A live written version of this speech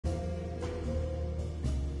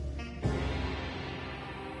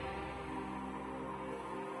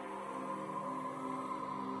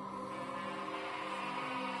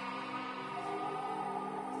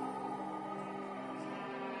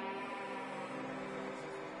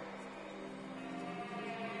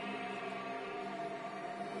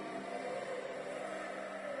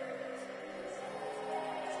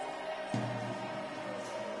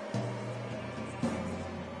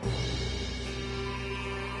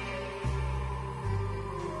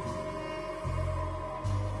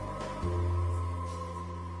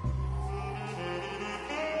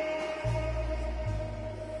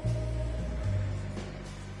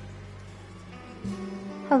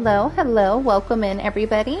Hello, hello, welcome in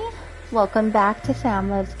everybody. Welcome back to Sam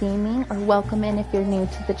Loves Gaming, or welcome in if you're new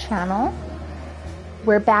to the channel.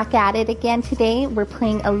 We're back at it again today. We're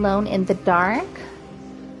playing Alone in the Dark.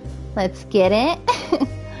 Let's get it.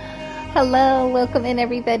 Hello, welcome in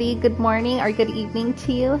everybody. Good morning or good evening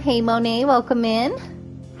to you. Hey Monet, welcome in.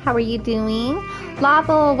 How are you doing?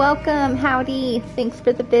 Lavo, welcome, howdy. Thanks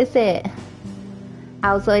for the visit.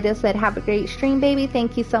 Alzoida said, have a great stream, baby.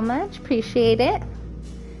 Thank you so much, appreciate it.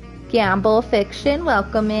 Gamble Fiction,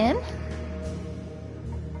 welcome in.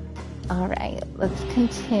 Alright, let's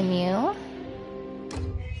continue.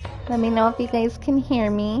 Let me know if you guys can hear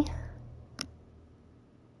me.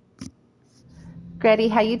 Grady,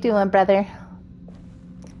 how you doing, brother?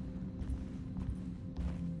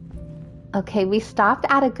 Okay, we stopped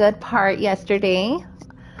at a good part yesterday.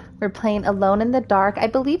 We're playing Alone in the Dark. I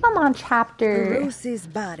believe I'm on chapter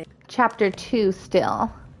 2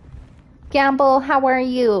 still. Gamble, how are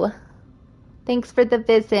you? Thanks for the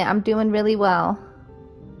visit. I'm doing really well.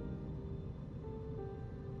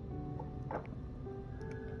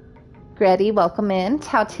 Grady, welcome in.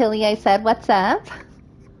 Tautilli, I said, what's up?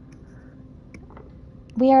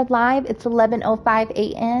 We are live. It's 11:05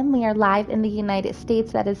 a.m. We are live in the United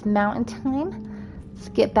States. That is Mountain Time. Let's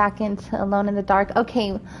get back into Alone in the Dark.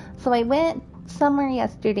 Okay, so I went somewhere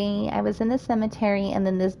yesterday. I was in the cemetery, and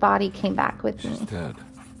then this body came back with me. She's dead.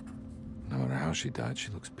 No matter how she died,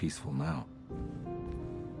 she looks peaceful now.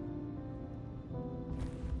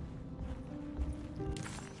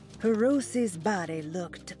 Hirosi's body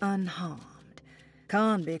looked unharmed.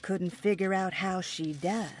 Conby couldn't figure out how she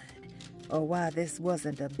died, or why this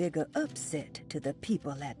wasn't a bigger upset to the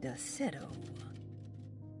people at the Seto.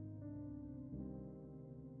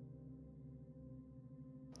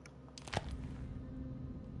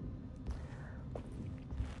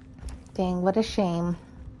 Dang, what a shame.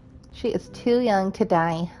 She is too young to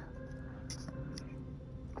die.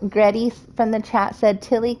 Grady from the chat said,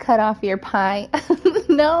 Tilly, cut off your pie.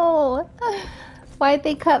 No! Why'd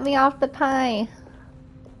they cut me off the pie?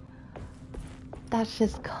 That's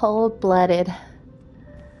just cold-blooded.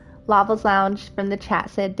 Lava's Lounge from the chat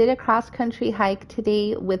said, did a cross-country hike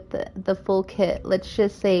today with the full kit. Let's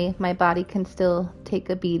just say my body can still take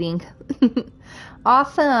a beating.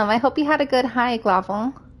 Awesome! I hope you had a good hike,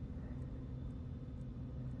 Lava.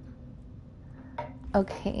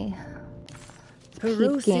 Okay.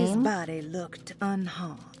 Hirosi's body looked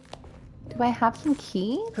unharmed. Do I have some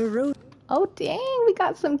keys? Oh dang, we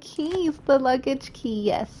got some keys. The luggage key,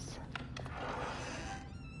 yes.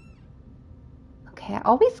 Okay, I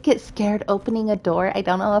always get scared opening a door. I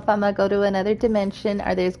don't know if I'm gonna go to another dimension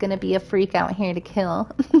or there's gonna be a freak out here to kill.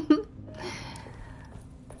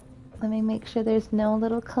 Let me make sure there's no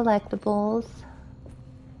little collectibles.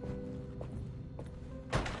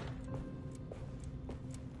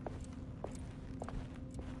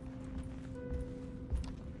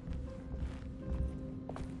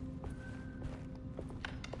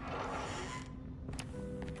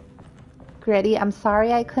 Gritty, I'm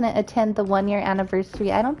sorry I couldn't attend the 1-year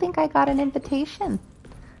anniversary. I don't think I got an invitation.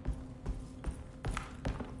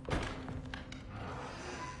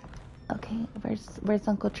 Okay, where's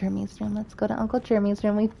Uncle Jeremy's room? Let's go to Uncle Jeremy's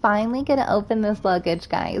room. We finally get to open this luggage,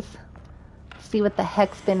 guys. See what the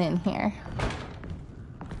heck's been in here.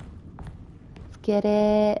 Let's get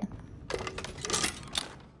it.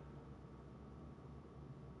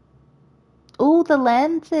 Ooh, the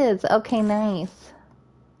lenses. Okay, nice.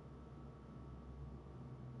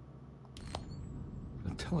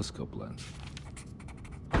 Telescope lens.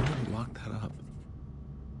 Why would he lock that up?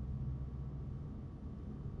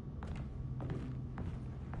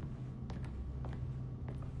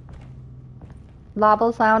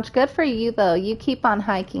 Lobos Lounge, good for you though. You keep on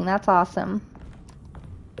hiking. That's awesome.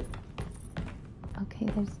 Okay,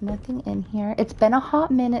 there's nothing in here. It's been a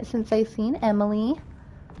hot minute since I've seen Emily.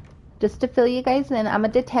 Just to fill you guys in, I'm a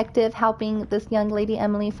detective helping this young lady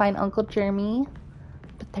Emily find Uncle Jeremy.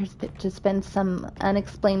 But there's just been some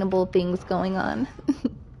unexplainable things going on.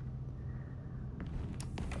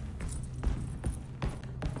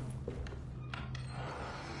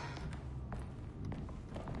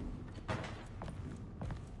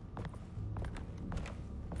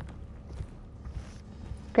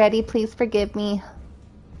 Grady, please forgive me.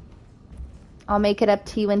 I'll make it up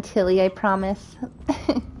to you and Tilly, I promise.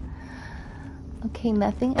 Okay,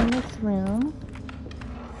 nothing in this room.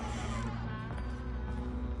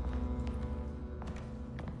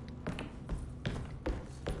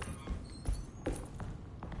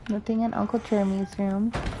 Nothing in Uncle Jeremy's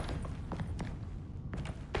room.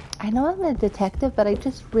 I know I'm a detective, but I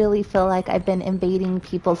just really feel like I've been invading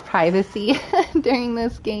people's privacy during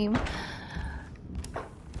this game.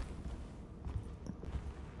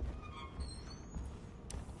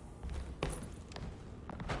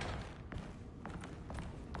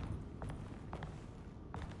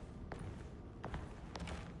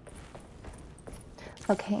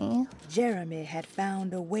 Okay. Jeremy had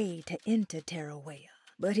found a way to enter Terrawea,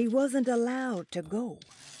 but he wasn't allowed to go.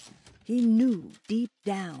 He knew deep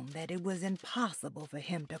down that it was impossible for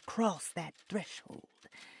him to cross that threshold.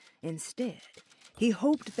 Instead, he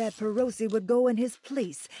hoped that Perosi would go in his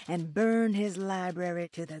place and burn his library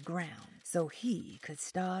to the ground so he could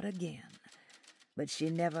start again. But she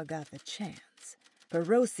never got the chance.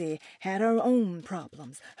 Perosi had her own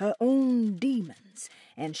problems, her own demons,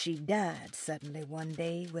 and she died suddenly one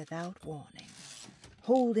day without warning.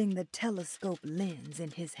 Holding the telescope lens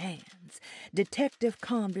in his hands, Detective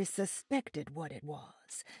Convery suspected what it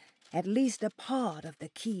was. At least a part of the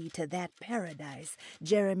key to that paradise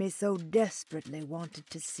Jeremy so desperately wanted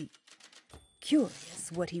to see.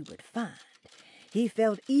 Curious what he would find, he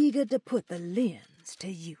felt eager to put the lens to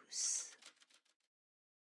use.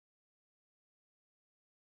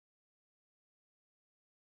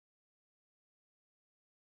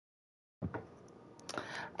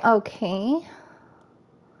 Okay.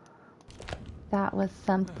 That was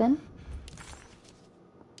something.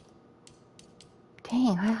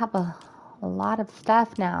 Dang, I have a lot of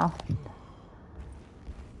stuff now.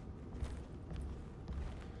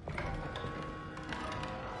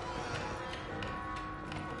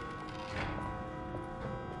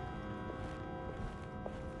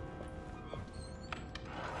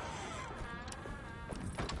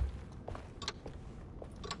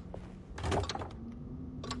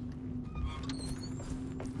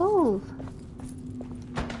 Ooh.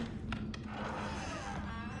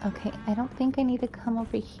 Okay, I don't think I need to come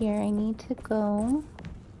over here. I need to go,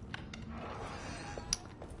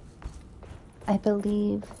 I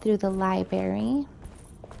believe, through the library.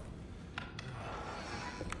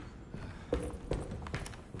 Let's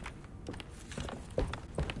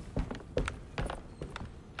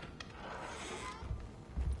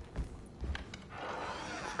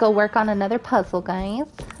go work on another puzzle, guys.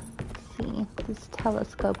 Let's see, this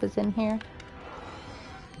telescope is in here.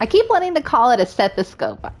 I keep wanting to call it a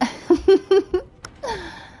stethoscope.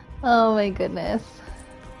 Oh my goodness.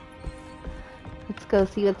 Let's go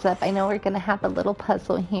see what's up. I know we're gonna have a little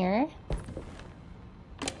puzzle here.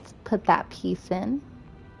 Let's put that piece in.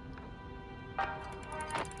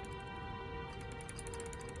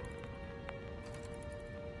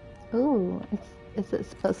 Ooh, is it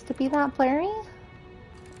supposed to be that blurry?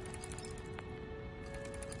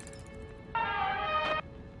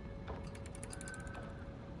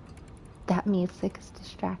 That music is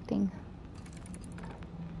distracting.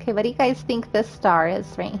 Okay, what do you guys think this star is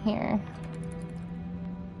right here?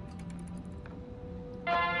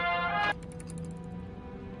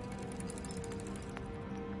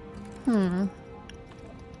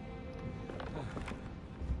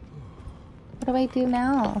 What do I do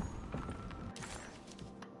now?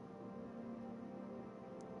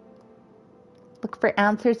 Look for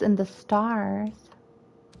answers in the stars.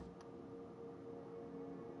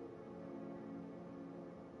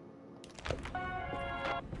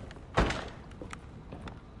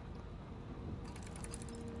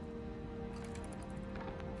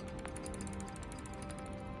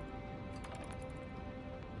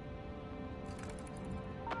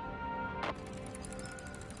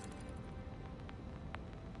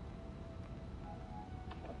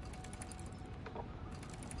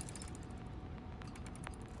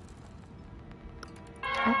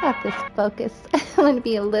 I thought this focus would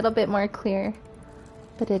be a little bit more clear,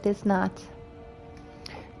 but it is not.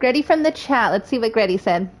 Gretty from the chat. Let's see what Gretty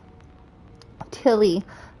said. Tilly,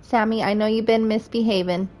 Sammy, I know you've been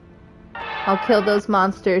misbehaving. I'll kill those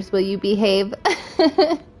monsters. Will you behave?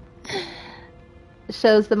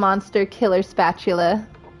 Shows the monster killer spatula.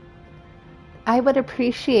 I would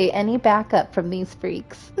appreciate any backup from these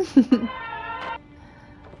freaks.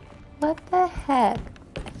 What the heck?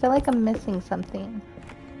 I feel like I'm missing something.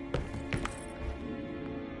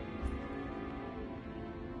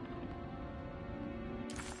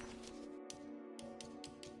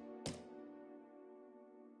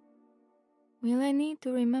 Will I need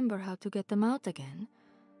to remember how to get them out again?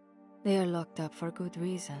 They are locked up for good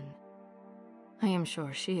reason. I am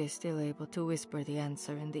sure she is still able to whisper the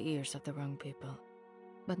answer in the ears of the wrong people.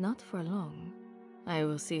 But not for long. I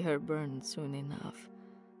will see her burned soon enough.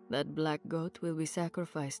 That black goat will be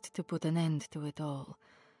sacrificed to put an end to it all.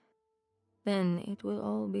 Then it will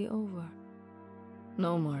all be over.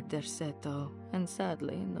 No more Derceto, and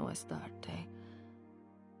sadly, no Astarte.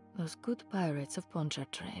 Those good pirates of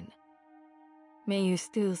Pontchartrain. May you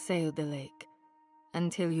still sail the lake,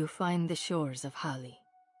 until you find the shores of Hali.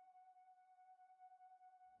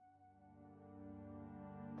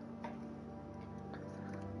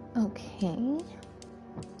 Okay.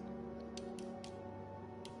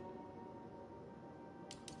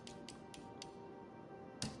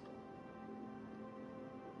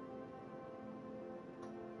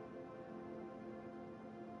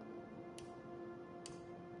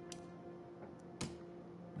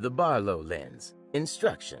 The Barlow lens.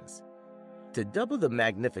 Instructions. To double the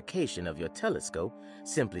magnification of your telescope,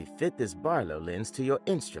 simply fit this Barlow lens to your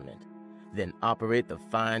instrument. Then operate the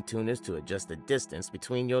fine tuners to adjust the distance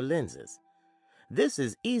between your lenses. This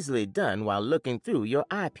is easily done while looking through your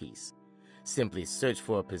eyepiece. Simply search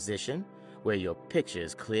for a position where your picture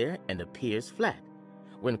is clear and appears flat.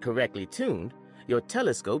 When correctly tuned, your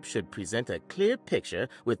telescope should present a clear picture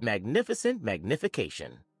with magnificent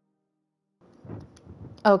magnification.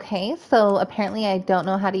 Okay, so apparently I don't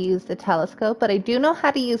know how to use the telescope, but I do know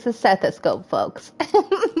how to use the stethoscope, folks.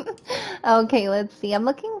 Okay, let's see. I'm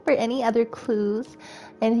looking for any other clues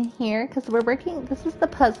in here because we're working. This is the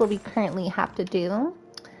puzzle we currently have to do.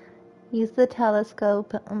 Use the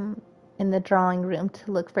telescope in the drawing room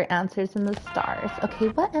to look for answers in the stars. Okay,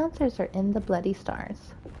 what answers are in the bloody stars?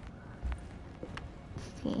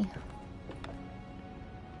 Let's see.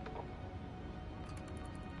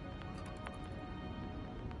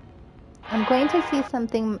 I'm going to see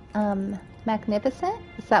something magnificent.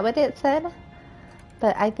 Is that what it said?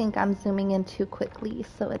 But I think I'm zooming in too quickly,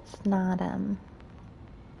 so it's not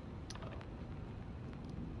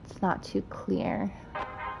too clear.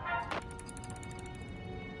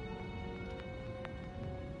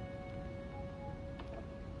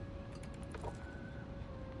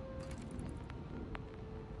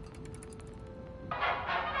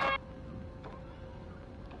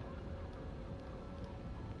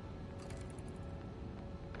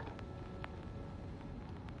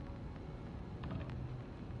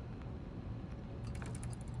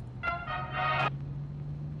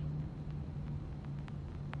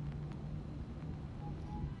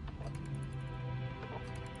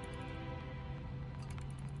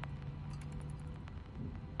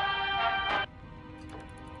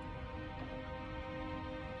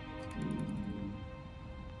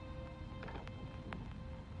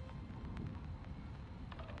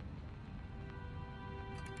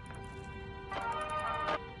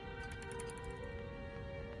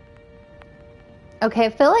 Okay, I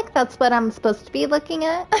feel like that's what I'm supposed to be looking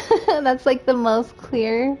at. That's like the most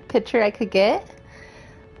clear picture I could get.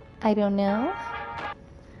 I don't know.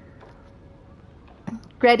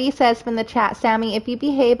 Grady says from the chat, Sammy, if you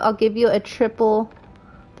behave, I'll give you a triple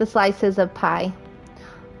the slices of pie.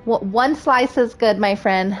 Well, one slice is good, my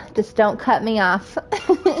friend. Just don't cut me off.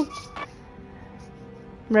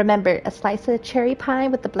 Remember, a slice of cherry pie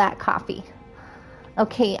with the black coffee.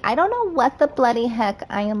 Okay, I don't know what the bloody heck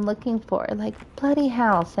I am looking for. Like, bloody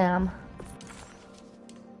hell, Sam.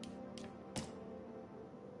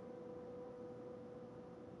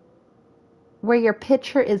 Where your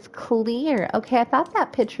picture is clear. Okay, I thought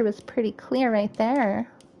that picture was pretty clear right there.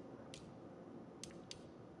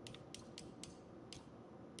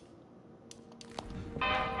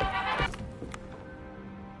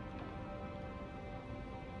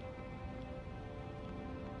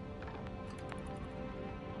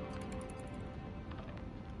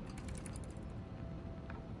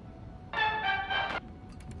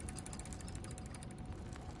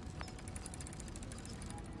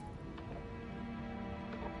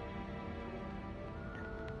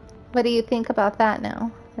 What do you think about that now?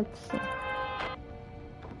 Let's see.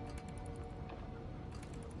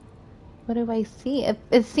 What do I see?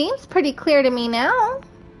 It seems pretty clear to me now.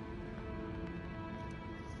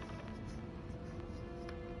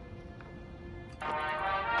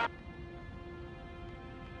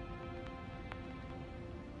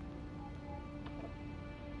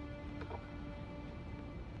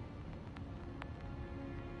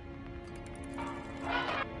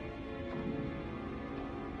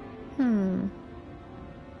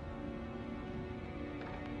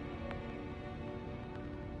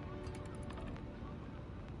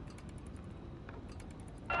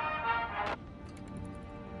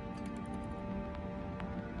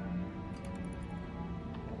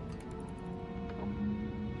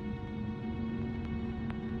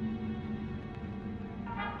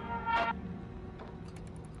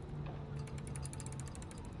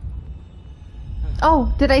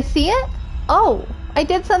 Oh, did I see it? Oh, I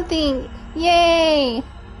did something. Yay!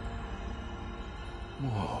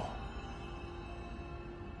 Whoa.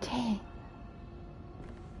 Dang.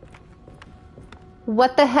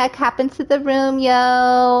 What the heck happened to the room,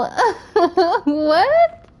 yo?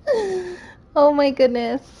 What? Oh my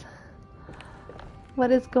goodness.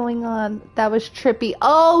 What is going on? That was trippy.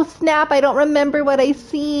 Oh, snap. I don't remember what I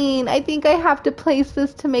seen. I think I have to place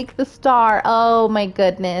this to make the star. Oh my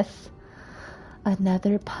goodness.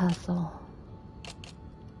 Another puzzle.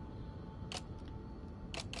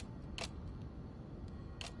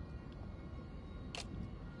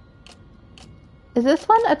 Is this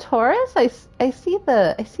one a Taurus? I see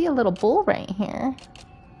a little bull right here.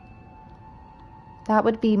 That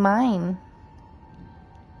would be mine.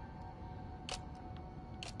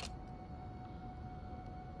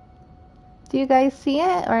 Do you guys see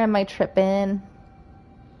it, or am I tripping?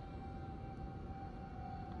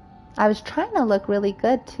 I was trying to look really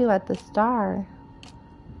good too at the star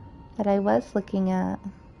that I was looking at.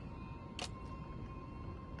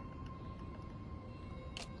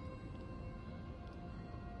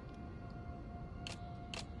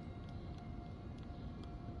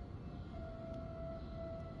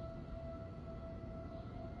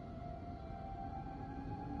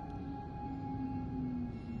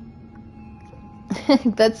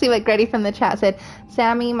 Let's see what Grady from the chat said.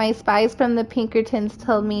 Sammy, my spies from the Pinkertons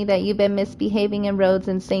told me that you've been misbehaving in Rhodes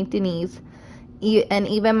and St. Denis. And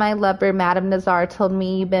even my lover, Madame Nazar, told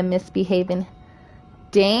me you've been misbehaving.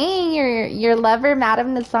 Dang, your lover,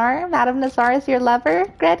 Madame Nazar? Madame Nazar is your lover,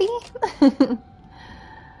 Grady?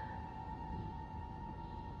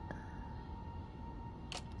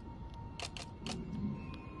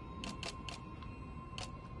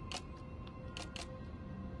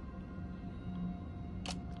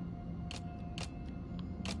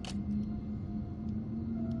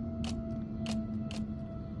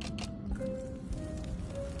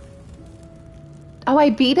 Oh, I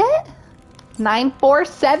beat it?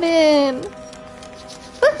 947!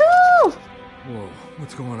 Woohoo! Whoa,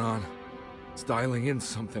 what's going on? It's dialing in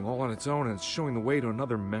something all on its own and it's showing the way to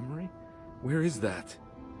another memory? Where is that?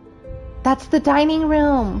 That's the dining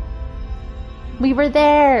room. We were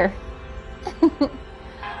there.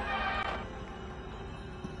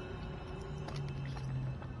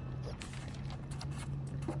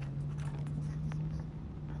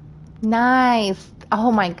 Nice. Oh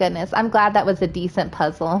my goodness. I'm glad that was a decent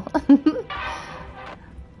puzzle.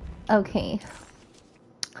 Okay.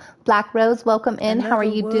 Black Rose, welcome in. How are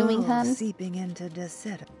you doing, hun? Seeping into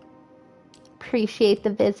Deseto. Appreciate the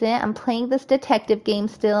visit. I'm playing this detective game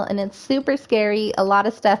still, and it's super scary. A lot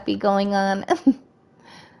of stuff be going on.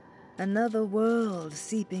 Another world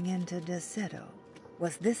seeping into Deseto.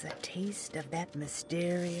 Was this a taste of that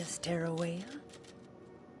mysterious Terrawea?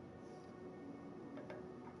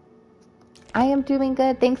 I am doing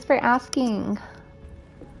good. Thanks for asking.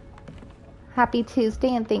 Happy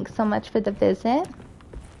Tuesday, and thanks so much for the visit.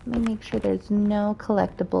 Let me make sure there's no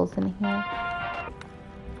collectibles in here.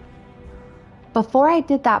 Before I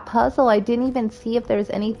did that puzzle, I didn't even see if there was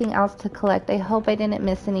anything else to collect. I hope I didn't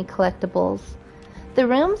miss any collectibles. The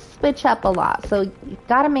rooms switch up a lot, so you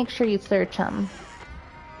gotta make sure you search them.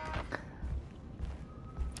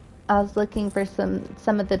 I was looking for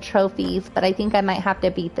some of the trophies, but I think I might have to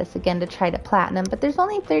beat this again to try to platinum. But there's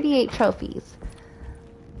only 38 trophies.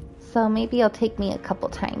 So maybe it'll take me a couple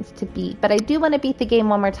times to beat. But I do want to beat the game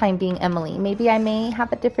one more time being Emily. Maybe I may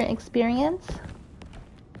have a different experience.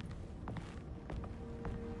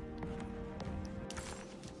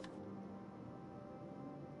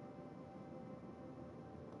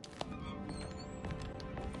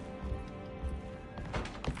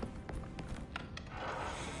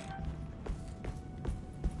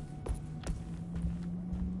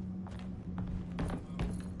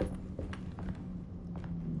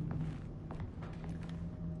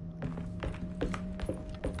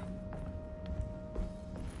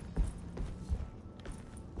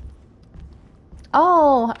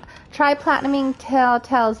 Oh, try platinuming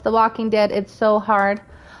Telltale's The Walking Dead. It's so hard.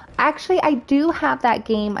 Actually, I do have that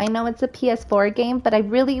game. I know it's a PS4 game, but I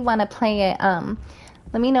really want to play it.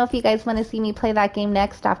 Let me know if you guys want to see me play that game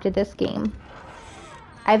next after this game.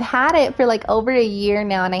 I've had it for like over a year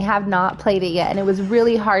now, and I have not played it yet. And it was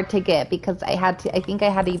really hard to get because I think I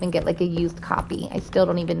had to even get like a used copy. I still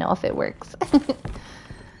don't even know if it works.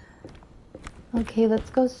 Okay, let's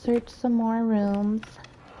go search some more rooms.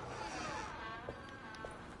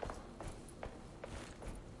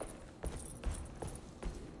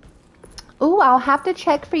 Ooh, I'll have to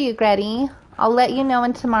check for you, Grady. I'll let you know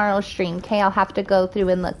in tomorrow's stream, okay? I'll have to go through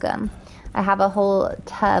and look them. I have a whole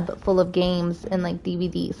tub full of games and like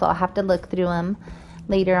DVDs, so I'll have to look through them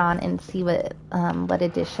later on and see what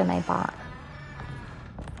edition I bought.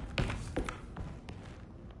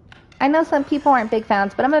 I know some people aren't big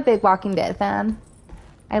fans, but I'm a big Walking Dead fan.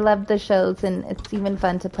 I love the shows, and it's even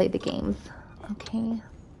fun to play the games. Okay.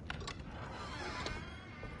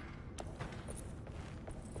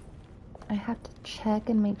 I have to check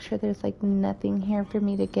and make sure there's like nothing here for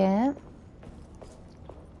me to get.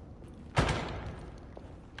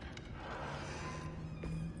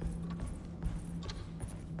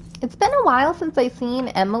 It's been a while since I seen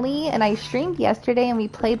Emily, and I streamed yesterday and we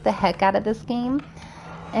played the heck out of this game.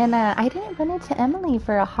 And I didn't run into Emily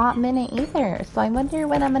for a hot minute either, so I wonder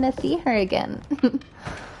when I'm gonna see her again.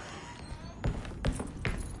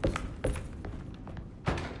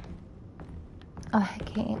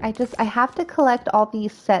 Okay, I have to collect all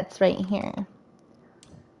these sets right here.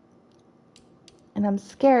 And I'm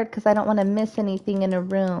scared because I don't want to miss anything in a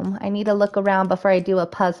room. I need to look around before I do a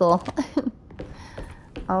puzzle.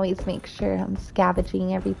 Always make sure I'm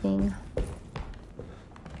scavenging everything.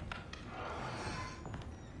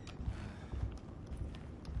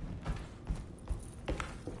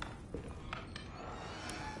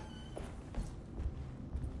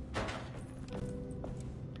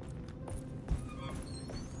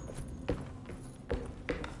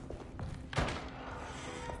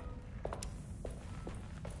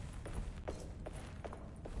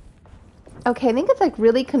 Okay, I think it's like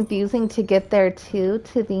really confusing to get there too,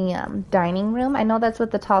 to the dining room. I know that's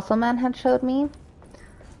what the Tossle Man had showed me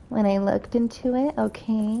when I looked into it.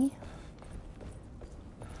 Okay.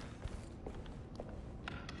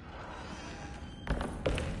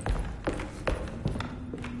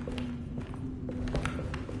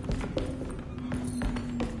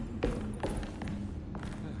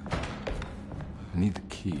 I need the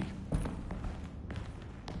key.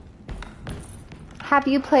 Have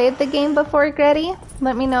you played the game before, Gretty?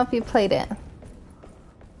 Let me know if you played it.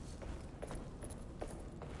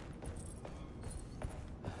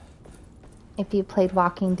 If you played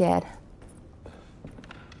Walking Dead.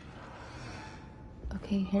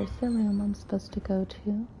 Okay, here's the room I'm supposed to go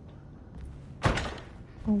to.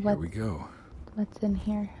 Here we go. What's in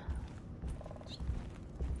here?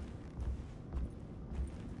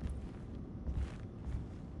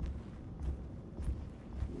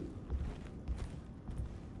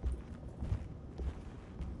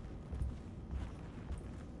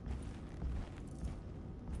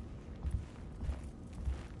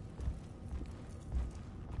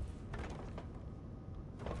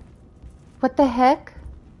 What the heck?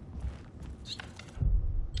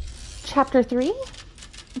 Chapter 3?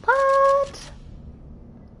 What?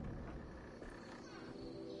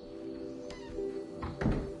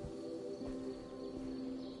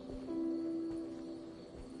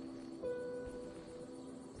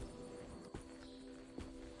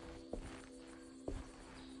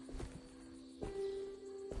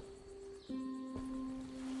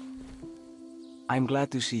 I'm glad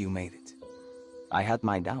to see you made it. I had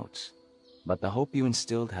my doubts, but the hope you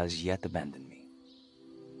instilled has yet abandoned me.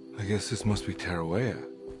 I guess this must be Tarawea.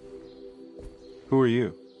 Who are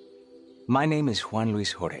you? My name is Juan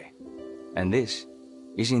Luis Jorge, and this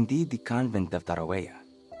is indeed the convent of Tarawea.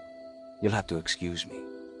 You'll have to excuse me,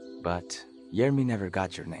 but Yermi never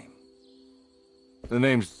got your name. The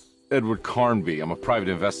name's Edward Carnby. I'm a private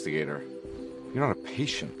investigator. You're not a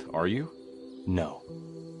patient, are you? No.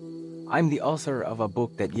 I'm the author of a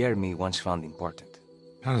book that Yermi once found important.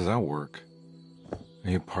 How does that work? Are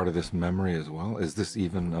you part of this memory as well? Is this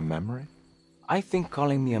even a memory? I think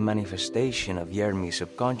calling me a manifestation of Yermi's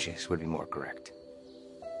subconscious would be more correct.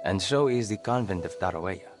 And so is the convent of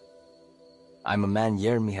Tarawea. I'm a man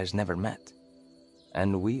Yermi has never met,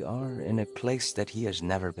 and we are in a place that he has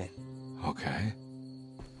never been. Okay.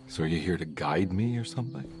 So are you here to guide me or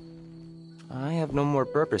something? I have no more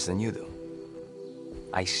purpose than you do.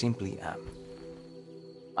 I simply am.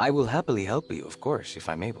 I will happily help you, of course, if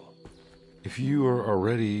I'm able. If you are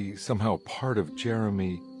already somehow part of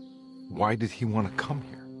Jeremy, why did he want to come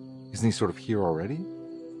here? Isn't he sort of here already?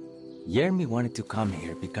 Yermi wanted to come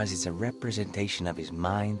here because it's a representation of his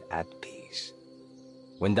mind at peace.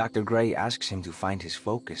 When Dr. Gray asks him to find his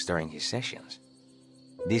focus during his sessions,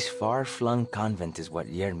 this far-flung convent is what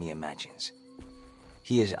Yermi imagines.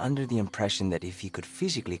 He is under the impression that if he could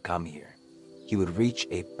physically come here, he would reach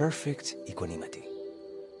a perfect equanimity.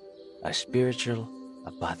 A spiritual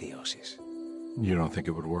apotheosis. You don't think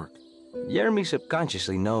it would work? Yermi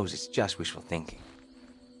subconsciously knows it's just wishful thinking.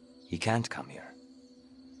 He can't come here.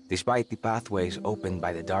 Despite the pathways opened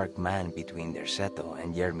by the dark man between their Seto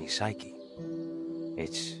and Yermi's psyche,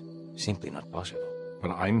 it's simply not possible.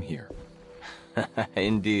 But I'm here.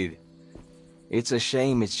 Indeed. It's a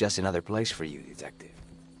shame it's just another place for you, Detective.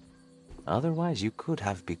 Otherwise, you could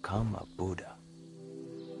have become a Buddha.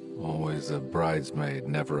 Always a bridesmaid,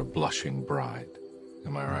 never a blushing bride.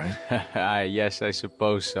 Am I right? Yes, I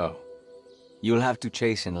suppose so. You'll have to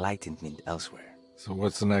chase enlightenment elsewhere. So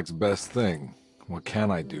what's the next best thing? What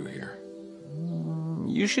can I do here?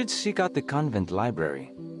 You should seek out the convent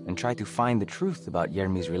library and try to find the truth about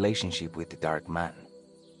Yermi's relationship with the Dark Man.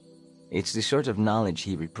 It's the sort of knowledge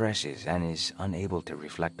he represses and is unable to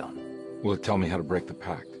reflect on. Will it tell me how to break the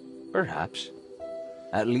pact? Perhaps.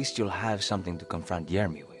 At least you'll have something to confront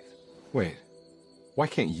Yermi with. Wait, why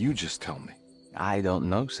can't you just tell me? I don't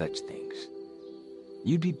know such things.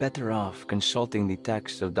 You'd be better off consulting the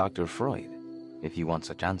text of Dr. Freud if you want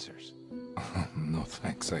such answers. No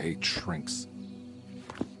thanks, I hate shrinks.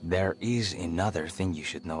 There is another thing you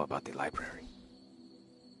should know about the library.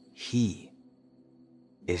 He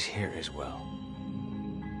is here as well.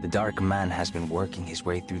 The Dark Man has been working his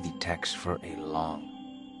way through the text for a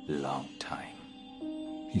long, long time.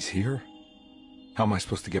 He's here? How am I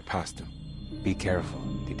supposed to get past him? Be careful,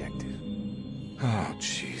 Detective. Oh,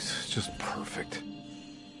 jeez. Just perfect.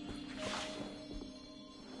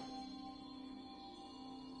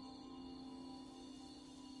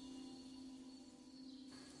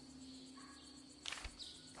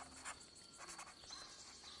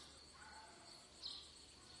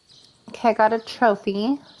 Okay, I got a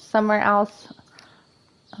trophy somewhere else.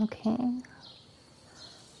 Okay.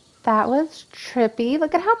 That was trippy.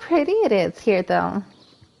 Look at how pretty it is here, though.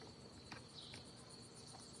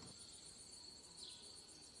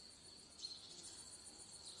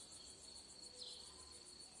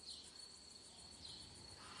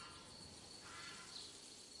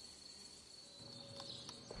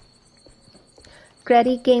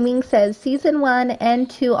 Gretty Gaming says Season 1 and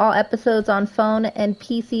 2 all episodes on phone and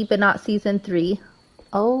PC, but not Season 3.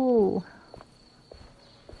 Oh.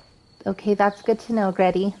 Okay, that's good to know,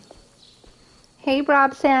 Gretty. Hey,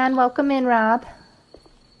 Rob San. Welcome in, Rob.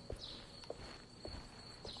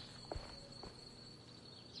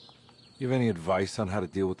 You have any advice on how to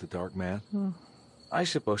deal with the Dark Man? I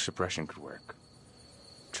suppose suppression could work.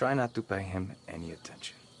 Try not to pay him any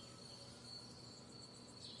attention.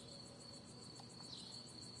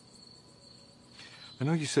 I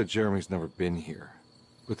know you said Jeremy's never been here,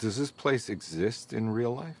 but does this place exist in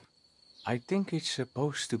real life? I think it's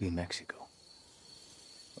supposed to be Mexico.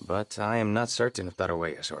 But I am not certain of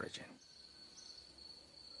Tarahuella's origin.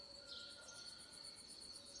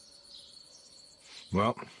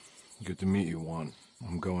 Well, good to meet you, Juan.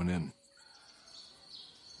 I'm going in.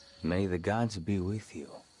 May the gods be with you,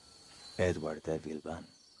 Edward de Vilban.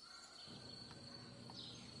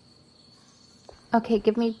 Okay,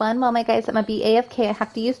 give me one moment, guys. I'm gonna be AFK. I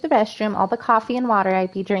have to use the restroom. All the coffee and water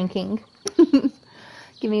I'd be drinking.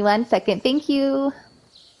 Give me 1 second. Thank you.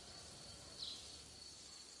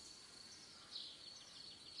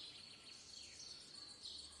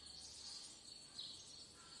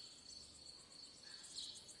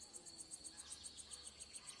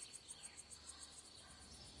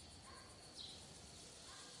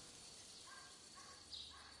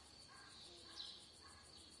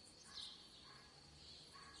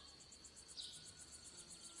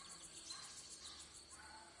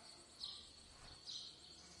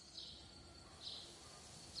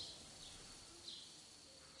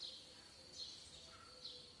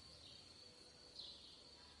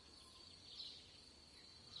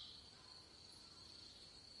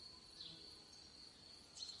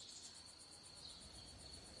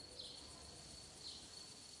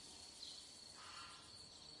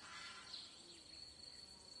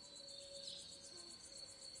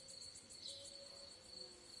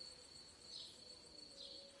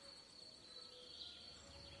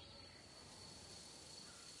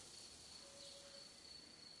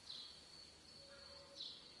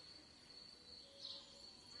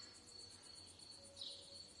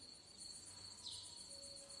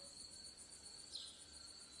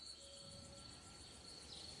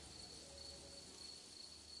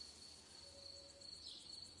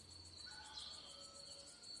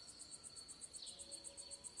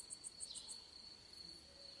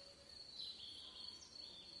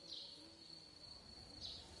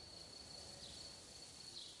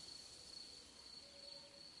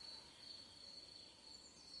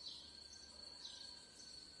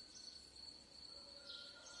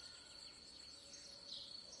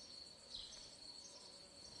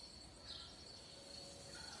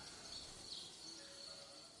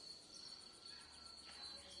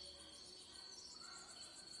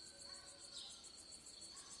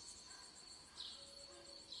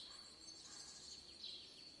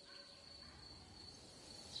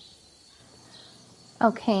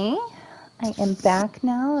 Okay, I am back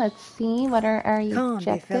now. Let's see, what are our Conby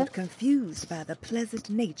objectives? felt confused by the pleasant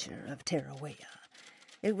nature of Tarahuella.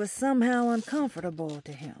 It was somehow uncomfortable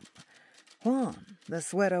to him. Juan, the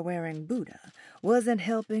sweater-wearing Buddha, wasn't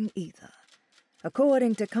helping either.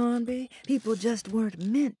 According to Conby, people just weren't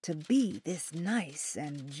meant to be this nice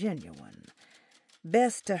and genuine.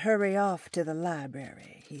 Best to hurry off to the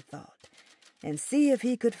library, he thought, and see if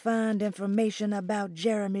he could find information about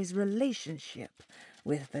Jeremy's relationship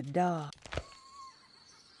with the dog.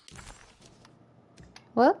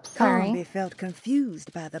 Whoops, sorry. Conby felt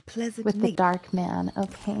confused by the pleasant With the nature. Dark Man,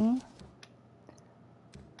 okay.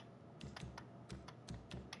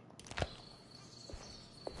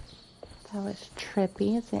 That was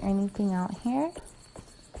trippy. Is there anything out here?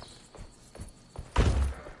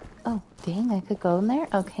 Oh, dang, I could go in there?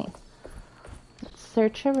 Okay. Let's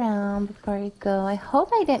search around before I go. I hope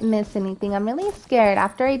I didn't miss anything. I'm really scared.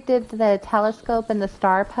 After I did the telescope and the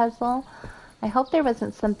star puzzle, I hope there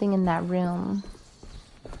wasn't something in that room.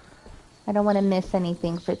 I don't want to miss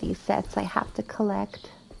anything for these sets I have to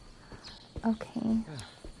collect. Okay.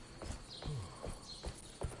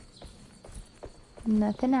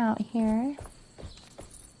 Nothing out here.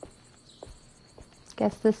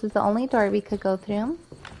 Guess this is the only door we could go through.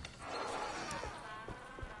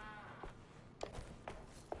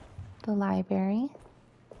 The library.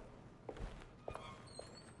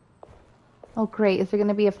 Oh great, is there going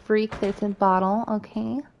to be a freak? There's a bottle,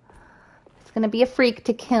 okay. It's going to be a freak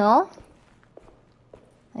to kill.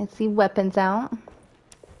 I see weapons out.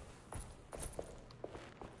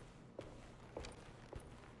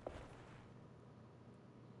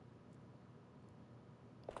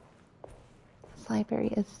 This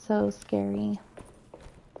library is so scary.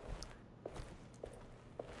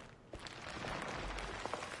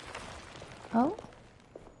 Oh.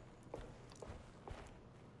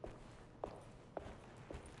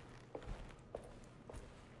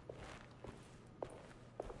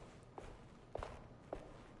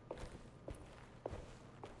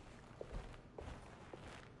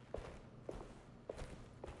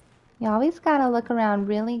 You always gotta look around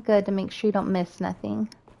really good to make sure you don't miss nothing.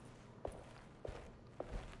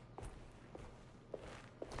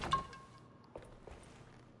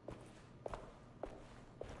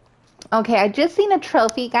 Okay, I just seen a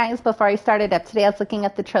trophy, guys, before I started up today. I was looking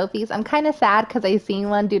at the trophies. I'm kind of sad because I seen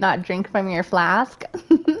one, do not drink from your flask.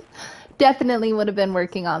 Definitely would have been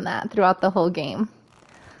working on that throughout the whole game.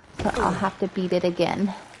 So I'll have to beat it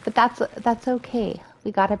again. But that's okay.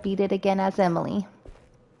 We gotta beat it again as Emily.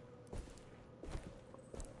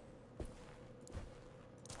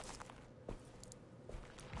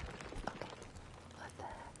 What the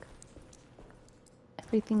heck?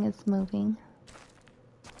 Everything is moving.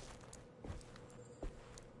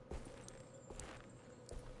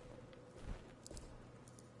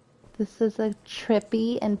 This is a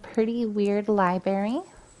trippy and pretty weird library.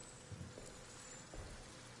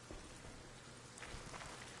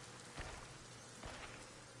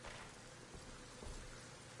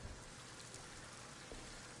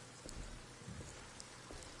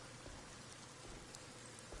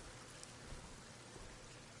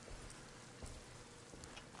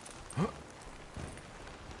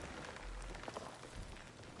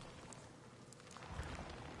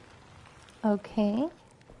 Okay.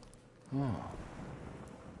 Oh.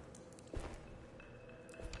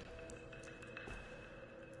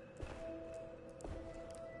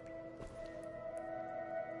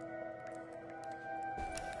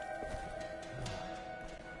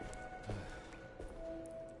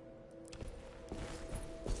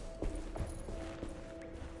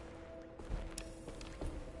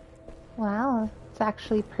 Wow, it's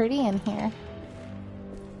actually pretty in here.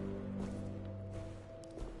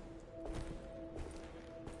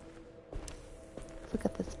 Let's look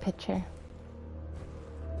at this picture.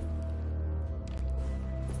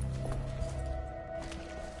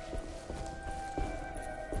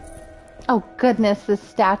 Oh goodness, this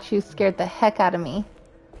statue scared the heck out of me.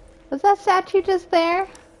 Was that statue just there?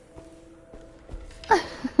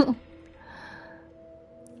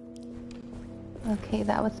 Okay,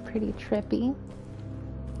 that was pretty trippy.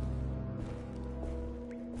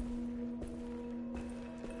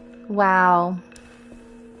 Wow.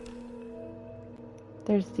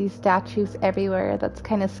 There's these statues everywhere. That's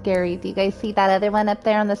kind of scary. Do you guys see that other one up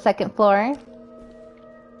there on the second floor?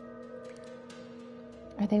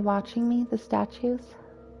 Are they watching me, the statues?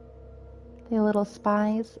 They're little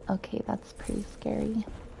spies? Okay, that's pretty scary.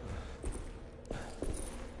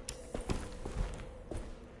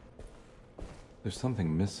 There's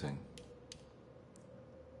something missing.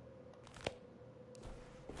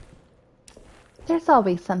 There's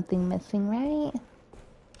always something missing, right?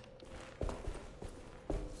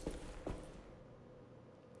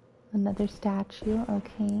 Another statue,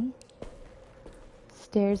 okay.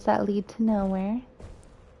 Stairs that lead to nowhere.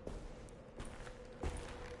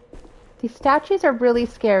 These statues are really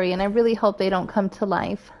scary, and I really hope they don't come to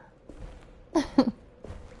life.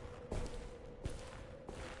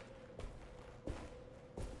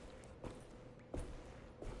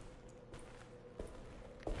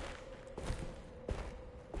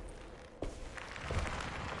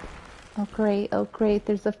 Oh great,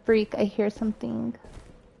 there's a freak. I hear something.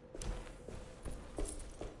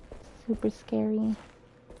 Super scary.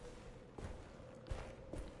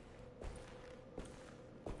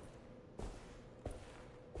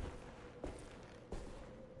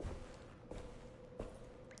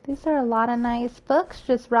 These These are a lot of nice books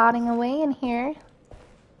just rotting away in here.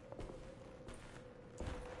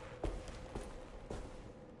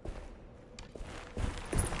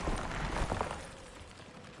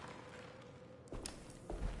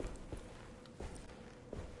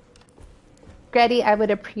 Gretty, I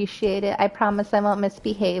would appreciate it. I promise I won't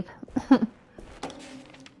misbehave. The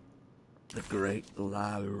great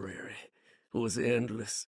library was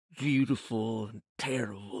endless, beautiful, and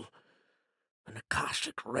terrible. An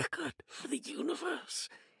Akashic record for the universe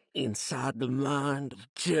inside the mind of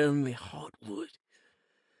Jeremy Hartwood,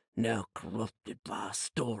 now corrupted by a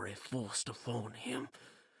story forced upon him,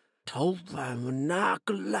 told by a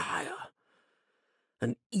maniacal liar,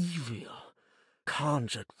 an evil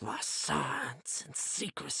conjured by science and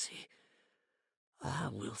secrecy. I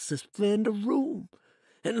will suspend a room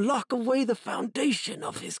and lock away the foundation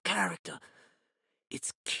of his character.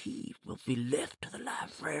 Its key will be left to the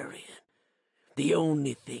librarian, the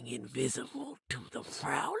only thing invisible to the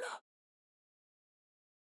prowler.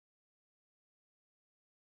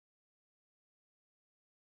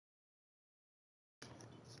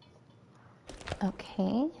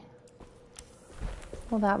 Okay.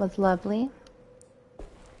 Well, that was lovely.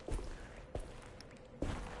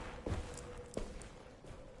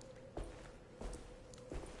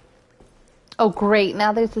 Oh, great.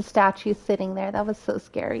 Now there's a statue sitting there. That was so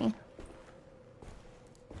scary.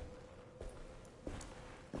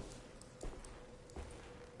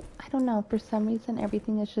 I don't know. For some reason,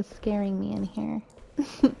 everything is just scaring me in here.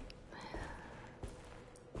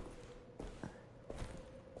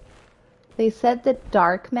 They said the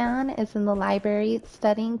Dark Man is in the library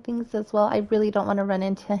studying things as well. I really don't want to run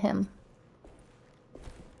into him.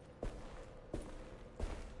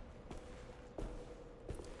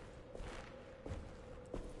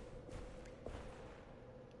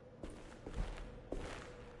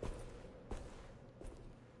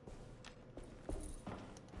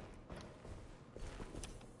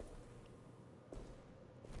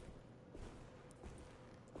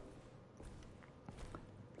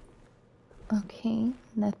 Okay,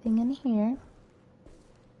 nothing in here.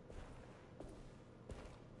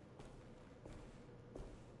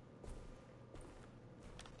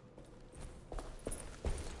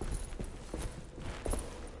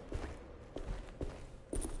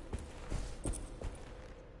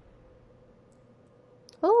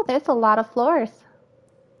 Oh, there's a lot of floors.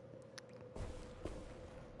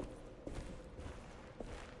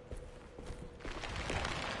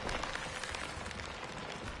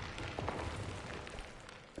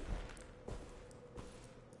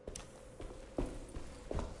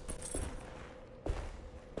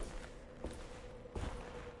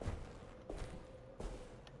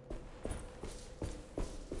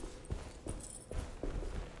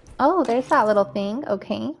 Oh, there's that little thing.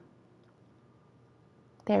 Okay.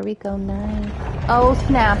 There we go. Nice. Oh,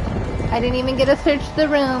 snap. I didn't even get to search the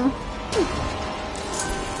room.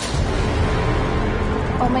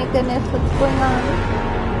 Oh my goodness, what's going on?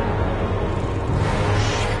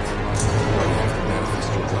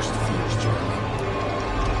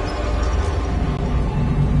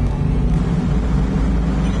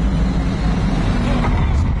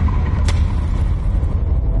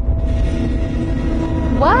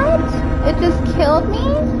 What? It just killed me?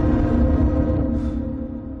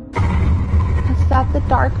 Is that the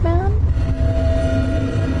Dark Man?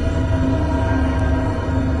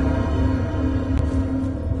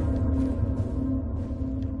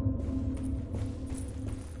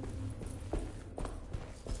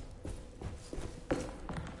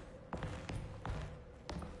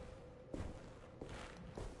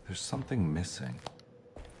 There's something missing.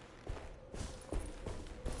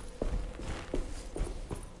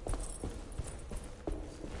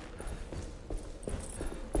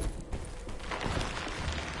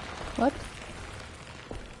 What?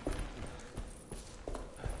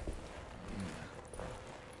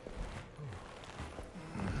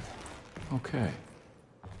 Okay.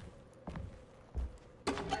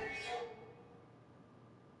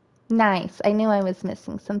 Nice. I knew I was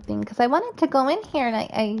missing something because I wanted to go in here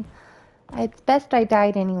and it's best I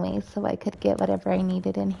died anyway so I could get whatever I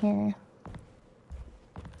needed in here.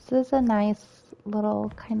 This is a nice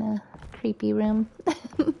little kind of creepy room.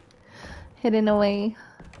 Hidden away.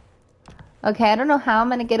 Okay, I don't know how I'm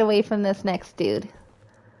gonna get away from this next dude.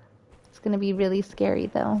 It's gonna be really scary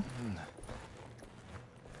though.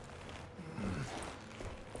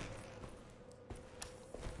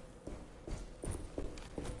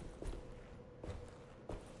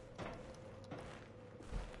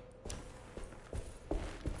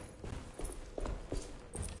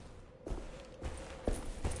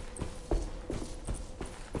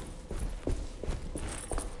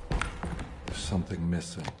 something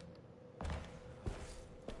missing.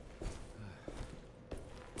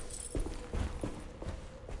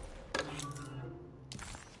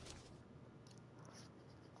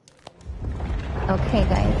 Okay,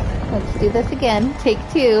 guys, let's do this again. Take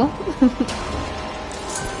two.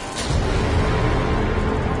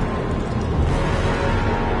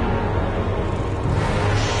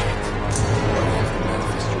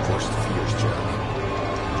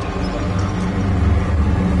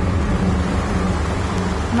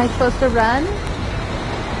 Am I supposed to run?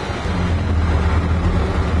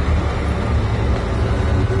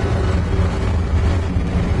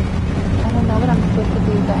 I don't know what I'm supposed to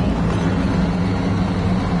do, guys.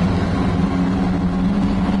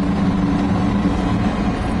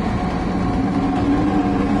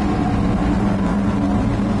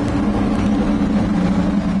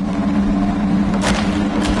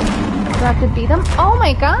 Do I have to beat him? Oh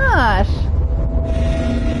my gosh!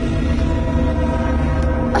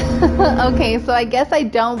 Okay, so I guess I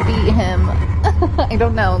don't beat him. I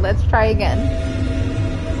don't know. Let's try again.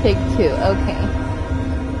 Take two. Okay.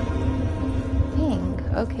 Dang.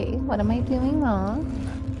 Okay, what am I doing wrong?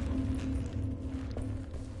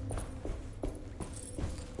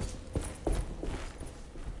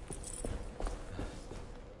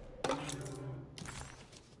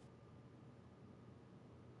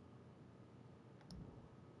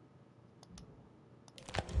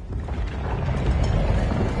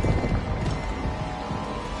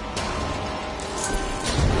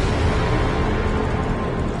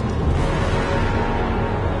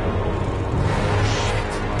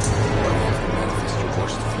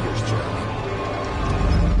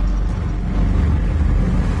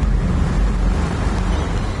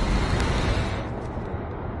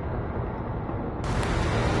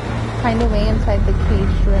 Find a way inside the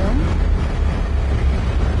cage room.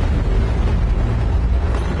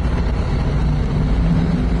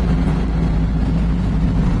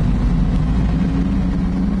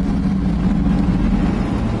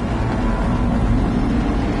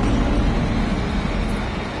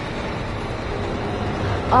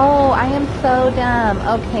 Oh, I am so dumb.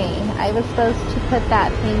 Okay, I was supposed to put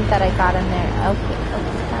that thing that I got in there. Okay,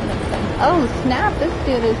 that makes sense. Oh, snap, this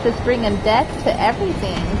dude is just bringing death to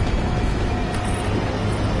everything.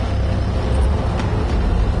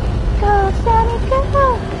 Go, Sonny, go!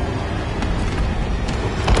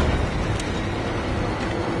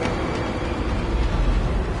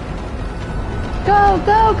 Go,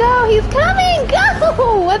 go, go! He's coming!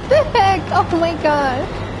 Go! What the heck? Oh my gosh.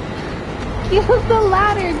 Use the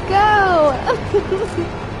ladder, go!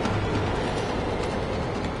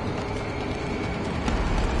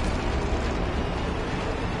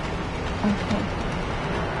 Okay.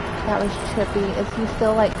 That was trippy. Is he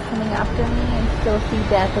still like coming after me? I still see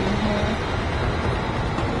death in here.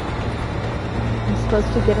 I'm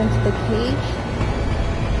supposed to get into the cage?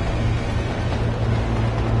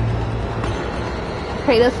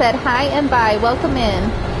 Kratos said hi and bye. Welcome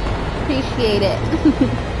in. Appreciate it.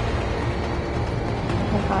 Oh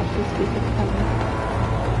my gosh, these people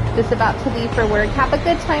coming. Just about to leave for work. Have a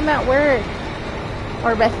good time at work.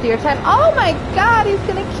 Or rest of your time. Oh my god, he's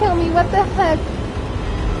gonna kill me. What the heck?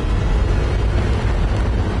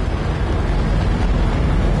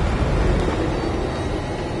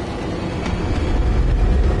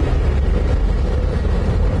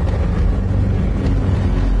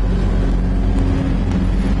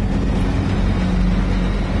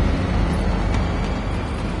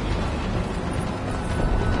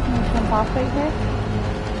 Off right here?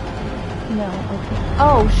 No, okay.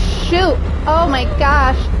 Oh shoot! Oh my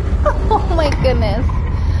gosh! Oh my goodness!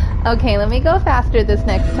 Okay, let me go faster this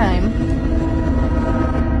next time.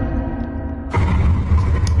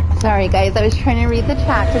 Sorry guys, I was trying to read the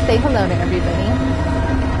chat to say hello to everybody.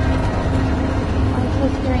 Why is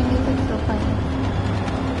this hearing music so funny?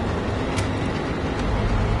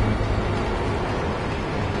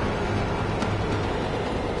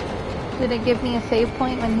 Did it give me a save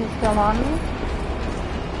point when he's still on me?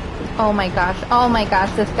 Oh my gosh,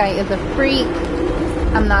 this guy is a freak.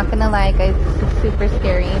 I'm not gonna lie guys, this is super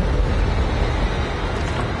scary.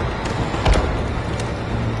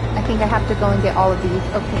 I think I have to go and get all of these.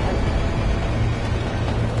 Okay.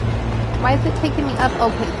 Why is it taking me up?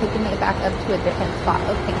 Okay, taking me back up to a different spot.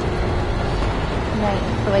 Okay. Nice,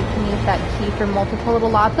 so I can use that key for multiple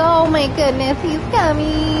little lots. Oh my goodness, he's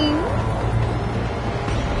coming!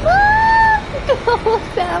 Go,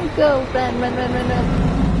 Sam, go! Run, run, run, run, run.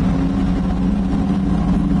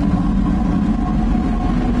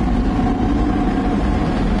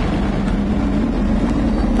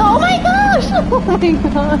 Oh my gosh! Oh my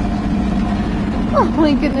gosh! Oh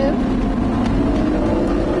my goodness.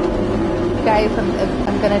 Guys,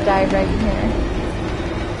 I'm gonna die right here.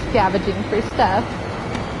 Scavenging for stuff.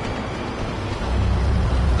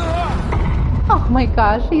 Oh my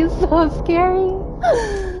gosh, he's so scary.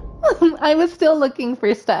 I was still looking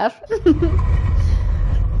for stuff. Trying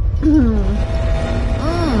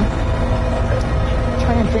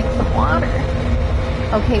to drink some water.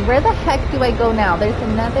 Okay, where the heck do I go now? There's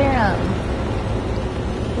another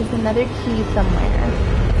key somewhere.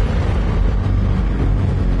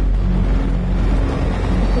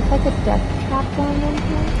 Is this like a death trap going in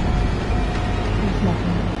here? There's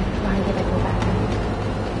nothing. Why did I go back in?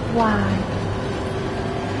 Why?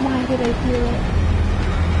 Why did I do it?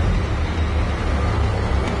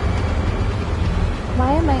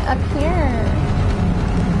 Why am I up here?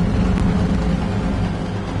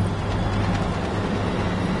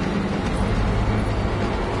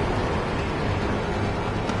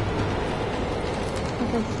 Is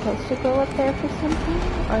it supposed to go up there for something?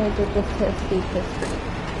 Or is it just to escape this route?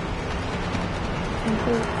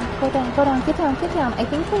 Go down, get down. I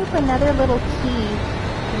think there's another little key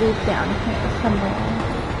loop down here somewhere.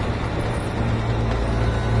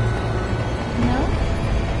 No?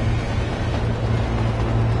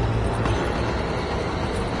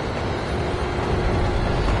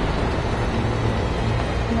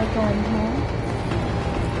 Can I go in here?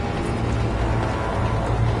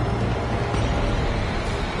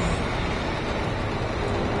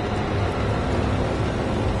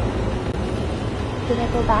 Did I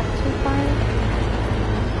go back too far?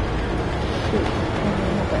 Shoot, I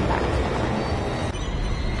may have went back too far.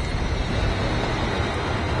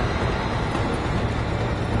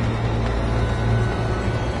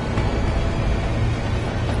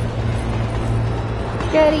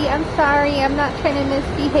 Getty, I'm sorry, I'm not trying to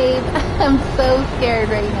misbehave. I'm so scared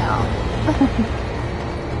right now.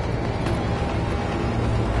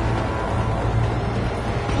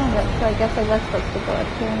 So I guess I was supposed to go up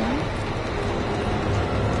here now.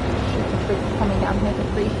 Freak's coming down here to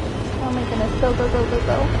freak. Oh my goodness, go.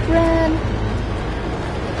 Run!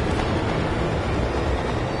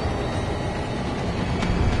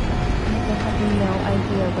 I have no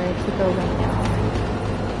idea where to go right now.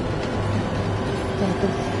 This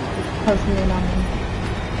is closing in on me.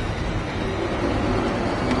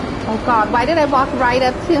 Oh god, why did I walk right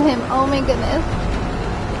up to him? Oh my goodness.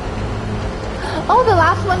 Oh, the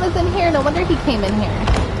last one was in here. No wonder he came in here.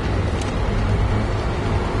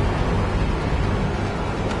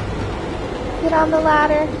 Get on the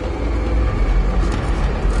ladder.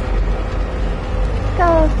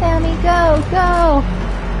 Go, Sammy, go.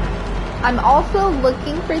 I'm also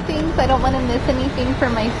looking for things. I don't want to miss anything for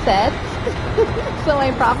my sets. So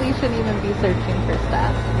I probably shouldn't even be searching for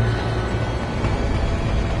stuff.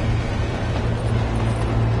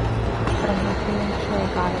 But I'm not really sure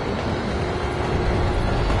I got everything.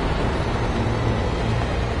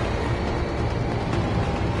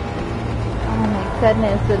 Oh my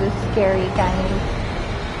goodness, it is scary, guys.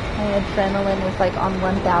 My adrenaline is like on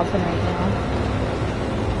 1,000 right now.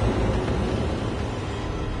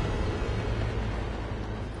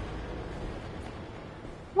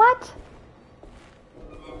 What?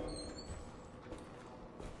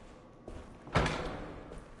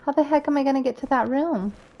 How the heck am I gonna get to that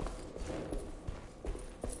room?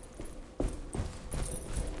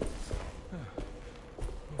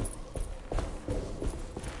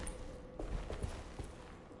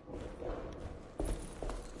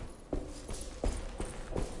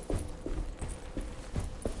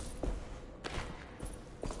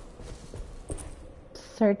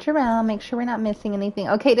 Search around, make sure we're not missing anything.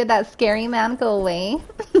 Okay, did that scary man go away?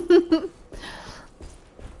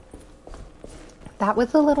 That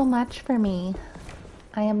was a little much for me.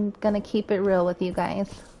 I am gonna keep it real with you guys.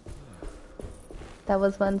 That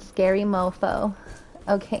was one scary mofo.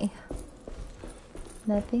 Okay.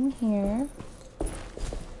 Nothing here.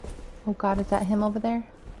 Oh god, is that him over there?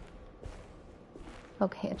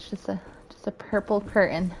 Okay, it's just a purple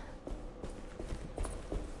curtain.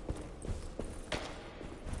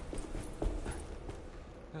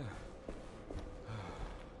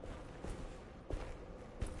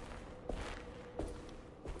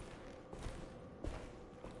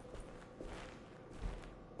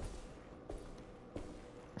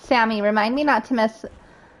 Sammy, remind me not to mess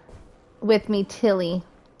with me, Tilly.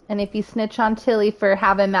 And if you snitch on Tilly for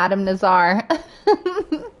having Madame Nazar.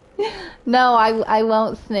 No, I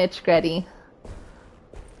won't snitch, Gretty.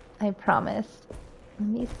 I promise. Let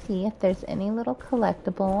me see if there's any little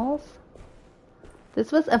collectibles.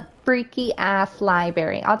 This was a freaky ass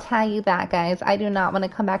library. I'll tell you that, guys. I do not want to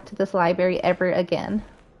come back to this library ever again.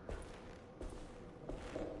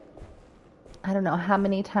 I don't know how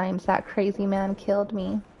many times that crazy man killed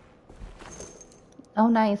me. Oh,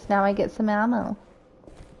 nice. Now I get some ammo.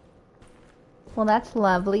 Well, that's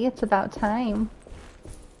lovely. It's about time.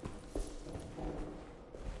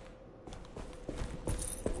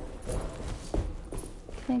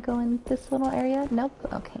 Can I go in this little area? Nope.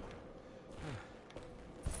 Okay.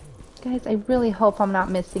 Guys, I really hope I'm not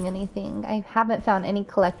missing anything. I haven't found any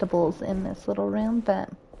collectibles in this little room, but...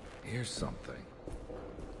 Here's something.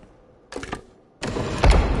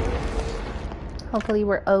 hopefully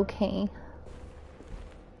we're okay.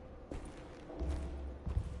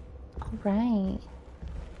 Alright.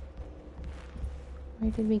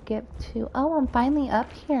 Where did we get to? Oh, I'm finally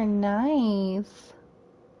up here. Nice.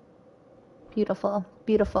 Beautiful.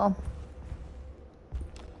 Beautiful.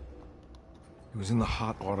 It was in the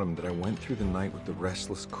hot autumn that I went through the night with the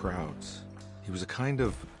restless crowds. He was a kind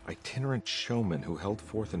of itinerant showman who held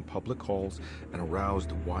forth in public halls and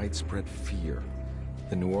aroused widespread fear.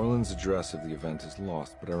 The New Orleans address of the event is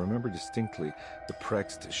lost, but I remember distinctly the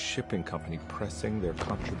Prext Shipping Company pressing their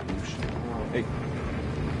contribution. Hey.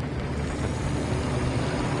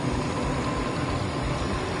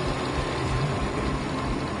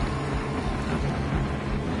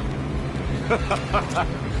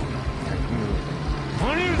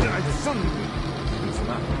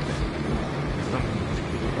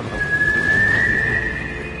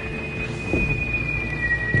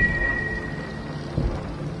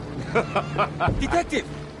 Detective!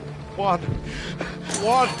 What?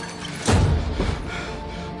 What?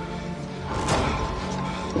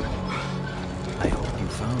 I hope you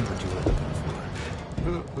found what you were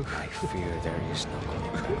looking for. I fear there is no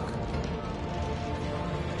going back.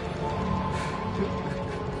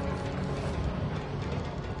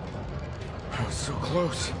 I was so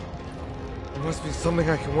close. There must be something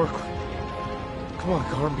I can work with. Come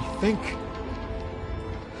on, Garby, think.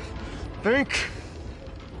 Think!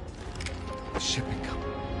 Shipping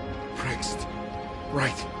company. Prext.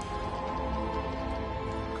 Right.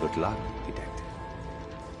 Good luck, detective.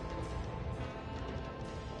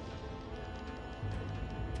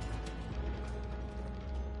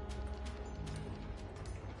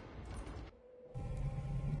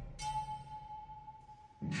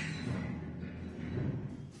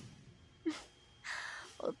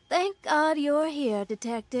 Well, thank God you're here,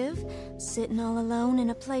 Detective. Sitting all alone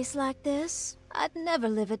in a place like this. I'd never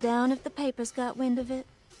live it down if the papers got wind of it.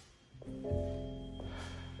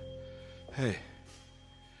 Hey.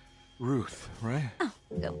 Ruth, right? Oh,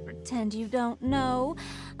 don't pretend you don't know.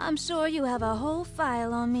 I'm sure you have a whole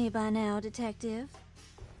file on me by now, Detective.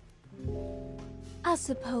 I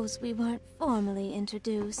suppose we weren't formally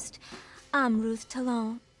introduced. I'm Ruth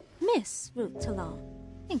Talon. Miss Ruth Talon,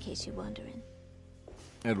 in case you're wondering.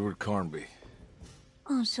 Edward Carnby.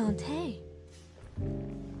 Enchanté.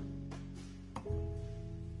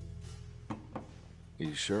 Are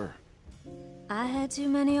you sure? I had too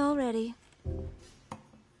many already.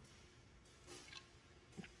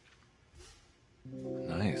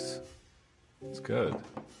 Nice. It's good.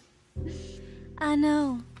 I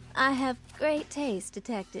know. I have great taste,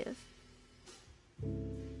 Detective.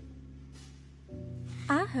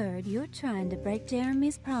 I heard you're trying to break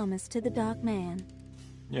Jeremy's promise to the Dark Man.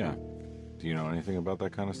 Yeah. Do you know anything about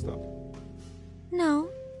that kind of stuff? No,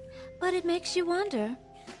 but it makes you wonder.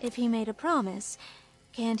 If he made a promise,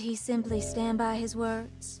 can't he simply stand by his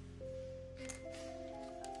words?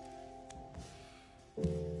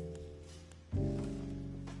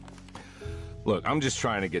 Look, I'm just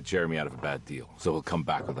trying to get Jeremy out of a bad deal, so he'll come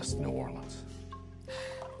back with us to New Orleans.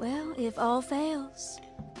 Well, if all fails...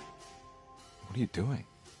 What are you doing?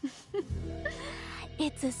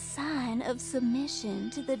 It's a sign of submission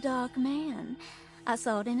to the Dark Man. I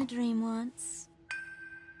saw it in a dream once.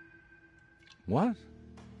 What?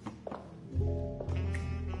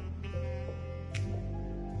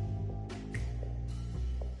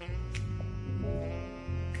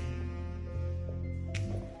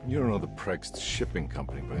 You don't know the Prext Shipping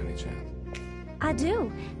Company by any chance? I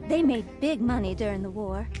do. They made big money during the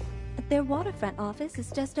war. Their waterfront office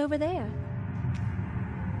is just over there.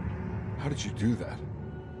 How did you do that?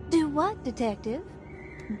 Do what, Detective?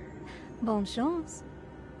 Bonne chance.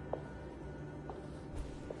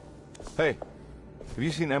 Hey, have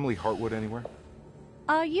you seen Emily Hartwood anywhere?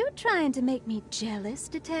 Are you trying to make me jealous,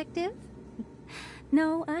 Detective?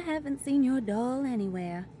 No, I haven't seen your doll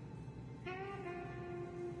anywhere.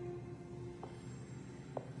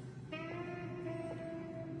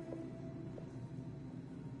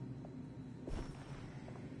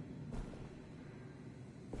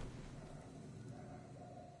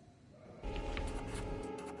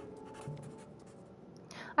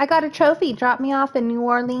 I got a trophy. Drop me off in New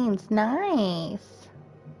Orleans. Nice.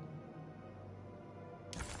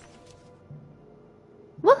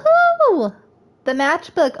 Woo! The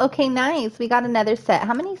matchbook. Okay, nice. We got another set.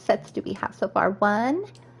 How many sets do we have so far? 1,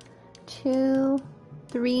 2,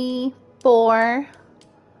 3, 4.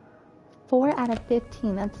 4 out of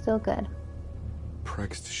 15. That's still good.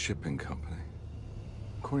 Prext Shipping Company.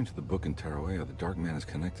 According to the book in Tarawea, the Dark Man is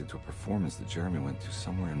connected to a performance that Jeremy went to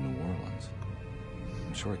somewhere in New Orleans.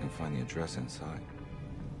 I'm sure I can find the address inside.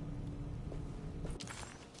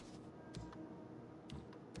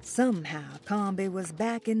 Somehow, Comby was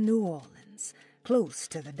back in New Orleans, close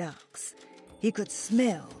to the docks. He could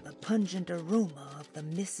smell the pungent aroma of the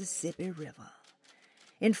Mississippi River.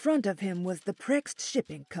 In front of him was the Prext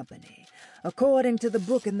Shipping Company. According to the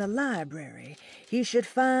book in the library, he should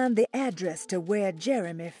find the address to where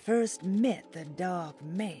Jeremy first met the Dark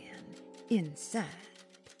Man inside.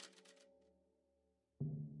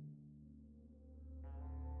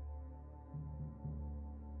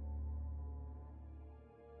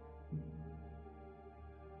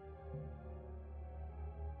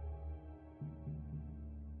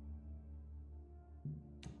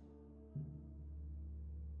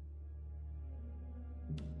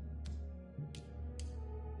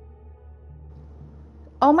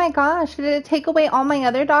 Oh my gosh, did it take away all my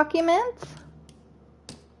other documents?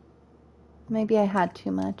 Maybe I had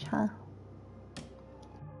too much, huh?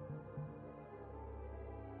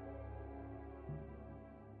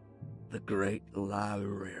 The great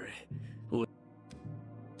library.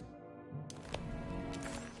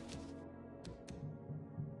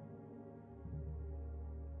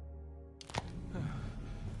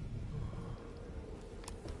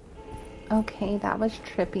 Okay, that was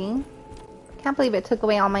trippy. Can't believe it took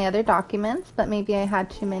away all my other documents, but maybe I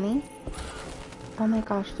had too many. Oh my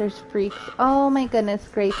gosh, there's freaks. Oh my goodness,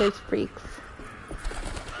 great, there's freaks.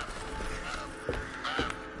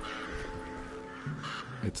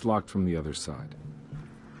 It's locked from the other side.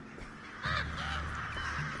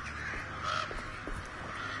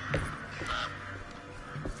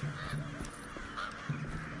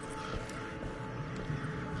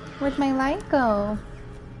 Where'd my light go?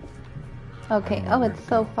 Okay, oh, it's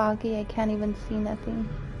so foggy, I can't even see nothing.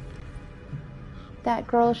 That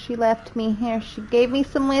girl, she left me here. She gave me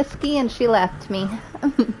some whiskey and she left me.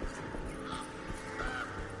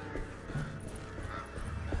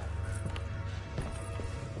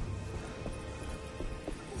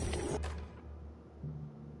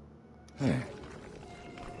 Hey.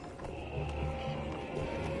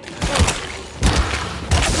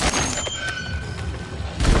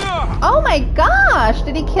 Oh my gosh,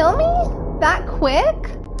 did he kill me that quick?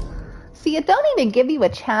 See, it don't even give you a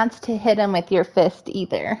chance to hit him with your fist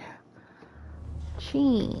either.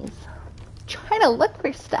 Jeez. Trying to look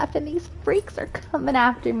for stuff and these freaks are coming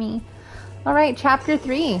after me. Alright, chapter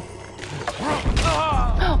 3.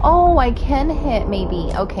 Oh, I can hit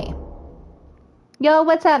maybe. Okay. Yo,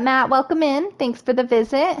 what's up, Matt? Welcome in. Thanks for the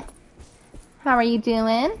visit. How are you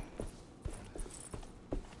doing?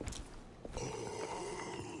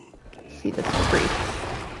 See this freak.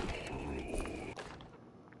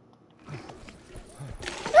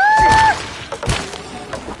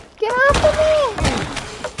 Get off of me!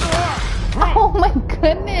 Oh my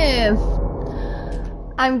goodness!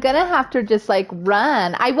 I'm gonna have to just like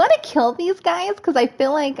run. I want to kill these guys because I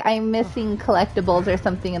feel like I'm missing collectibles or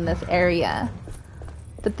something in this area.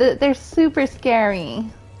 But they're super scary.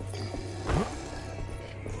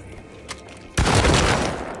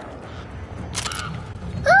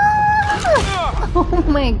 Ah! Oh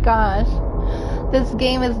my gosh. This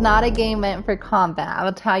game is not a game meant for combat. I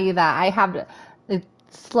will tell you that. I have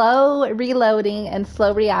slow reloading and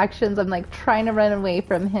slow reactions. I'm like trying to run away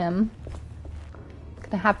from him.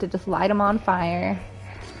 Gonna have to just light him on fire.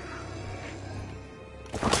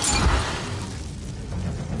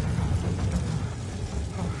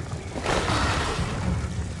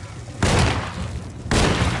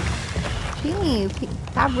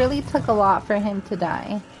 Jeez, that really took a lot for him to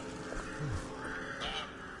die.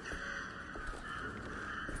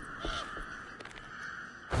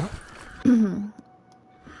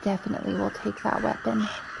 Definitely will take that weapon.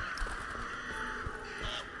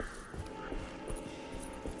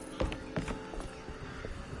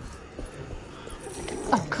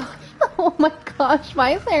 Oh gosh. Oh my gosh.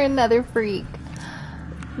 Why is there another freak?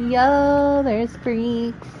 Yo, there's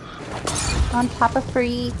freaks. On top of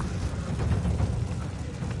freaks.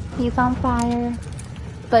 He's on fire.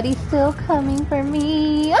 But he's still coming for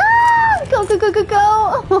me. Ah! Go, go, go, go,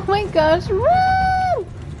 go. Oh my gosh. Run!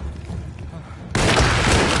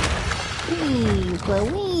 Jeez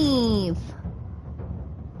Louise.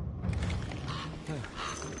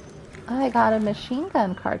 I got a machine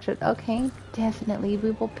gun cartridge. Okay, definitely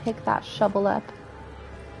we will pick that shovel up.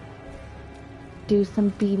 do some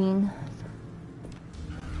beating.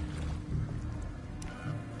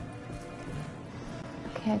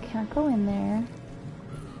 Okay, I can't go in there.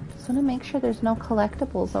 Just want to make sure there's no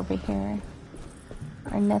collectibles over here.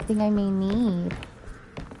 Or nothing I may need.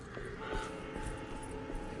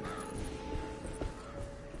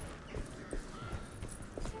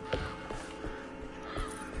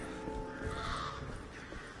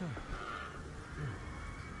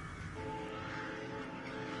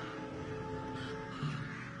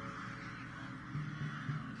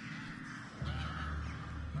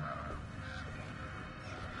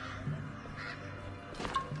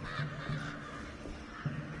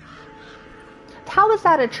 How is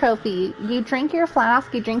that a trophy? You drink your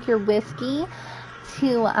flask, you drink your whiskey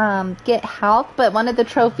to get health, but one of the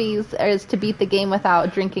trophies is to beat the game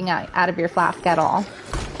without drinking out of your flask at all.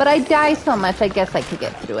 But I die so much, I guess I could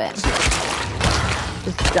get through it.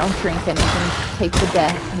 Just don't drink anything, take the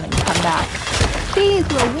death, and then come back. Jeez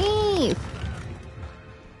Louise!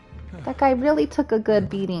 That guy really took a good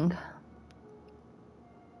beating.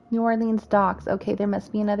 New Orleans docks. Okay, there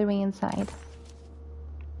must be another way inside.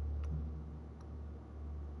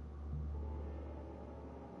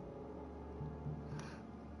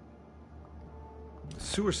 The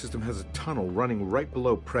sewer system has a tunnel running right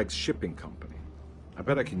below Preg's shipping company. I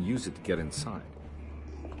bet I can use it to get inside.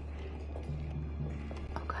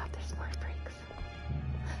 Oh god, there's more freaks.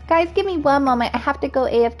 Guys, give me one moment. I have to go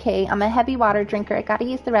AFK. I'm a heavy water drinker. I gotta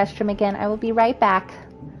use the restroom again. I will be right back.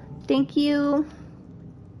 Thank you.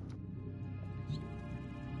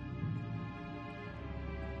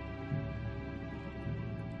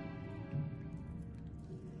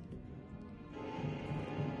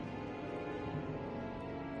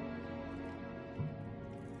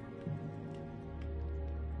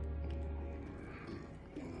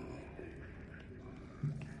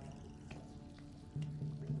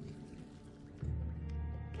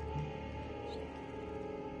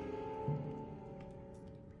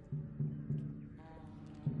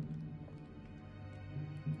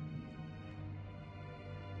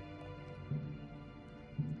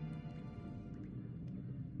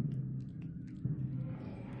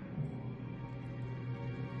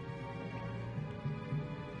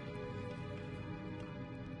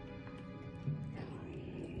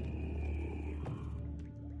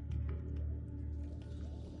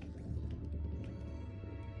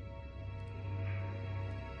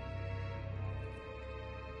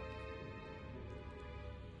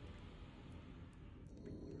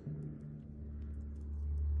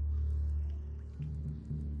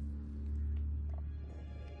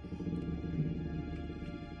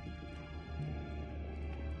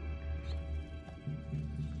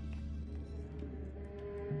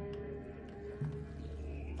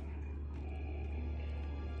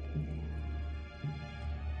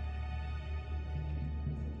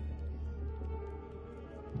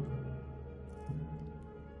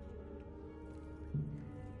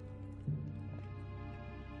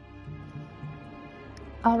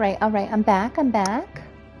 All right, I'm back.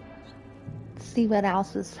 Let's see what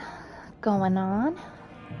else is going on.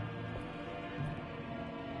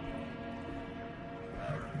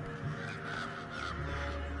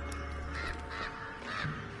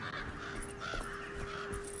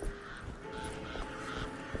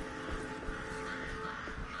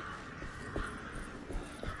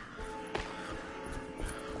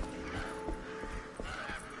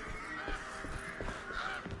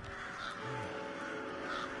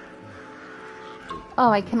 Oh,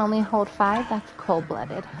 I can only hold 5? That's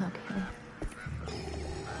cold-blooded. Okay.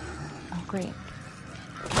 Oh, great.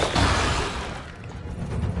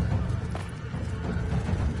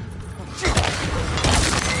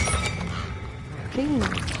 Jeez.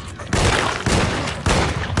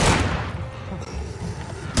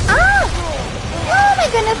 Ah! Oh my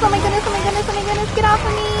goodness, oh my goodness, oh my goodness, oh my goodness, get off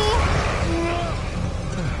of me!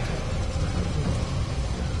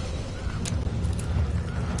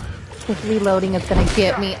 This reloading is gonna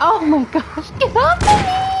get me. Oh my gosh, get off of me!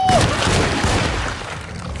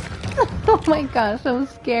 Oh my gosh, that was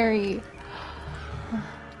scary.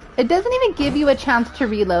 It doesn't even give you a chance to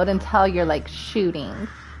reload until you're like shooting.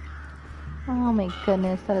 Oh my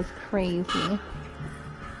goodness, that is crazy.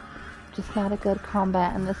 Just not a good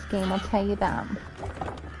combat in this game, I'll tell you that.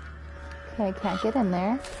 Okay, I can't get in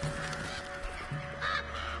there.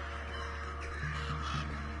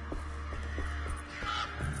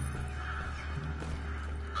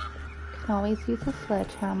 Can always use a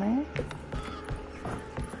sledgehammer.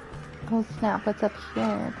 Oh snap, what's up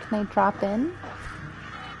here? Can I drop in?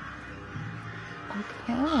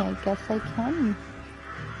 Okay, I guess I can.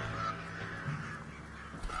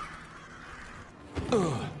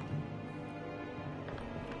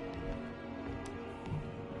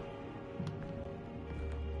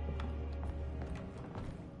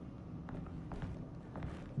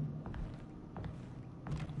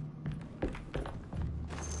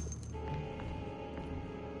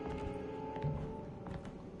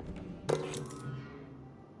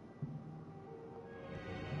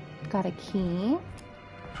 got a key.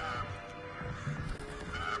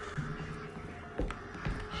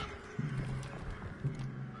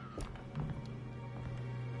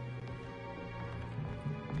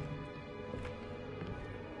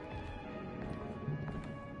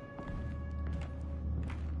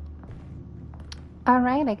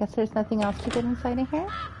 Alright, I guess there's nothing else to get inside of here.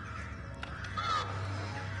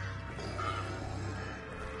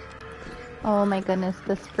 Oh my goodness,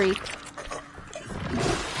 this freak.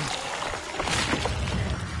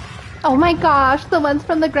 Oh my gosh, the ones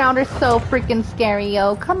from the ground are so freaking scary,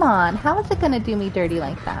 yo. Come on, how is it gonna do me dirty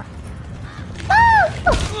like that? Ah!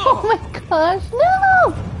 Oh my gosh,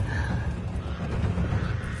 no!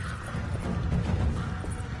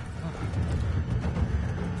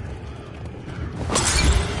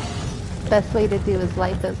 Best way to do is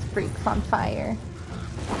light those freaks on fire.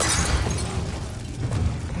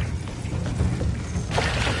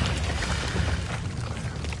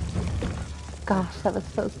 Gosh, that was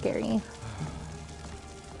so scary.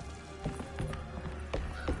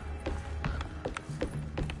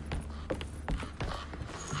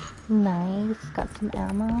 Nice, got some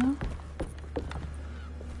ammo.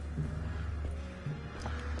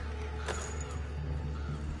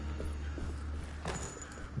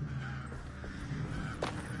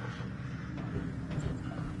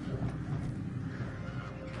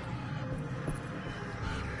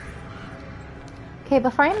 Okay,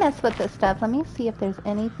 before I mess with this stuff, let me see if there's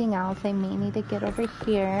anything else I may need to get over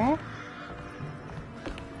here.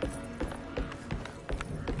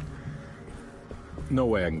 No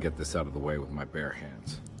way I can get this out of the way with my bare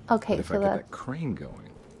hands. Okay, but if so I get that's... that crane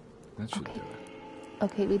going, that should do it.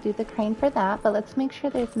 Okay, we do the crane for that, but let's make sure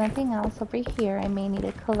there's nothing else over here I may need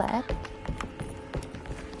to collect.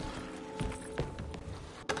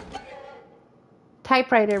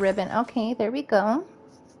 Typewriter ribbon. Okay, there we go.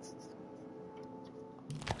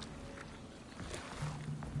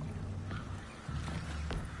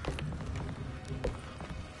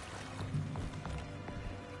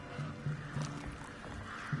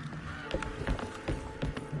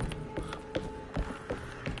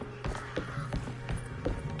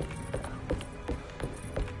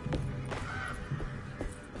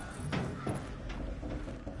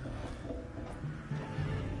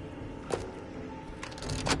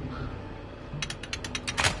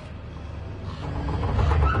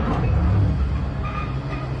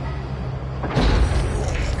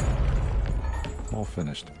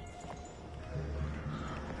 Finished.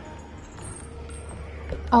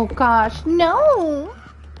 Oh gosh, no!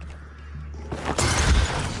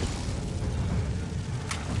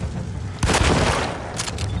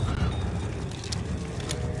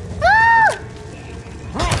 Ah!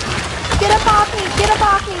 Get up off me! Get up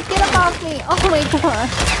off me! Get up off me! Oh my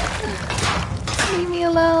gosh! Leave me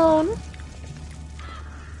alone!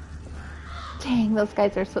 Dang, those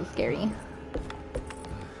guys are so scary.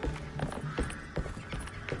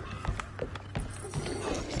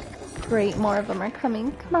 Great, more of them are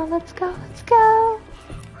coming. Come on, let's go, let's go!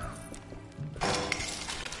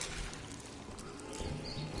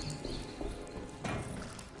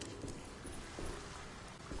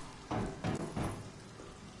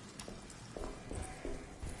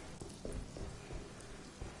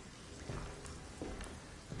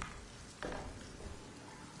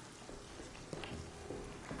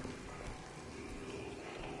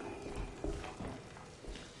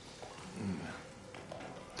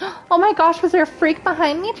 Oh my gosh, was there a freak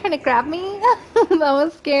behind me trying to grab me? That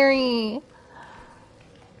was scary.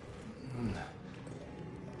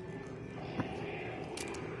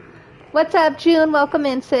 What's up, June? Welcome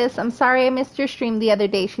in, sis. I'm sorry I missed your stream the other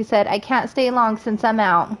day. She said, I can't stay long since I'm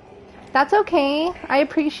out. That's okay. I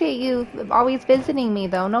appreciate you always visiting me,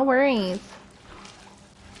 though. No worries.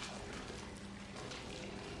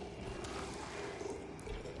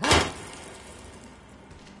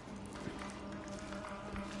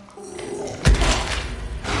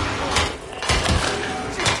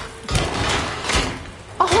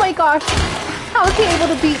 Oh my gosh. How is he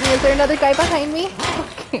able to beat me? Is there another guy behind me?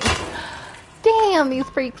 Okay. Damn, these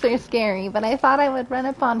freaks are scary, but I thought I would run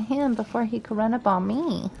up on him before he could run up on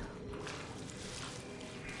me.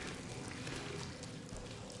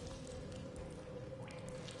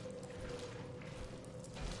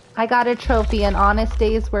 I got a trophy, an honest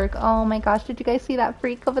day's work. Oh my gosh, did you guys see that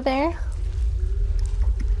freak over there?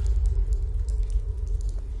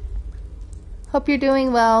 Hope you're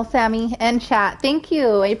doing well, Sammy, and chat. Thank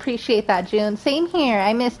you. I appreciate that, June. Same here.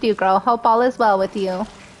 I missed you, girl. Hope all is well with you.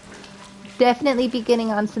 Definitely be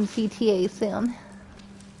getting on some CTA soon.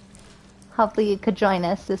 Hopefully you could join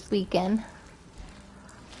us this weekend.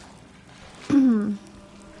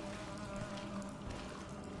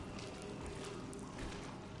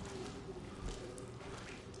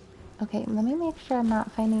 Okay, let me make sure I'm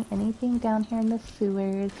not finding anything down here in the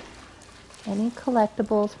sewers. Any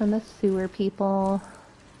collectibles from the sewer people.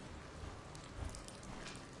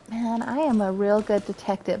 Man, I am a real good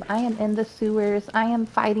detective. I am in the sewers. I am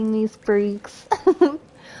fighting these freaks.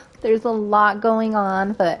 There's a lot going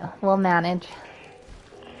on, but we'll manage.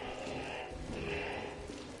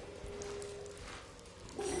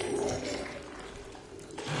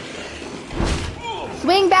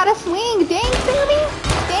 Swing, bada swing! Dang, Sammy!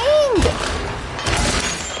 Dang!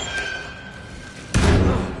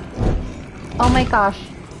 Oh my gosh.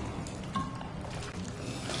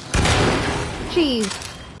 Jeez.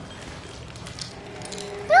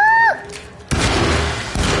 Ah!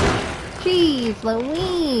 Jeez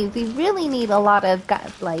Louise, you really need a lot of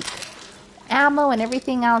like ammo and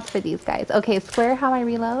everything else for these guys. Okay, square how I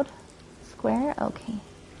reload? Square? Okay.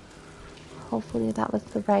 Hopefully that was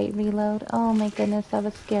the right reload. Oh my goodness, that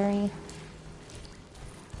was scary.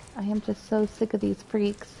 I am just so sick of these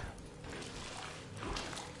freaks.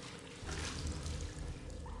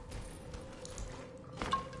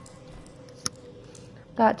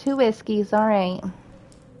 Got 2 whiskeys, alright.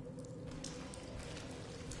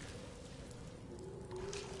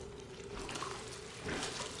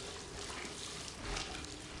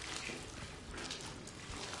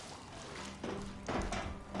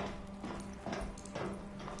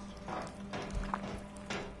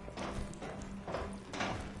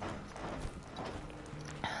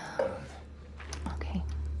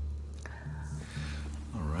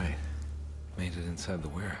 Inside the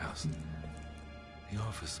warehouse. The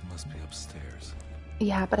office must be upstairs.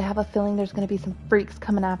 Yeah, but I have a feeling there's going to be some freaks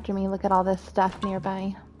coming after me. Look at all this stuff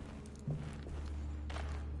nearby.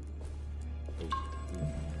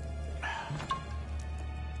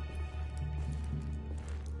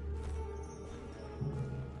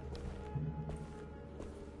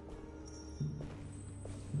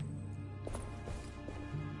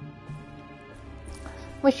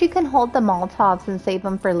 Wish you can hold the Molotovs and save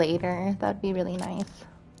them for later. That'd be really nice.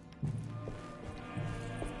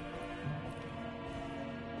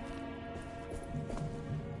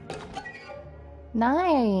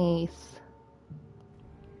 Nice.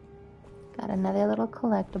 Got another little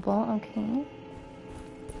collectible. Okay.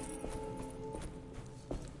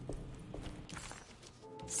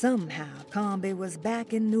 Somehow, Comby was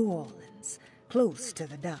back in New Orleans, close to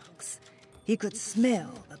the docks. He could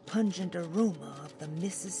smell the pungent aroma of the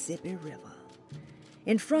Mississippi River.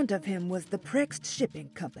 In front of him was the Prext Shipping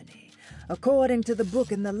Company. According to the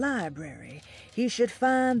book in the library, he should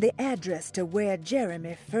find the address to where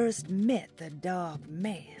Jeremy first met the Dark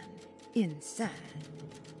Man inside.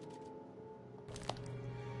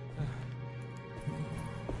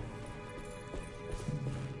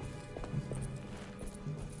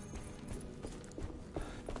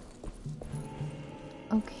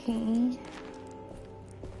 Okay.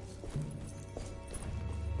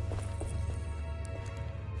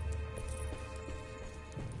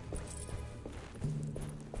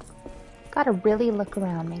 Gotta really look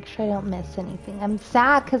around, make sure I don't miss anything. I'm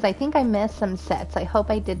sad because I think I missed some sets. I hope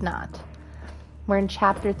I did not. We're in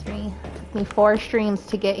chapter 3. It took me 4 streams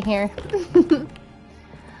to get here.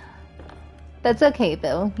 That's okay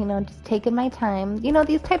though, you know, just taking my time. You know,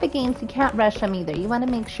 these type of games, you can't rush them either. You want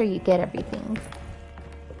to make sure you get everything.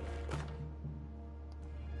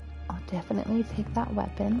 I'll definitely take that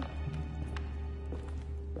weapon.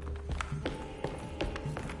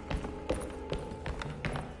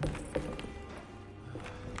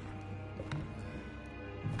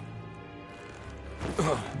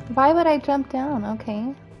 Why would I jump down?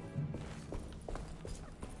 Okay.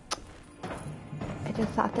 I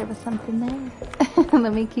just thought there was something there.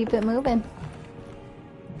 Let me keep it moving.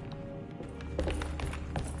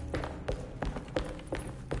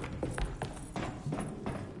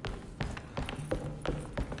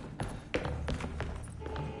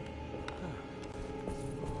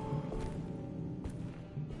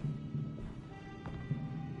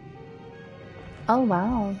 Oh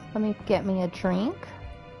wow, let me get me a drink.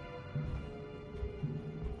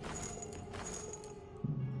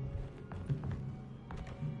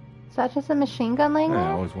 Is that just a machine gun laying there?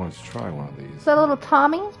 I always wanted to try one of these. Is that a little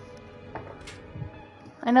Tommy?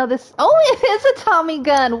 I know this. Oh, it is a Tommy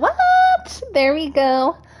gun. What? There we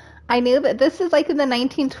go. I knew that this is like in the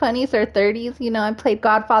 1920s or 30s. You know, I played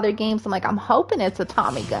Godfather games. I'm like, I'm hoping it's a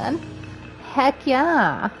Tommy gun. Heck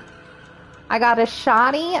yeah. I got a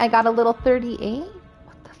shotty. I got a little 38.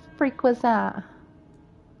 What the freak was that?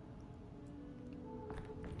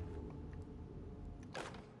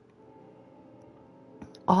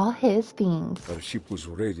 All his things. Our ship was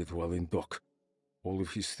raided while in dock. All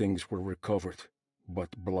of his things were recovered,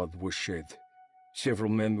 but blood was shed.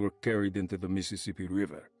 Several men were carried into the Mississippi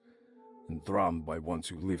River and drowned by ones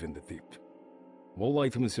who live in the deep. All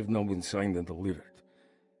items have now been signed and delivered.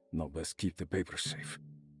 Now best keep the papers safe.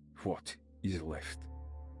 What is left?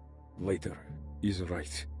 Later is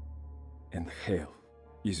right. And hell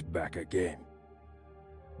is back again.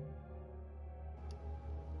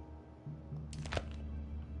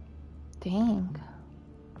 Dang.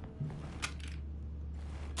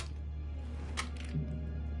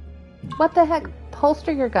 What the heck?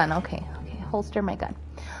 Holster your gun. Okay, holster my gun.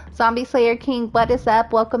 Zombie Slayer King, what is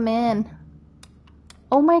up? Welcome in.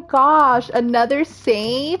 Oh my gosh, another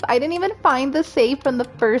save? I didn't even find the save from the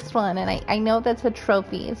first one, and I know that's a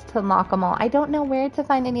trophy, is to unlock them all. I don't know where to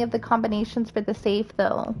find any of the combinations for the save,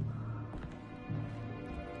 though.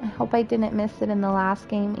 I hope I didn't miss it in the last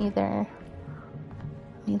game, either.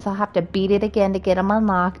 Means I'll have to beat it again to get them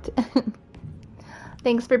unlocked.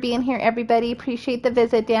 Thanks for being here, everybody. Appreciate the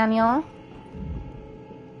visit, Daniel.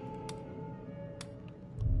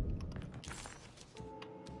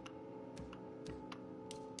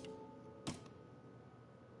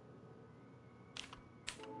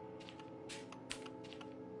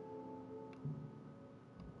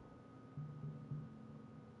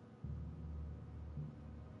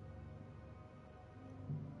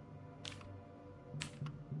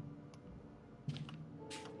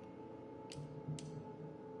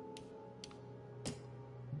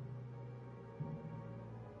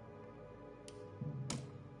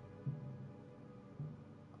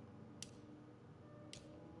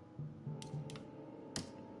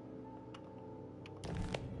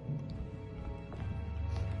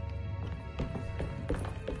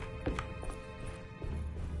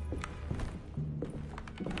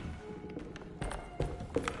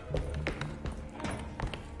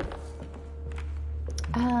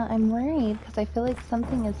 I'm worried because I feel like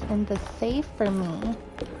something is in the safe for me.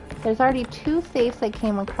 There's already 2 safes I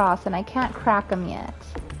came across and I can't crack them yet.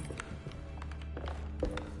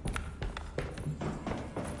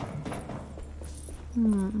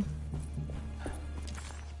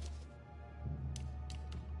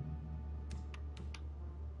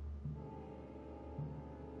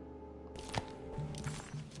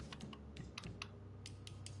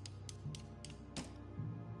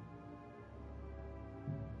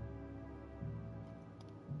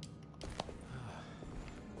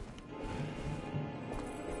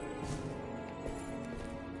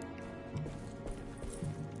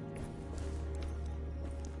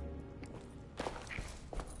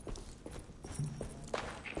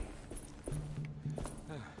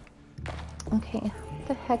 Okay, what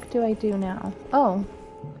the heck do I do now? Oh,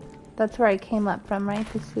 that's where I came up from, right?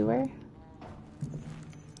 The sewer?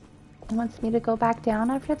 It wants me to go back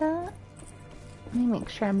down after that? Let me make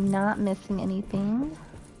sure I'm not missing anything.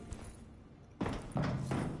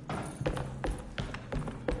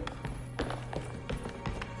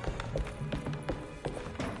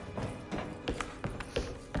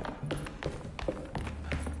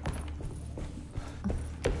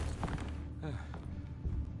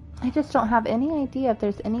 I just don't have any idea if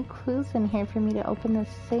there's any clues in here for me to open this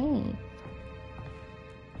safe.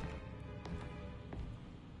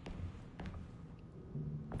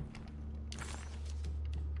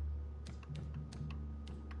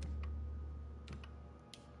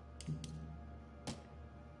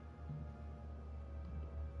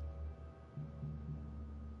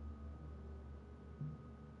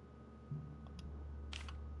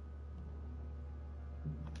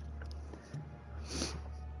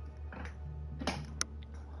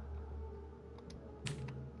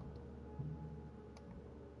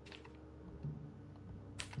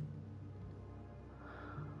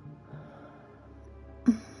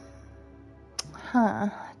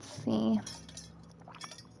 Let's see.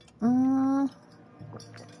 Let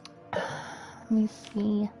me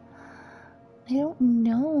see. I don't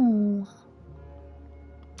know.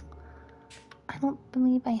 I don't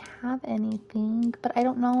believe I have anything, but I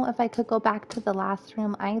don't know if I could go back to the last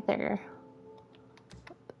room either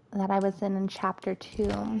that I was in chapter 2.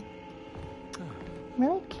 I'm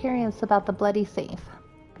really curious about the bloody safe.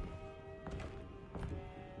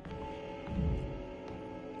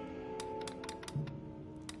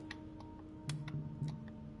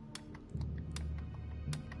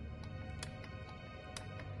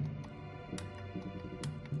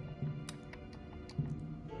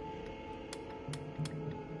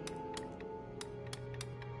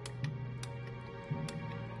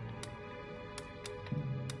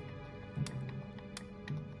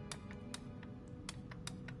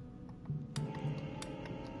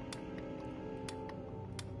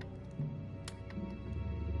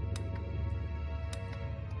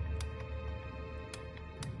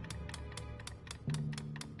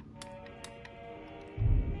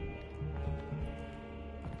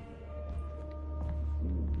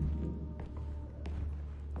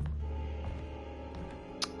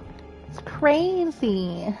 It's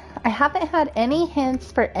crazy. I haven't had any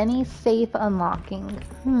hints for any safe unlocking.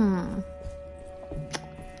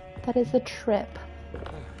 That is a trip.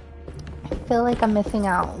 I feel like I'm missing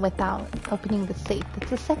out without opening the safe. It's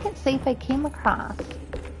the second safe I came across.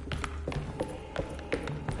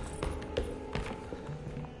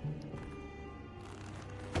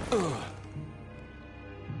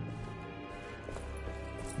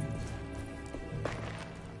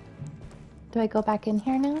 Do I go back in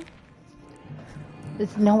here now?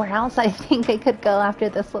 There's nowhere else I think I could go after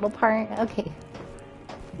this little part. Okay.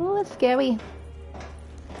 Ooh, it's scary.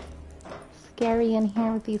 Scary in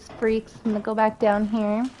here with these freaks. I'm gonna go back down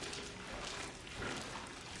here.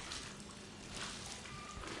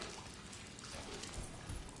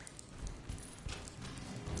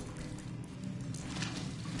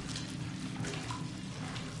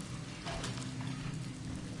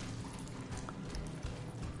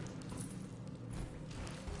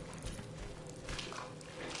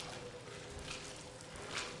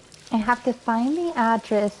 I have to find the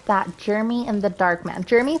address that Jeremy and the Dark Man.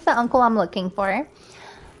 Jeremy's the uncle I'm looking for.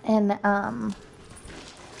 And, I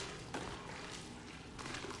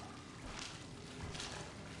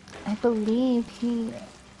believe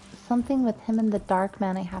something with him and the Dark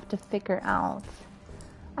Man I have to figure out.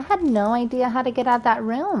 I had no idea how to get out of that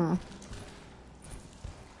room.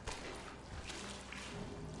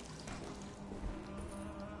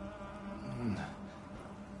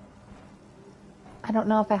 I don't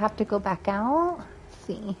know if I have to go back out. Let's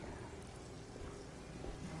see.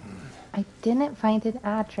 I didn't find an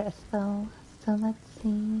address though, so let's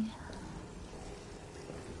see.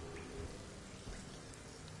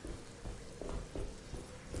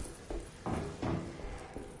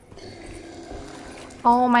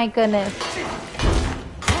 Oh my goodness.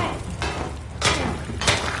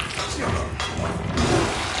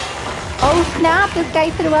 Oh snap, this guy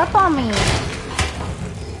threw up on me.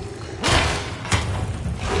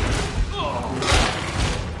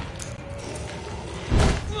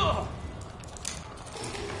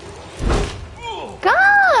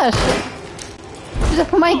 Gosh!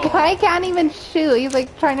 My guy can't even shoot. He's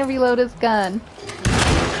like trying to reload his gun.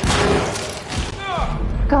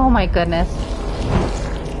 Oh my goodness.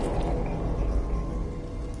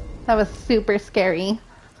 That was super scary.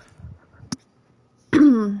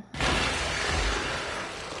 I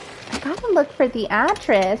gotta look for the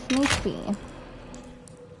address. Let me see.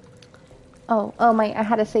 Oh, I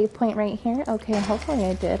had a save point right here. Okay, hopefully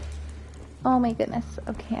I did. Oh my goodness.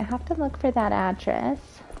 Okay, I have to look for that address.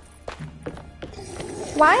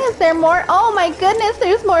 Why is there more? Oh my goodness,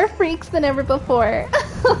 there's more freaks than ever before.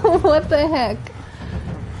 What the heck?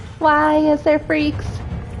 Why is there freaks?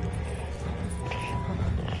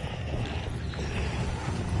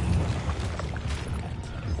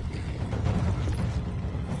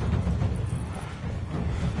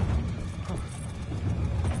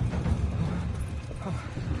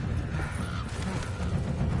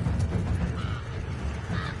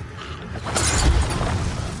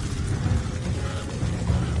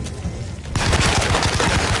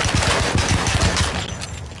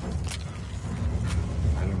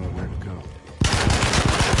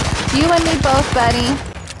 You and me both, buddy.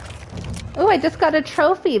 Oh, I just got a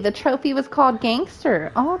trophy. The trophy was called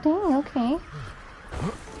Gangster. Oh, dang, okay.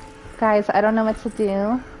 Guys, I don't know what to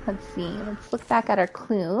do. Let's see. Let's look back at our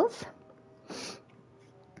clues.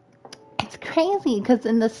 It's crazy, because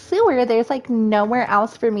in the sewer, there's like nowhere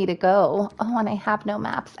else for me to go. Oh, and I have no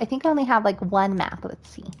maps. I think I only have like one map. Let's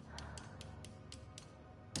see.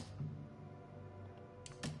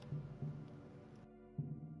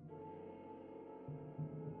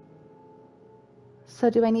 So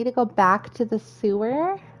do I need to go back to the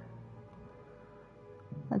sewer?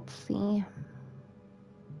 Let's see.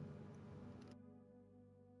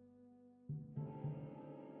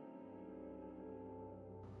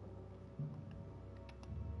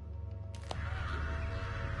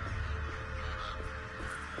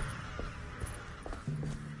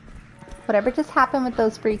 Whatever just happened with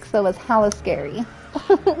those freaks though was hella scary.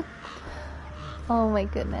 Oh my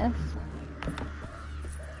goodness.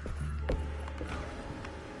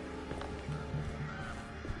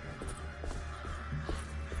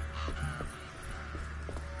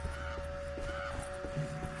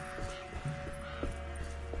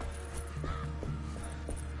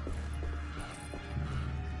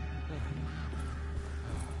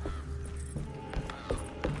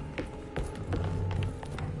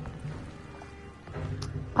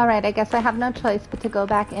 Alright, I guess I have no choice but to go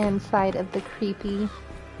back inside of the creepy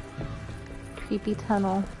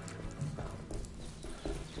tunnel.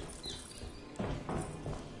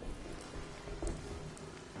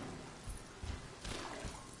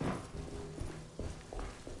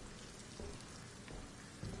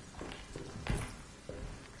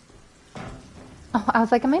 Oh, I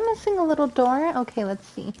was like, am I missing a little door? Okay, let's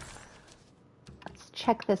see. Let's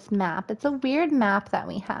check this map. It's a weird map that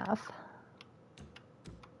we have.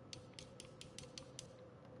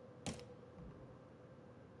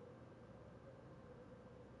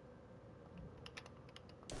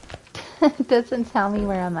 It doesn't tell me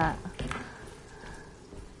where I'm at.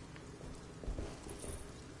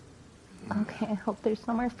 Okay, I hope there's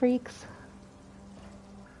no more freaks.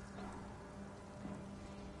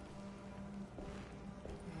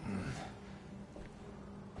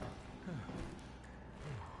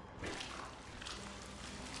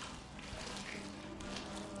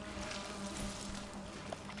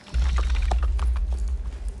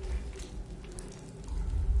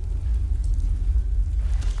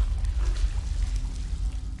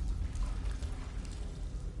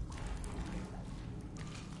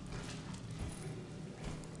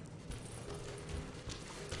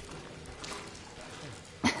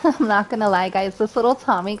 I'm not gonna lie, guys. This little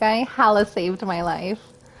Tommy guy hella saved my life.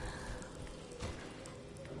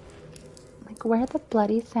 Like, where the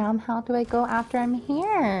bloody Sam? How do I go after I'm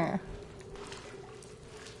here?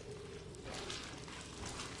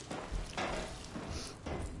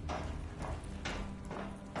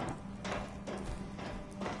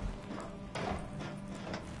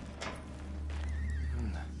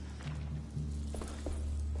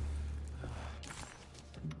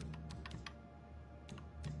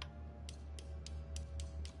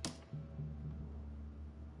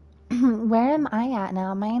 Where am I at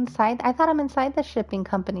now? Am I inside? I thought I'm inside the shipping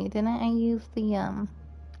company. Didn't I use the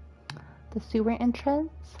sewer entrance?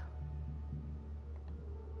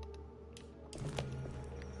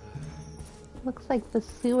 Looks like the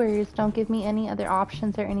sewers don't give me any other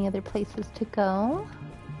options or any other places to go.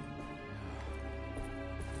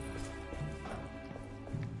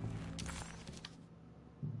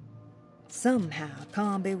 Somehow,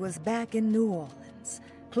 Comby was back in New Orleans,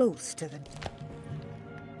 close to the...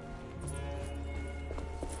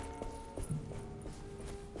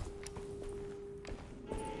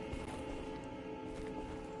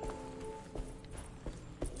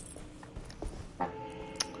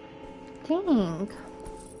 Dang.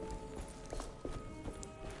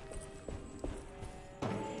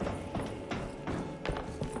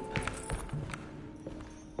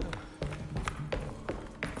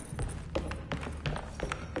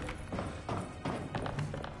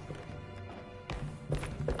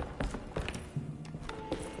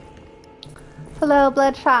 Hello,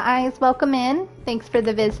 Bloodshot Eyes. Welcome in. Thanks for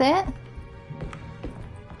the visit.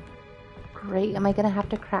 Great. Am I gonna have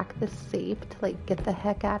to crack this safe to like get the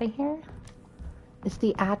heck out of here? Is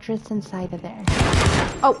the address inside of there?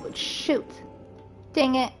 Oh, shoot.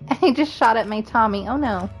 Dang it. I just shot at my Tommy. Oh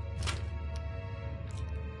no.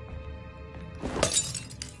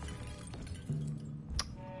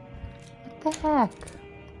 What the heck?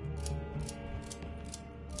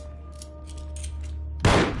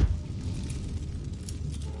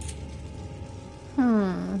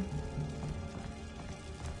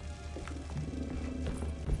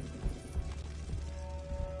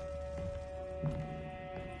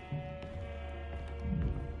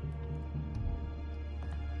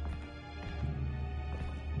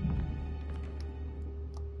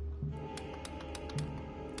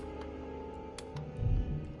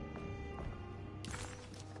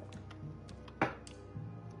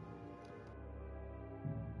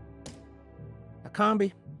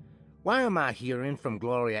 Comby, why am I hearing from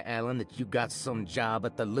Gloria Allen that you got some job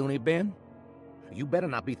at the loony bin? You better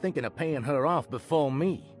not be thinking of paying her off before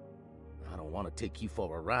me. I don't want to take you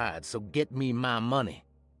for a ride, so get me my money.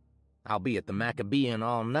 I'll be at the Maccabean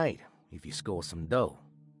all night if you score some dough.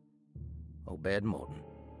 Obed Morton.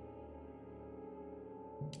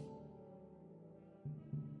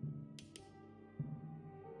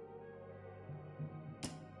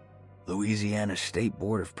 Louisiana State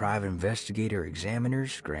Board of Private Investigator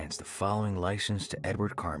Examiners grants the following license to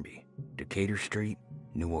Edward Carnby, Decatur Street,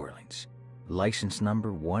 New Orleans. License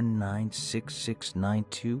number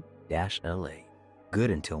 196692-LA.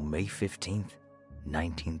 Good until May 15th,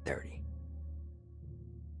 1930.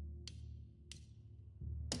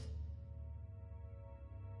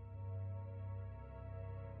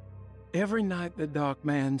 Every night the dark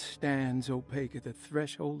man stands opaque at the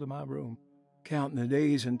threshold of my room, counting the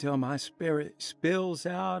days until my spirit spills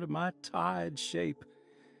out of my tired shape.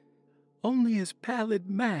 Only his pallid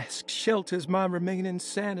mask shelters my remaining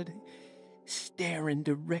sanity. Staring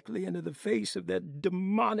directly into the face of that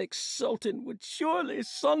demonic sultan would surely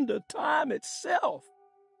sunder time itself.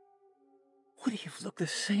 Would he have looked the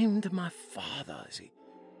same to my father as he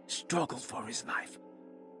struggled for his life?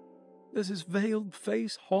 Does his veiled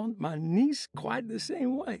face haunt my niece quite the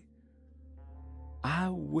same way? I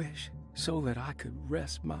wish so that I could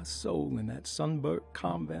rest my soul in that sunburnt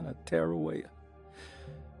convent of Tarawea.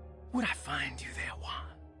 Would I find you there,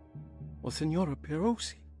 Juan? Or Senora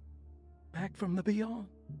Perosi, back from the beyond?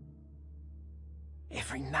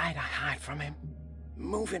 Every night I hide from him,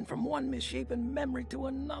 moving from one misshapen memory to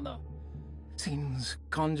another. Scenes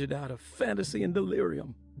conjured out of fantasy and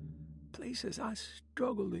delirium. Places I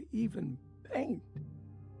struggle to even paint.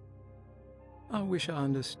 I wish I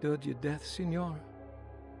understood your death, Senora.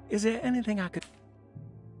 Is there anything I could...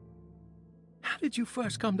 How did you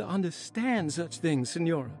first come to understand such things,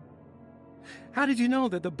 Senora? How did you know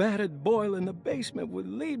that the battered boiler in the basement would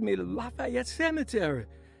lead me to Lafayette Cemetery?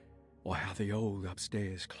 Or how the old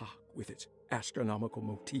upstairs clock, with its astronomical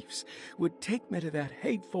motifs, would take me to that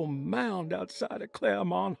hateful mound outside of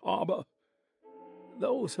Claremont Harbor?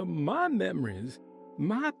 Those are my memories,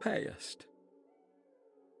 my past.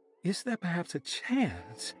 Is there perhaps a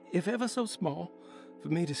chance, if ever so small, for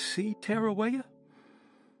me to see Tarawea?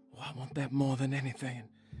 Oh, I want that more than anything.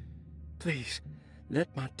 Please,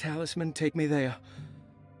 let my talisman take me there.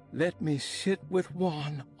 Let me sit with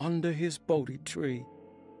Juan under his Bodhi tree.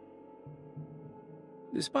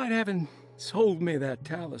 Despite having sold me that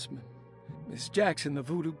talisman, Miss Jackson, the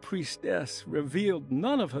voodoo priestess, revealed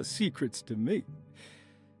none of her secrets to me.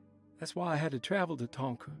 That's why I had to travel to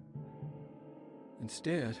Tonka.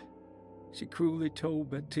 Instead, she cruelly told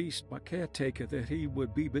Baptiste, my caretaker, that he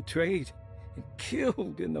would be betrayed and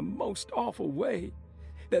killed in the most awful way,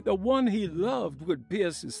 that the one he loved would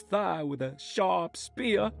pierce his thigh with a sharp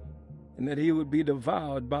spear, and that he would be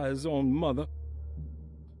devoured by his own mother.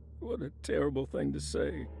 What a terrible thing to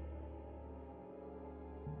say.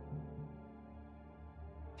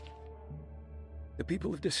 The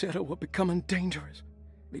people of Deseto are becoming dangerous.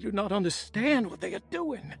 They do not understand what they are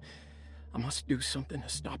doing. I must do something to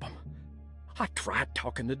stop them. I tried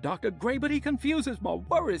talking to Dr. Gray, but he confuses my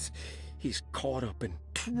worries. He's caught up in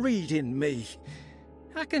treating me.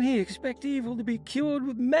 How can he expect evil to be cured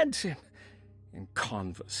with medicine and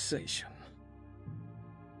conversation?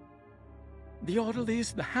 The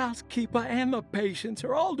orderlies, the housekeeper, and the patients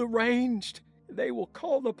are all deranged. They will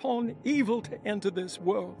call upon evil to enter this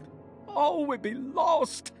world. All will be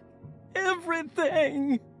lost.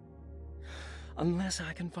 Everything. Unless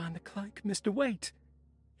I can find the clerk, Mr. Waite.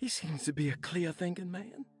 He seems to be a clear-thinking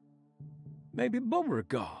man. Maybe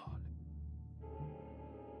Beauregard.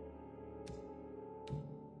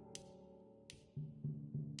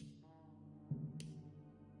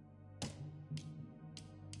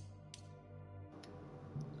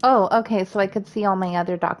 Oh, okay, so I could see all my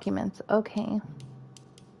other documents. Okay.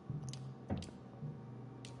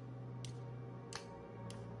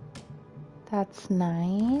 That's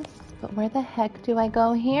nice. But where the heck do I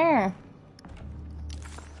go here?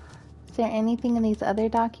 Is there anything in these other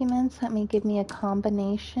documents that may give me a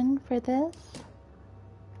combination for this?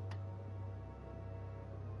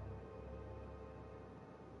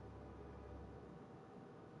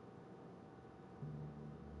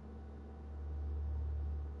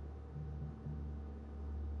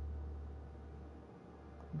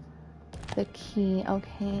 The key,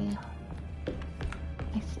 okay.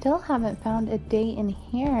 I still haven't found a date in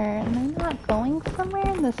here. Am I not going somewhere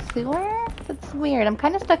in the sewer? That's weird. I'm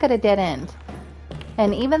kind of stuck at a dead end.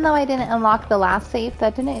 And even though I didn't unlock the last safe,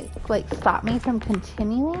 that didn't like stop me from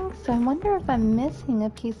continuing. So I wonder if I'm missing a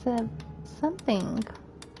piece of something.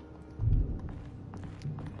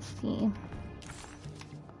 Let's see.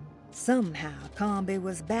 Somehow, Comby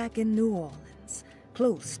was back in New Orleans,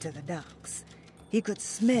 close to the docks. He could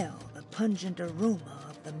smell the pungent aroma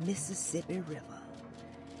of the Mississippi River.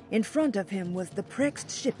 In front of him was the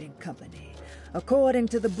Prext Shipping Company. According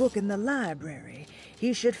to the book in the library,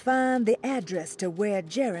 he should find the address to where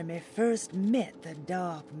Jeremy first met the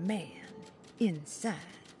Dark Man inside.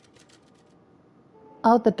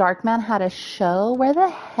 Oh, the Dark Man had a show? Where the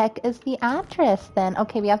heck is the address then?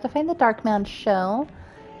 Okay, we have to find the Dark Man show.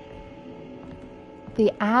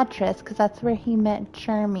 The address, because that's where he met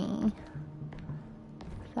Jeremy.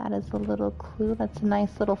 That is a little clue. That's a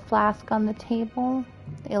nice little flask on the table.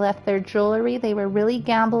 They left their jewelry. They were really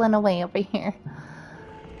gambling away over here.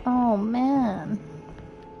 Oh, man.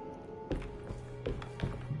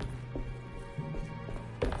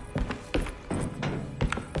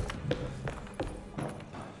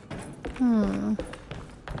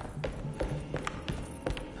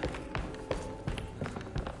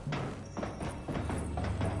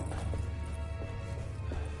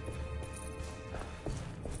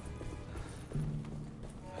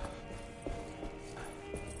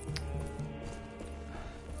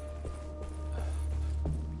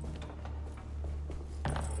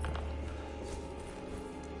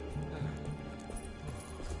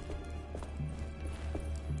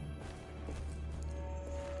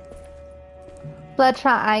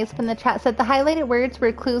 Bloodshot Eyes from the chat said the highlighted words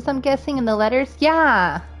were clues, I'm guessing, and the letters.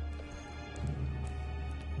 Yeah.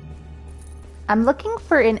 I'm looking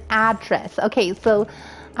for an address. Okay, so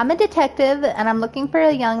I'm a detective, and I'm looking for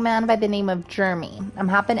a young man by the name of Jeremy. I'm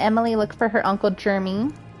helping Emily look for her uncle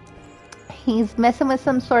Jeremy. He's messing with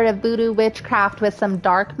some sort of voodoo witchcraft with some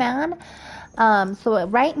dark man. So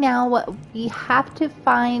right now, we have to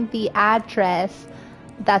find the address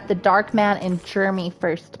that the dark man and Jeremy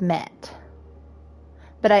first met.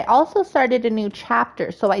 But I also started a new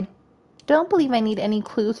chapter, so I don't believe I need any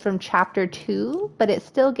clues from chapter 2, but it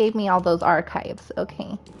still gave me all those archives.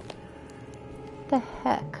 Okay. The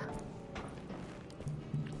heck?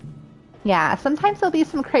 Yeah, sometimes there'll be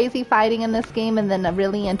some crazy fighting in this game and then a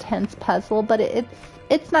really intense puzzle, but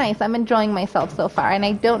it's nice. I'm enjoying myself so far, and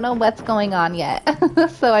I don't know what's going on yet.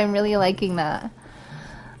 So I'm really liking that.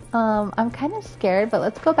 I'm kind of scared, but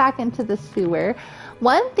let's go back into the sewer.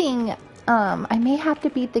 One thing I may have to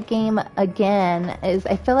beat the game again is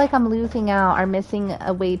I feel like I'm losing out or missing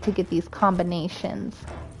a way to get these combinations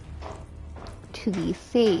to these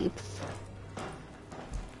saves.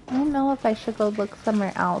 I don't know if I should go look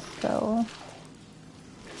somewhere else though.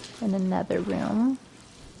 In another room.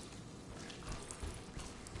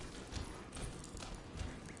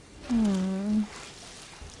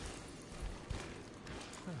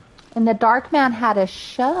 And the Dark Man had a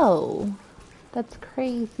show. That's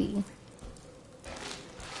crazy.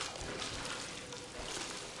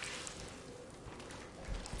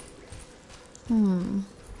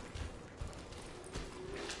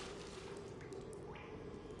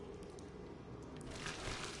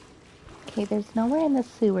 Okay, there's nowhere in the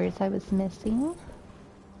sewers I was missing.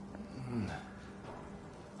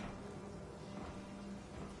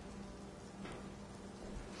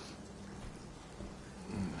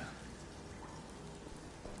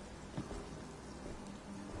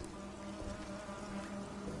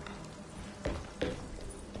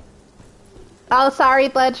 Oh, sorry,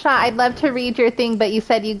 Bloodshot. I'd love to read your thing, but you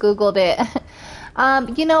said you Googled it.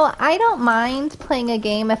 You know, I don't mind playing a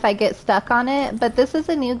game if I get stuck on it, but this is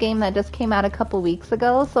a new game that just came out a couple weeks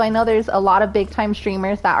ago, so I know there's a lot of big-time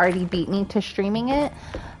streamers that already beat me to streaming it.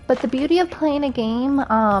 But the beauty of playing a game,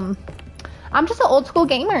 I'm just an old-school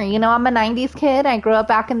gamer, you know, I'm a 90s kid. I grew up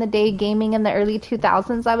back in the day gaming in the early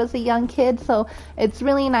 2000s. I was a young kid, so it's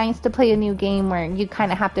really nice to play a new game where you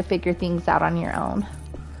kind of have to figure things out on your own.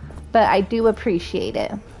 But I do appreciate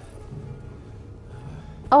it.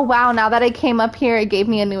 Oh wow, now that I came up here, it gave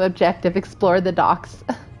me a new objective. Explore the docks.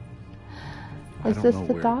 Is this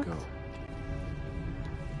the docks?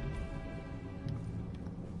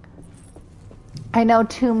 I know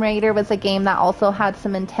Tomb Raider was a game that also had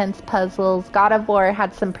some intense puzzles. God of War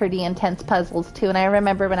had some pretty intense puzzles too. And I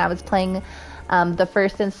remember when I was playing the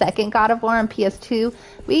first and second God of War on PS2,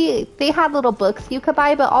 they had little books you could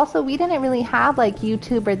buy, but also we didn't really have like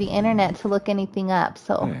YouTube or the internet to look anything up.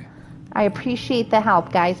 So hey. I appreciate the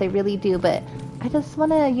help, guys. I really do, but I just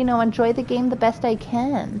want to, you know, enjoy the game the best I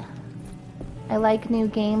can. I like new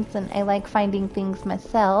games and I like finding things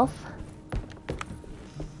myself.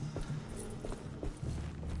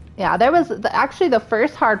 Yeah, there was actually the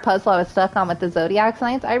first hard puzzle I was stuck on with the Zodiac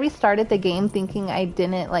Signs. I restarted the game thinking I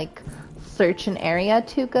didn't like search an area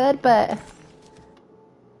too good, but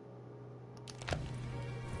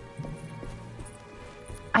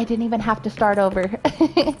I didn't even have to start over.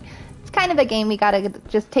 It's kind of a game we gotta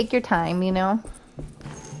just take your time, you know?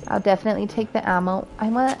 I'll definitely take the ammo. I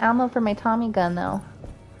want ammo for my Tommy gun though.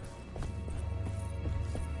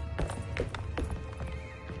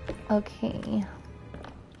 Okay.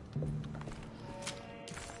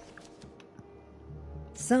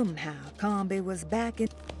 Somehow, Combi was back in...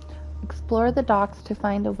 Explore the docks to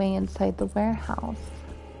find a way inside the warehouse.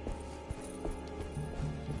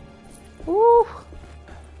 Ooh!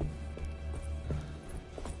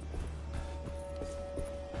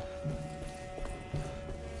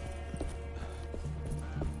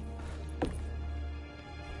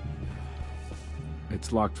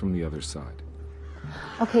 It's locked from the other side.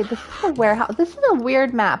 Okay, this is a warehouse. This is a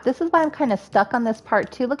weird map. This is why I'm kind of stuck on this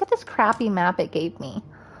part too. Look at this crappy map it gave me.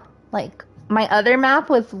 Like, my other map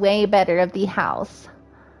was way better of the house.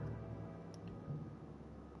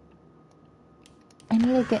 I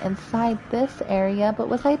need to get inside this area, but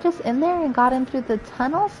was I just in there and got in through the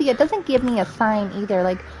tunnel? See, it doesn't give me a sign either,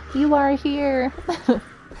 like, you are here.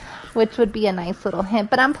 Which would be a nice little hint.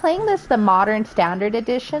 But I'm playing this the modern standard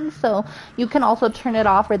edition, so you can also turn it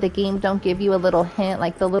off where the game don't give you a little hint,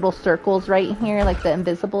 like the little circles right here, like the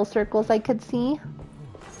invisible circles I could see.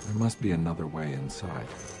 There must be another way inside.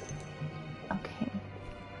 Okay.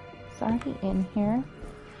 It's already in here.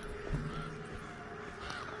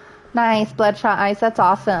 Nice, Bloodshot Eyes. That's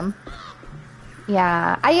awesome.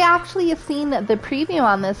 Yeah, I actually have seen the preview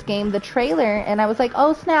on this game, the trailer, and I was like,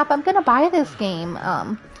 oh snap, I'm gonna buy this game.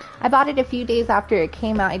 I bought it a few days after it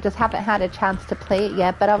came out. I just haven't had a chance to play it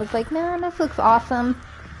yet, but I was like, man, this looks awesome.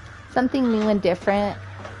 Something new and different.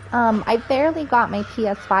 I barely got my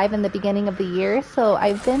PS5 in the beginning of the year, so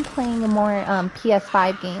I've been playing more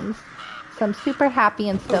PS5 games. So I'm super happy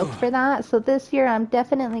and stoked for that. So this year I'm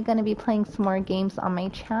definitely going to be playing some more games on my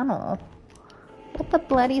channel. What the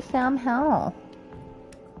bloody Sam hell?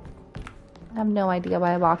 I have no idea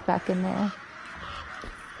why I walked back in there.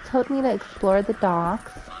 It told me to explore the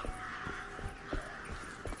docks.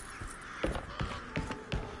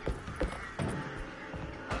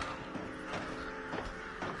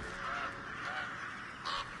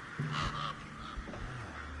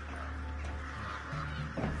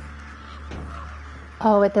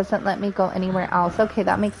 Oh, it doesn't let me go anywhere else. Okay,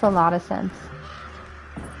 that makes a lot of sense.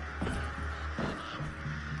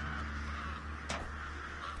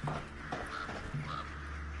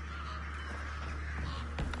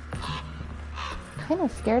 Kind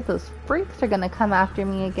of scared those freaks are gonna come after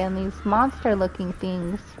me again, these monster looking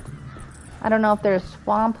things. I don't know if they're a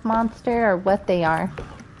swamp monster or what they are.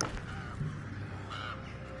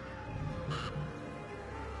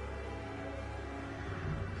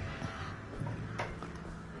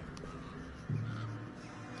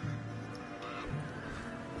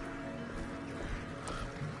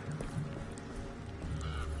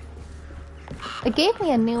 It gave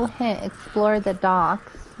me a new hint, explore the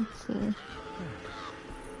docks. Let's see.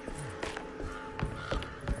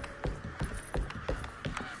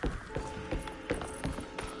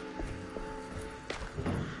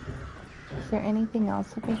 Is there anything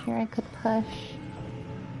else over here I could push?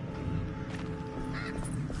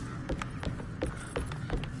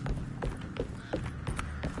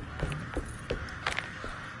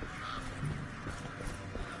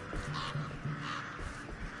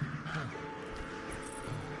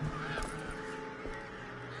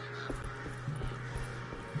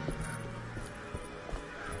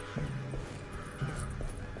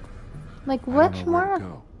 Like, which more of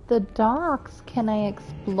the docks can I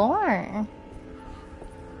explore?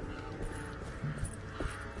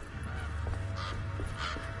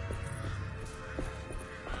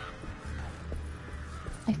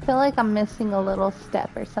 I feel like I'm missing a little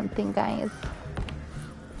step or something, guys.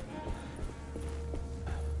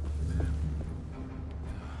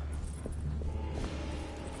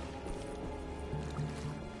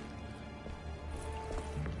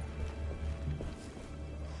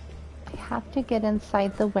 Have to get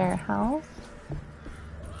inside the warehouse,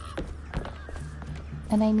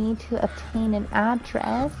 and I need to obtain an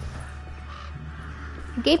address.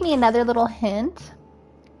 It gave me another little hint.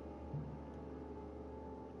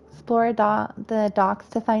 Explore the docks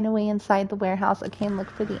to find a way inside the warehouse. Okay, and look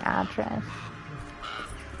for the address.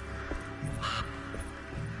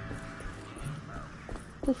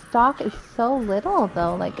 This dock is so little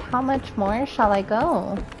though, like how much more shall I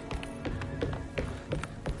go?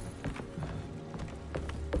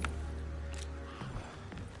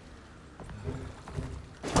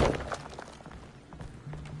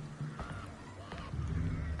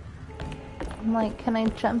 I'm like, can I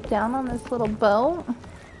jump down on this little boat?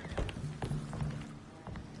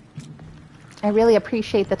 I really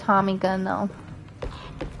appreciate the Tommy gun though.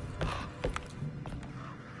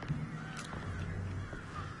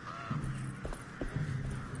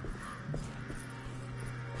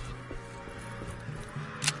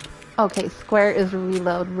 Okay, square is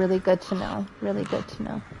reload. Really good to know. Really good to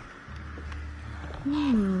know.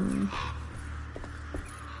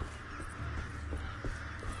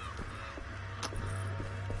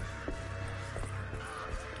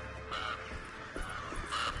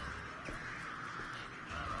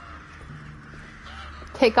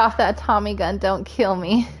 Take off that Tommy gun, don't kill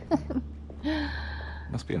me.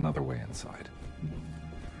 Must be another way inside.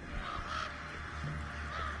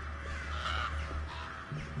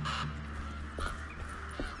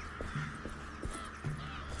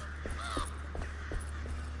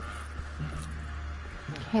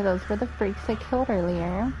 Okay, those were the freaks I killed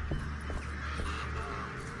earlier.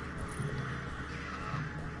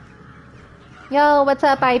 Yo, what's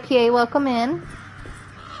up, IPA? Welcome in.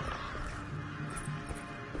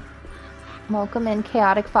 Welcome in,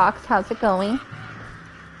 Chaotic Fox. How's it going?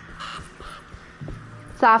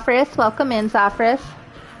 Zafris, welcome in, Zafris.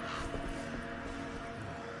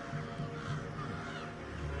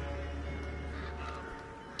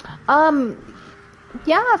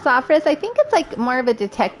 Yeah, Zafris, I think it's like more of a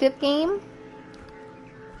detective game.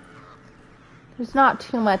 There's not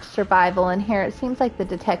too much survival in here. It seems like the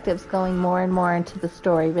detective's going more and more into the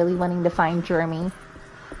story, really wanting to find Jeremy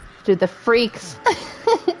through the freaks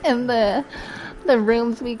and the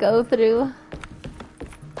rooms we go through.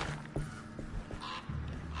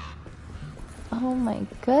 Oh my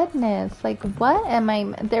goodness. Like, what am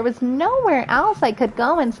I... There was nowhere else I could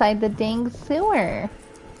go inside the dang sewer.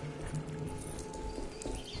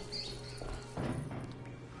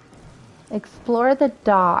 Explore the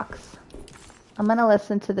docks. I'm gonna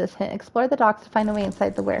listen to this hint. Explore the docks to find a way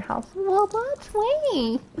inside the warehouse. Well, what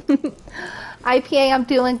way? IPA, I'm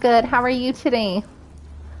doing good. How are you today?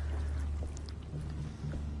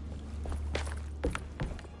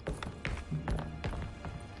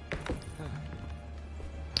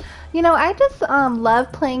 You know, I just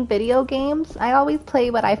love playing video games. I always play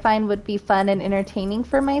what I find would be fun and entertaining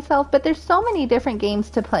for myself, but there's so many different games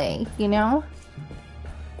to play, you know?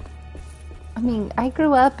 I mean, I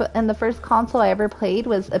grew up and the first console I ever played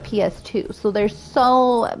was a PS2, so there's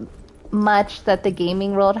so much that the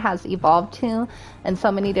gaming world has evolved to and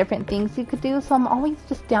so many different things you could do, so I'm always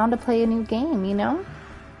just down to play a new game, you know?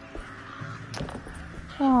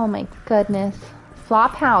 Oh my goodness.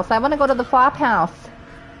 Flophouse. I want to go to the Flophouse.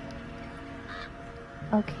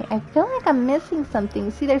 Okay, I feel like I'm missing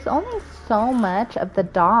something. See, there's only so much of the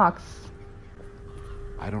docks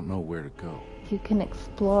I don't know where to go. you can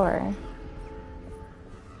explore.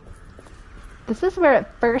 This is where it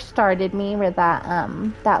first started me, where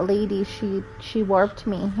that lady, she warped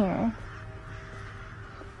me here.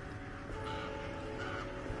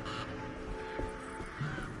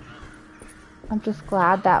 I'm just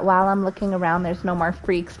glad that while I'm looking around, there's no more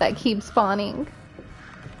freaks that keep spawning.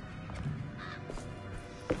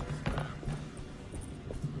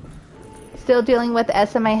 Still dealing with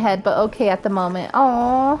S in my head, but okay at the moment.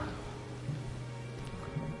 Oh,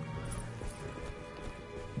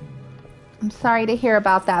 I'm sorry to hear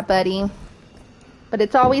about that, buddy. But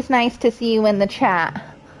it's always nice to see you in the chat.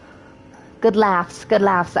 Good laughs,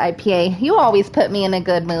 IPA. You always put me in a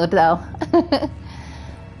good mood, though.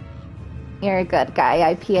 You're a good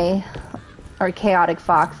guy, IPA. Or Chaotic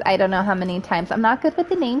Fox. I don't know how many times. I'm not good with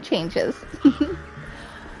the name changes.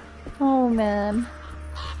 Oh, man.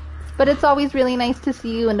 But it's always really nice to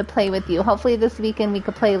see you and to play with you. Hopefully this weekend we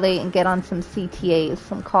could play late and get on some CTAs,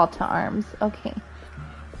 some call to arms. Okay.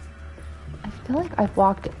 I feel like I've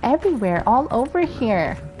walked everywhere, all over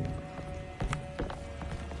here.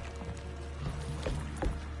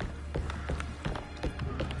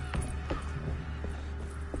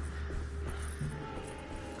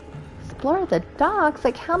 Explore the docks?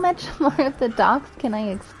 Like, how much more of the docks can I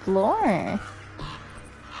explore?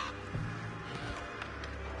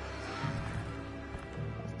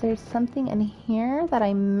 Is there something in here that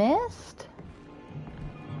I missed?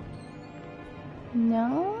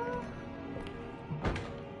 No?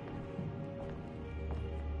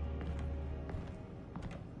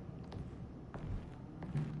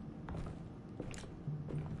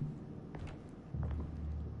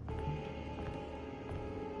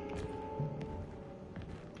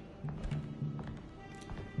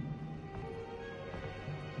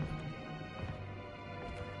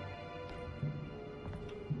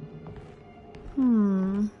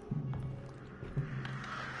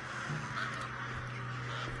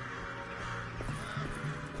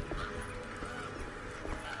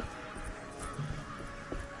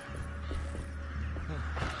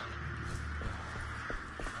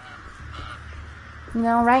 You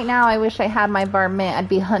know, right now I wish I had my varmint. I'd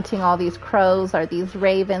be hunting all these crows or these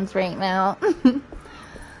ravens right now.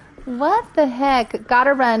 What the heck?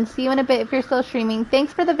 Gotta run. See you in a bit if you're still streaming.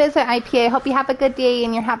 Thanks for the visit, IPA. Hope you have a good day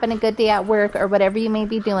and you're having a good day at work or whatever you may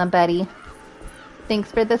be doing, buddy. Thanks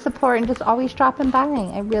for the support and just always dropping by.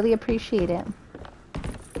 I really appreciate it.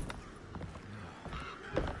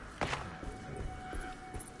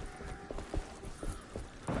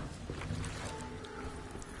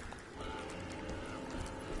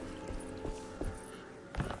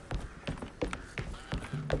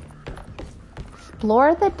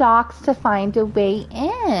 Explore the docks to find a way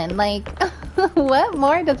in. Like, what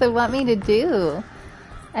more does it want me to do?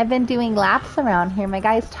 I've been doing laps around here. My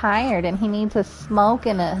guy's tired and he needs a smoke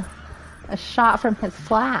and a shot from his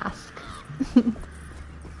flask.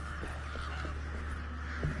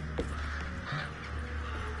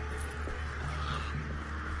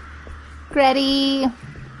 Gretty!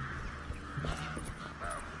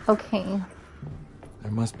 Okay.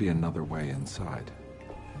 There must be another way inside.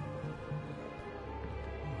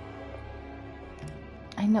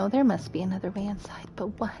 I know there must be another way inside, but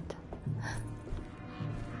what?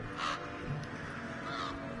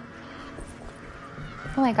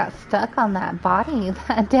 Oh, I got stuck on that body,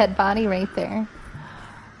 that dead body right there.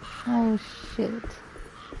 Oh, shoot.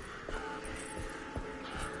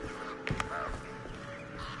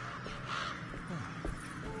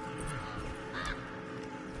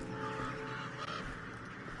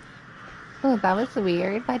 Oh, that was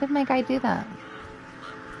weird. Why did my guy do that?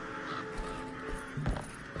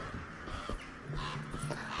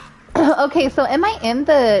 Okay, so am I in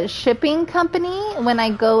the shipping company when I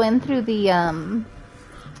go in through the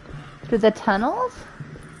tunnels?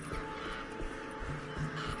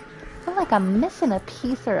 I feel like I'm missing a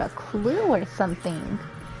piece or a clue or something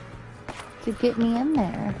to get me in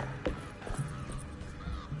there.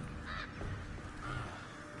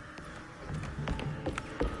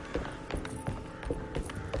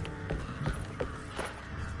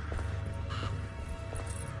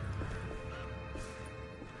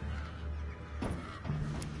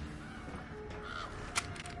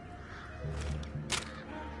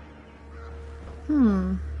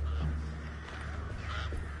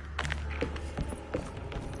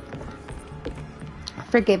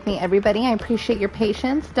 Forgive me, everybody. I appreciate your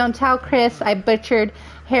patience. Don't tell Chris I butchered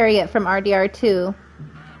Harriet from RDR2.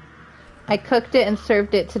 I cooked it and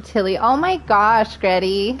served it to Tilly. Oh my gosh,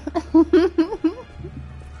 Gretty.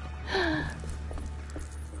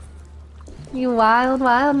 You wild,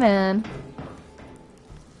 wild man.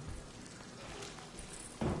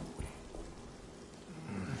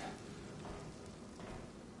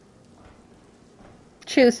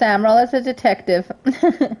 True, Sam. Roll as a detective.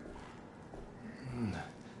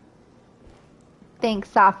 Thanks,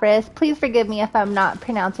 Sophris. Please forgive me if I'm not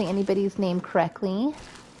pronouncing anybody's name correctly.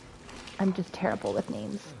 I'm just terrible with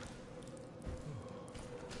names.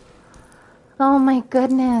 Oh my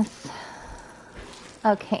goodness.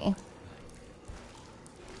 Okay.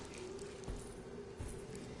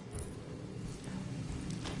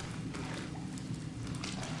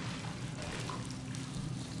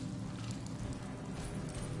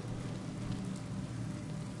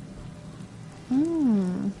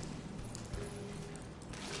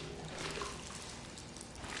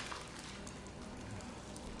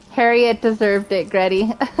 Harriet deserved it, Gretty.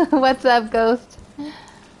 What's up, Ghost?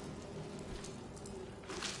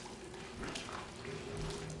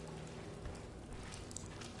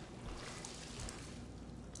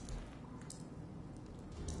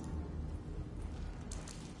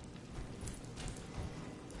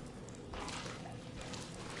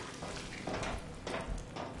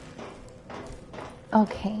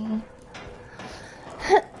 Okay.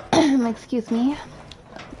 Excuse me.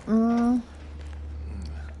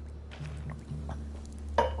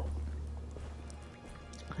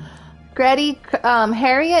 Gretty,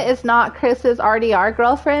 Harriet is not Chris's RDR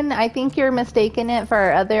girlfriend. I think you're mistaking it for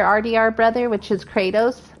our other RDR brother, which is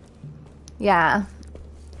Kratos. Yeah.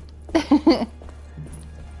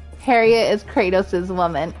 Harriet is Kratos'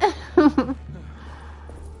 woman.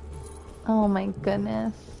 Oh my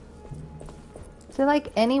goodness. Is there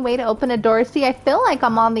like any way to open a door? See, I feel like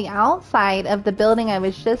I'm on the outside of the building I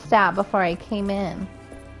was just at before I came in.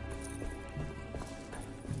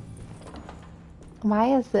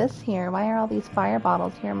 Why is this here? Why are all these fire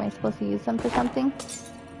bottles here? Am I supposed to use them for something?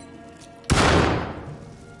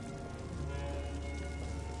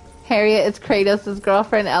 Harriet is Kratos'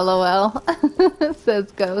 girlfriend, LOL.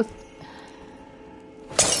 Says Ghost.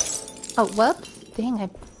 Oh, whoops. Dang,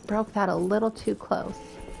 I broke that a little too close.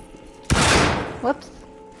 Whoops.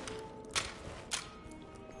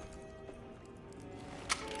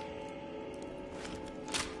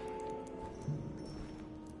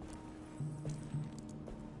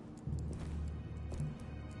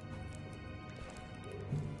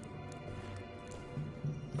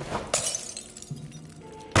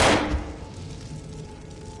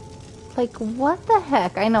 Like, what the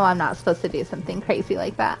heck? I know I'm not supposed to do something crazy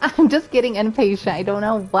like that. I'm just getting impatient. I don't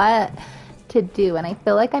know what to do, and I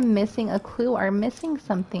feel like I'm missing a clue or missing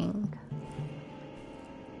something.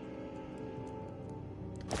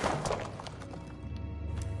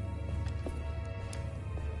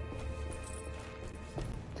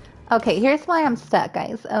 Okay, here's why I'm stuck,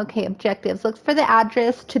 guys. Okay, objectives. Look for the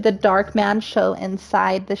address to the Dark Man show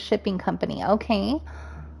inside the shipping company. Okay.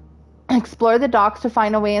 Explore the docks to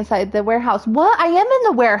find a way inside the warehouse. What? I am in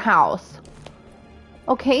the warehouse.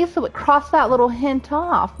 Okay, so it crossed that little hint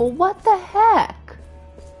off. Well, what the heck?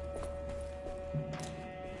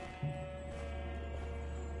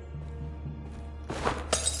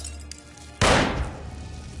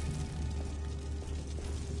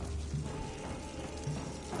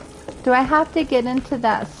 Do I have to get into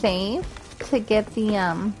that safe to get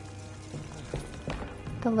the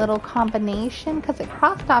little combination? Because it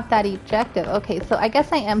crossed off that ejective. Okay, so I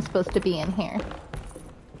guess I am supposed to be in here.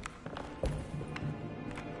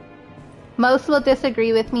 Most will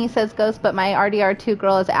disagree with me, says Ghost, but my RDR2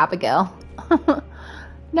 girl is Abigail.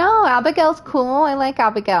 No, Abigail's cool. I like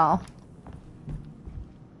Abigail.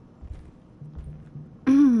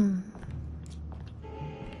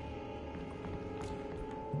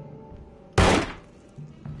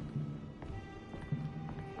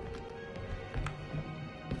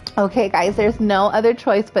 Okay, guys, there's no other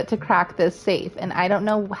choice but to crack this safe, and I don't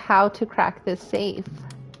know how to crack this safe.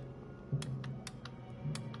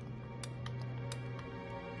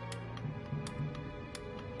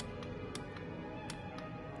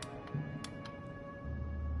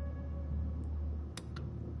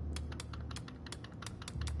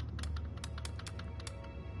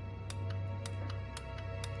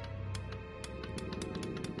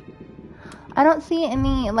 I don't see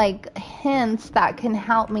any, like, hints that can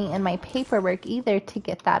help me in my paperwork either to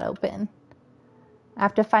get that open. I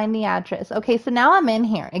have to find the address. Okay, so now I'm in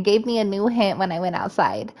here. It gave me a new hint when I went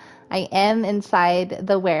outside. I am inside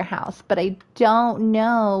the warehouse, but I don't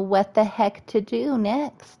know what the heck to do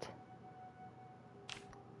next.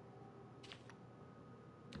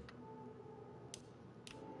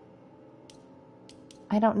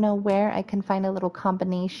 I don't know where I can find a little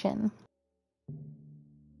combination.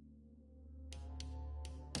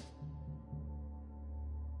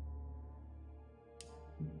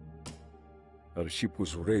 Our ship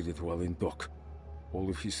was raided while in dock. All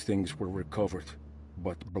of his things were recovered,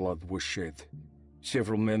 but blood was shed.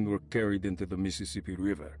 Several men were carried into the Mississippi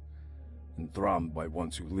River and drowned by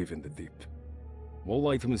ones who live in the deep. All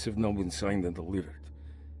items have now been signed and delivered.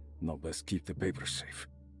 Now best keep the papers safe.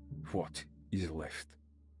 What is left?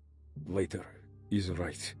 Later is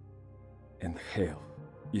right, and hell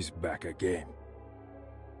is back again.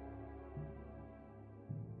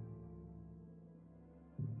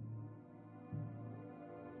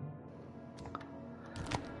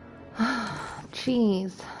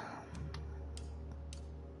 Jeez.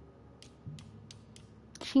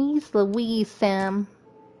 Jeez Louise, Sam.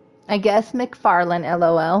 I guess McFarlane,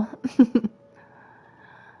 LOL.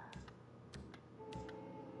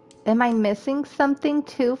 Am I missing something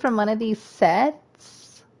too from one of these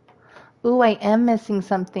sets? Ooh, I am missing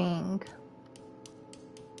something.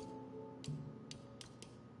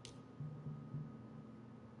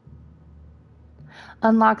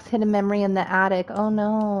 Unlocks hidden memory in the attic. Oh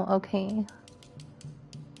no, okay.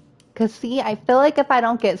 Because see, I feel like if I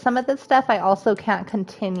don't get some of this stuff, I also can't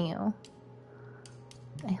continue.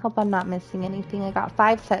 I hope I'm not missing anything. I got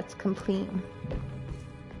 5 sets complete.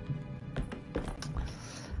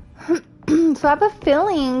 So I have a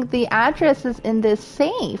feeling the address is in this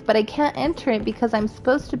safe, but I can't enter it because I'm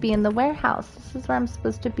supposed to be in the warehouse. This is where I'm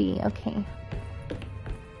supposed to be. Okay.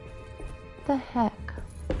 What the heck?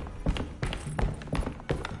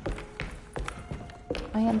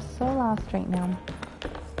 I am so lost right now.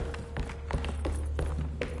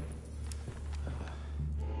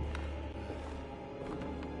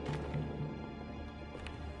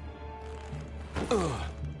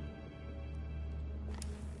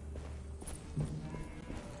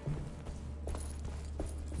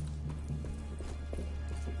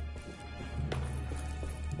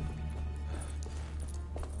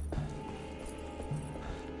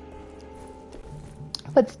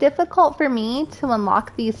 What's difficult for me to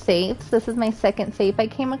unlock these safes, this is my second safe I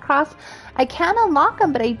came across. I can unlock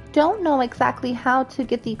them, but I don't know exactly how to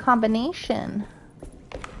get the combination.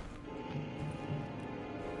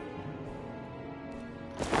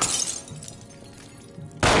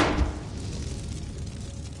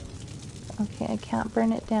 Okay, I can't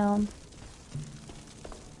burn it down.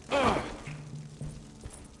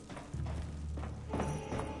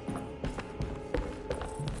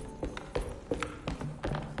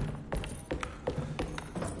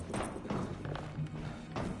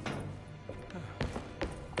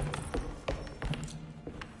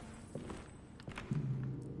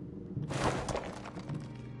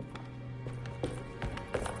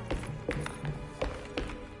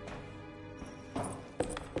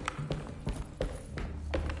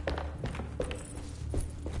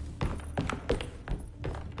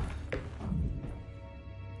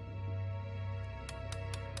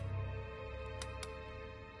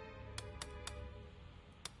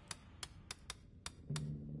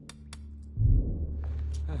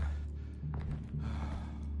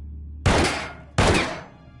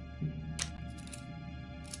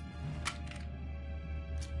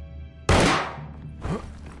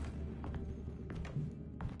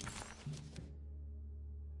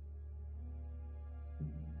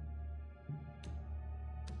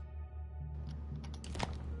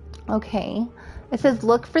 Okay. It says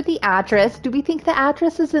look for the address. Do we think the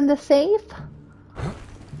address is in the safe?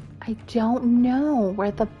 I I don't know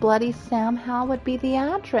where the bloody Sam Howe would be the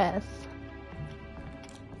address.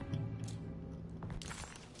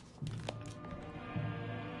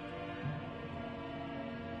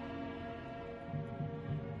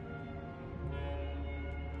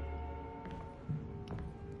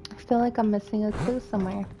 I feel like I'm missing a clue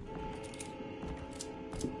somewhere.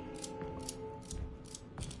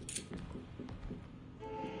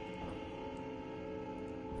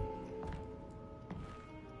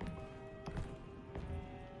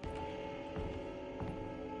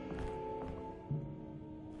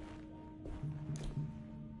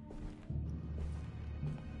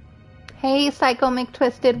 Hey, Psycho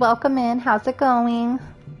McTwisted, welcome in. How's it going?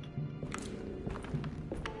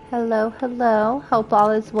 Hello, hello. Hope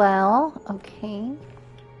all is well. Okay.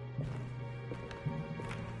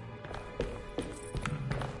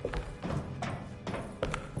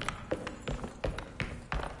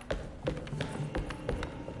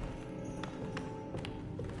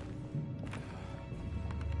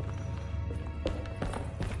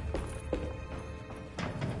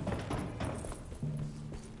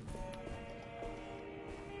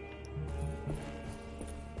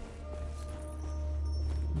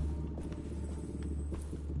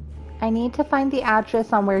 I need to find the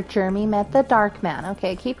address on where Jeremy met the Dark Man.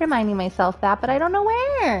 Okay, I keep reminding myself that, but I don't know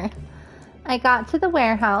where. I got to the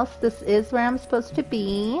warehouse. This is where I'm supposed to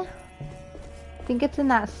be. I think it's in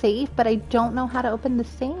that safe, but I don't know how to open the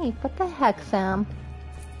safe. What the heck, Sam?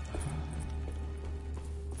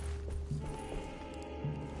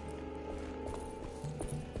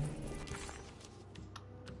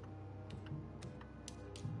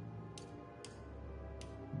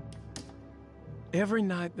 Every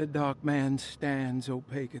night the Dark Man stands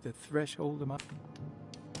opaque at the threshold of my...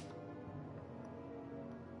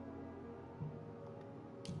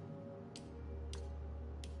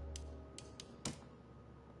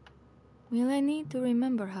 Will I need to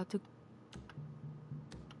remember how to...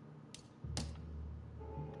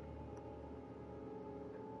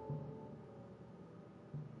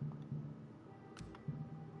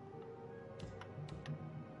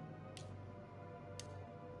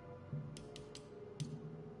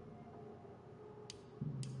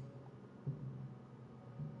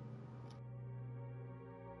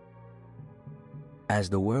 As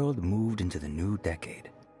the world moved into the new decade,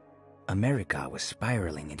 America was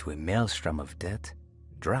spiraling into a maelstrom of debt,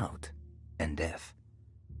 drought, and death.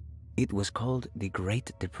 It was called the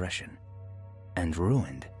Great Depression and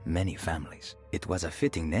ruined many families. It was a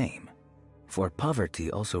fitting name, for poverty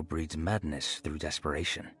also breeds madness through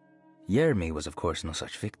desperation. Jeremy was of course no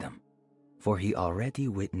such victim, for he already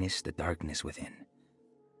witnessed the darkness within.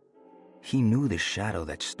 He knew the shadow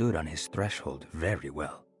that stood on his threshold very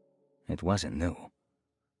well. It wasn't new.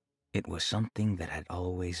 It was something that had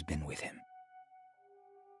always been with him.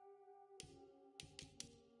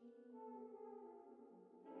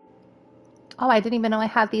 Oh, I didn't even know I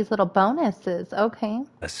had these little bonuses. Okay.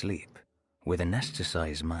 Asleep, with an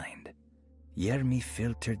anesthetized mind, Jeremy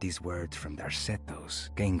filtered these words from Darceto's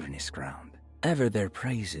gangrenous ground. Ever their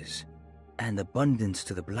praises, and abundance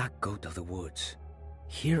to the black goat of the woods.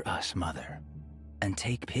 Hear us, mother, and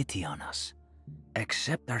take pity on us.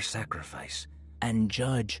 Accept our sacrifice, and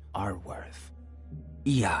judge our worth.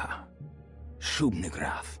 Ia,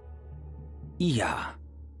 Shubnigrath. Ia,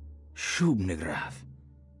 Shubnigrath.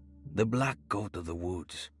 The black goat of the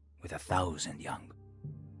woods with 1,000 young.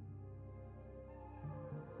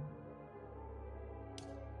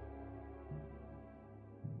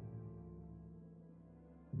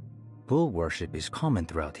 Bull worship is common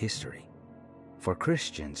throughout history. For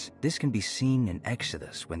Christians, this can be seen in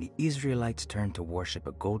Exodus when the Israelites turned to worship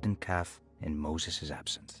a golden calf in Moses'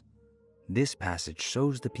 absence. This passage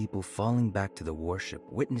shows the people falling back to the worship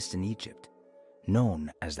witnessed in Egypt,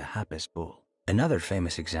 known as the Hapes bull. Another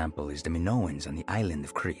famous example is the Minoans on the island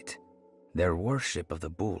of Crete. Their worship of the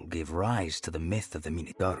bull gave rise to the myth of the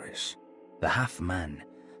Minotaurus, the half-man,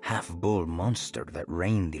 half-bull monster that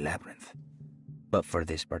reigned the labyrinth. But for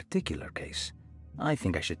this particular case, I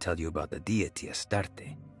think I should tell you about the deity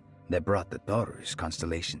Astarte that brought the Taurus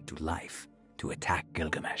constellation to life to attack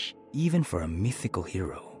Gilgamesh. Even for a mythical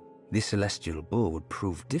hero, this celestial bull would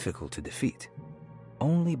prove difficult to defeat.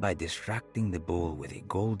 Only by distracting the bull with a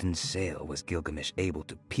golden sail was Gilgamesh able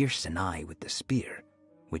to pierce an eye with the spear,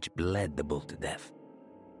 which bled the bull to death.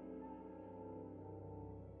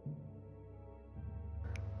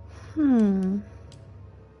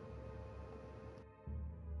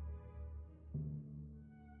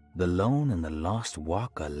 The lone and the lost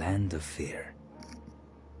walk a land of fear.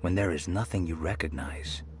 When there is nothing you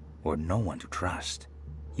recognize, or no one to trust,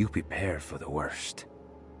 you prepare for the worst.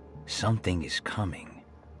 Something is coming,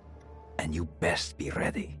 And you best be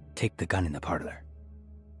ready. Take the gun in the parlor.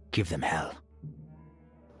 Give them hell.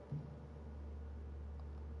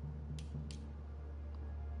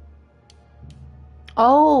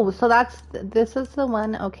 Oh, so this is the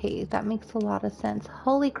one. Okay, that makes a lot of sense.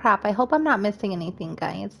 Holy crap, I hope I'm not missing anything,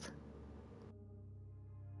 guys.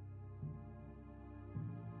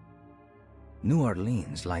 New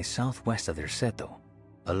Orleans lies southwest of Derceto,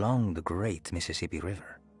 along the great Mississippi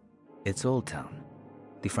River. Its Old Town,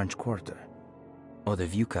 the French Quarter, or the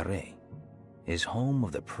Vieux Carré, is home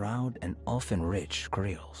of the proud and often rich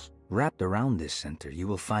Creoles. Wrapped around this center, you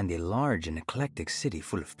will find a large and eclectic city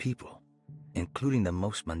full of people, including the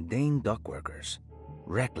most mundane dock workers,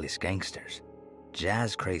 reckless gangsters,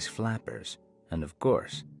 jazz-crazed flappers, and of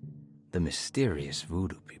course, the mysterious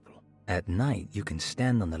voodoo people. At night, you can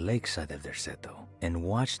stand on the lakeside of Derceto and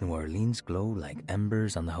watch New Orleans glow like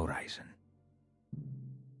embers on the horizon.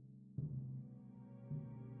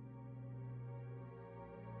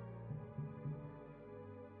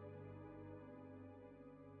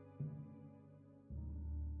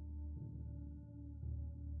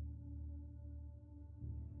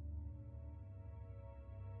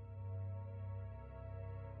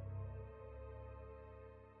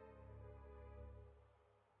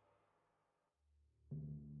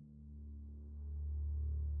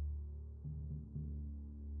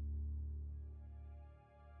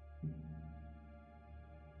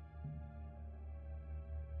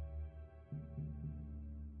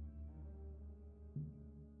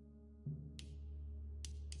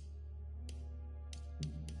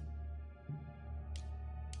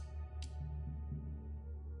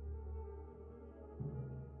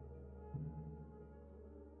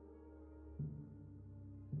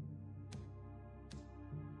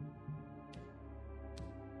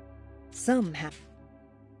 Some have.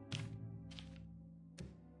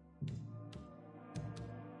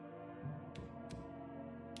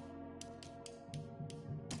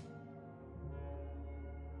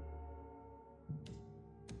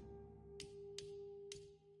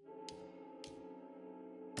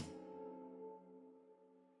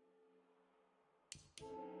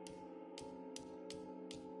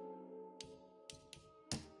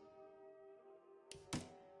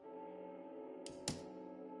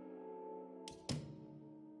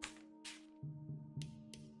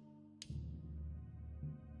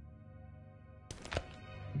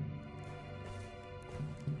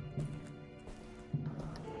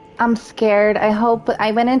 I'm scared.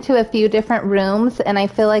 I went into a few different rooms and I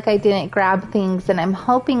feel like I didn't grab things, and I'm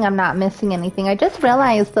hoping I'm not missing anything. I just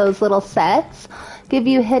realized those little sets give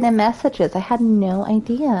you hidden messages. I had no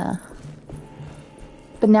idea.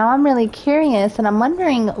 But now I'm really curious and I'm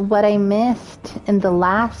wondering what I missed in the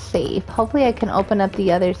last safe. Hopefully I can open up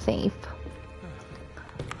the other safe.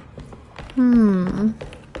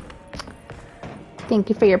 Thank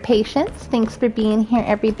you for your patience. Thanks for being here,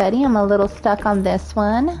 everybody. I'm a little stuck on this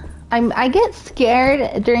one. I get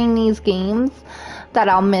scared during these games that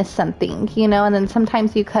I'll miss something, you know, and then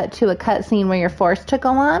sometimes you cut to a cutscene where you're forced to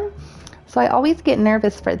go on. So I always get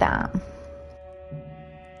nervous for that.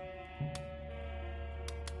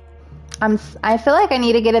 I feel like I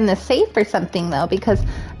need to get in the safe or something though, because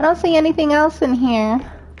I don't see anything else in here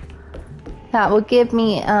that will give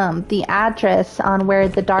me the address on where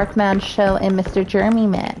the Dark Man show and Mr. Jeremy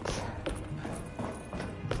met.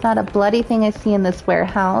 It's not a bloody thing I see in this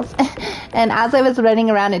warehouse. And as I was running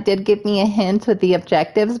around, it did give me a hint with the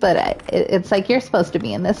objectives, but it's like you're supposed to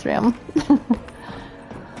be in this room.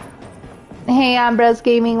 Hey, Ambrose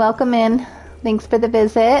Gaming, welcome in. Thanks for the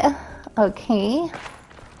visit. Okay.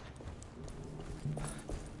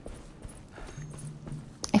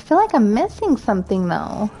 I feel like I'm missing something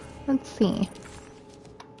though. Let's see.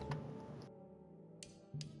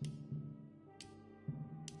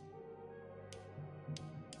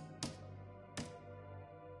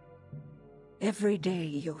 Every day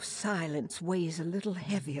your silence weighs a little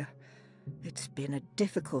heavier. It's been a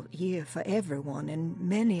difficult year for everyone, and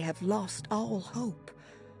many have lost all hope.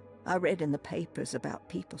 I read in the papers about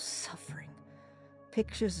people suffering.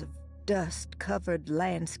 Pictures of dust-covered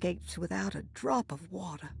landscapes without a drop of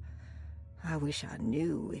water. I wish I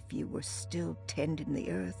knew if you were still tending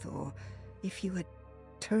the earth or if you had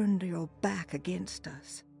turned your back against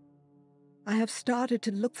us. I have started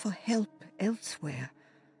to look for help elsewhere.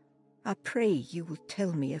 I pray you will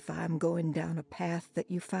tell me if I am going down a path that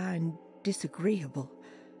you find disagreeable.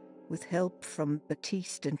 With help from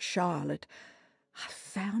Baptiste and Charlotte, I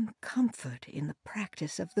found comfort in the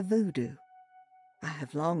practice of the voodoo. I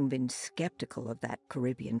have long been skeptical of that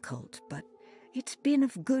Caribbean cult, but it's been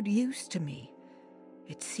of good use to me.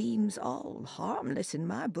 It seems all harmless in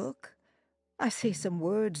my book. I say some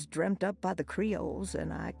words dreamt up by the Creoles,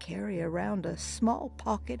 and I carry around a small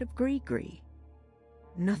pocket of gree-gree.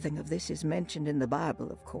 Nothing of this is mentioned in the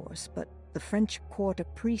Bible, of course, but the French Quarter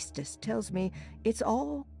priestess tells me it's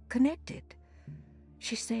all connected.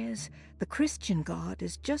 She says the Christian God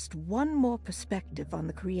is just one more perspective on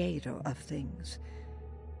the creator of things.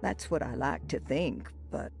 That's what I like to think,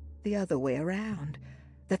 but the other way around,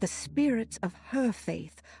 that the spirits of her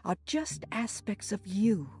faith are just aspects of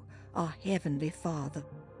you, our Heavenly Father.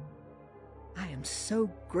 I am so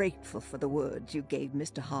grateful for the words you gave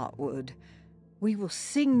Mr. Hartwood. We will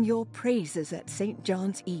sing your praises at St.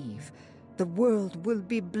 John's Eve. The world will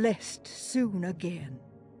be blessed soon again.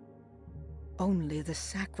 Only the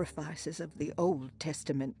sacrifices of the Old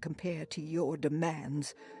Testament compare to your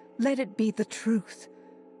demands. Let it be the truth.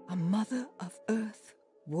 A mother of earth,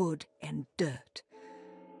 wood, and dirt.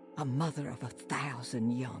 A mother of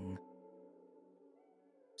 1,000 young.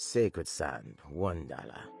 Sacred sand,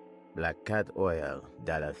 $1. Black cat oil,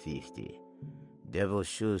 $1.50. Devil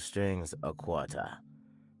shoestrings, a quarter.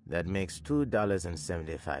 That makes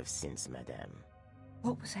 $2.75, madame.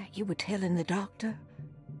 What was that you were telling the doctor?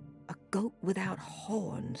 A goat without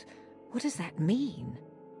horns. What does that mean?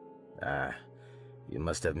 Ah, you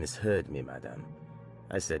must have misheard me, madame.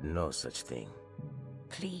 I said no such thing.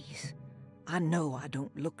 Please, I know I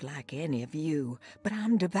don't look like any of you, but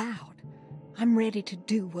I'm devout. I'm ready to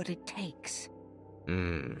do what it takes.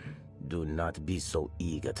 Do not be so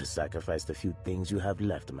eager to sacrifice the few things you have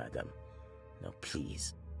left, madame. Now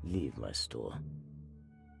please, leave my store.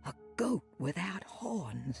 A goat without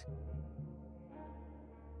horns.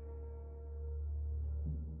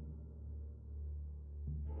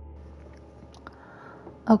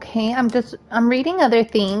 Okay, I'm reading other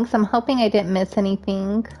things. I'm hoping I didn't miss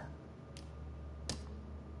anything.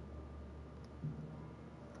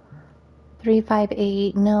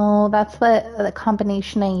 358. No, that's the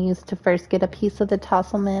combination I used to first get a piece of the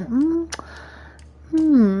Tosselman.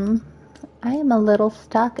 I am a little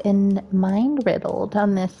stuck and mind riddled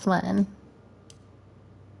on this one.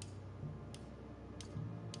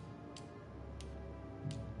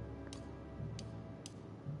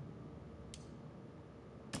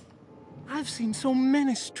 I've seen so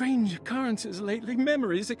many strange occurrences lately.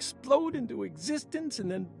 Memories explode into existence and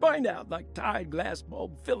then burn out like tired glass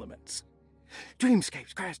bulb filaments.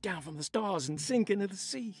 Dreamscapes crash down from the stars and sink into the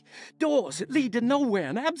sea. Doors that lead to nowhere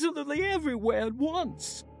and absolutely everywhere at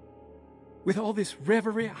once. With all this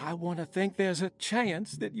reverie, I want to think there's a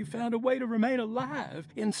chance that you found a way to remain alive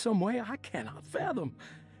in some way I cannot fathom.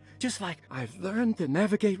 Just like I've learned to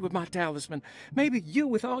navigate with my talisman. Maybe you,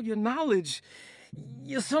 with all your knowledge,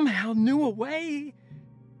 you somehow knew a way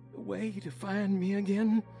to find me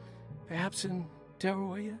again, perhaps in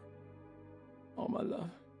Teruya. All my love,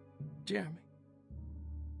 Jeremy.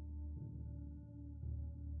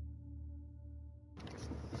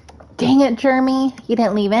 Dang it, Jeremy. You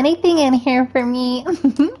didn't leave anything in here for me.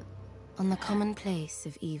 On the commonplace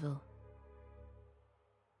of evil,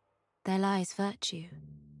 there lies virtue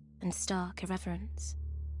and stark irreverence,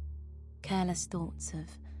 careless thoughts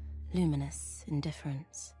of luminous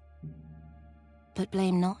indifference. But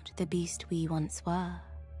blame not the beast we once were,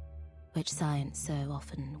 which science so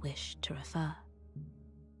often wished to refer.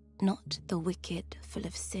 Not the wicked full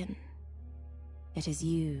of sin, it is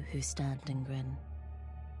you who stand and grin.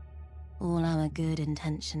 All our good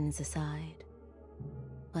intentions aside,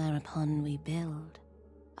 whereupon we build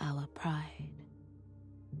our pride.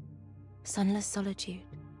 Sunless solitude,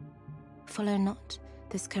 follow not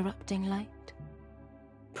this corrupting light.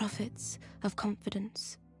 Prophets of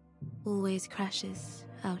confidence always crashes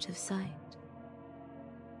out of sight.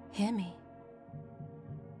 Hear me,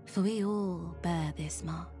 for we all bear this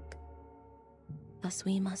mark. Thus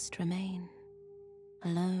we must remain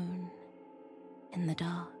alone in the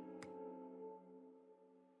dark.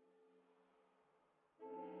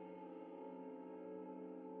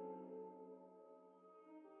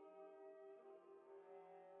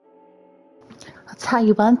 I'll tell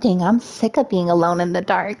you one thing, I'm sick of being alone in the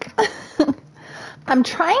dark. I'm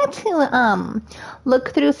trying to look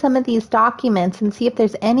through some of these documents and see if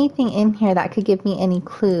there's anything in here that could give me any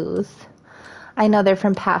clues. I know they're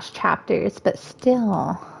from past chapters, but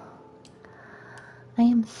still, I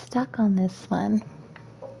am stuck on this one.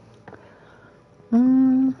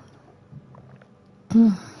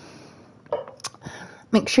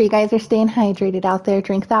 Make sure you guys are staying hydrated out there.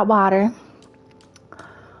 Drink that water.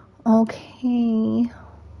 Okay.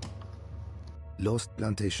 Lost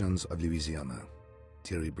Plantations of Louisiana,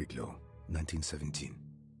 Thierry Briclot, 1917.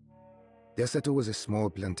 Desato was a small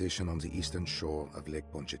plantation on the eastern shore of Lake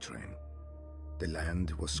Pontchartrain. The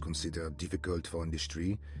land was considered difficult for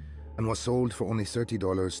industry, and was sold for only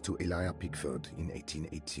 $30 to Elijah Pickford in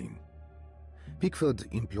 1818. Pickford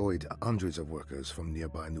employed hundreds of workers from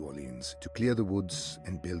nearby New Orleans to clear the woods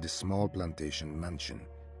and build a small plantation mansion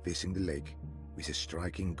facing the lake with a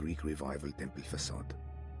striking Greek Revival temple facade.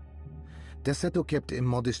 Derceto kept a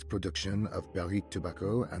modest production of barrique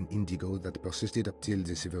tobacco and indigo that persisted up till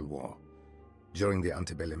the Civil War. During the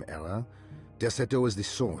antebellum era, Derceto was the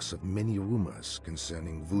source of many rumors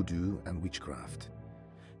concerning voodoo and witchcraft.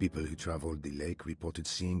 People who traveled the lake reported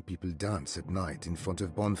seeing people dance at night in front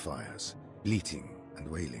of bonfires, bleating and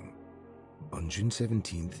wailing. On June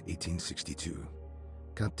 17, 1862,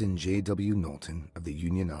 Captain J.W. Norton of the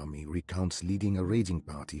Union Army recounts leading a raiding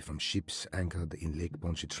party from ships anchored in Lake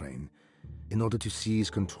Pontchartrain in order to seize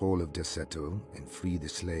control of Derceto and free the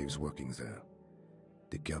slaves working there.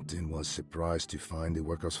 The captain was surprised to find the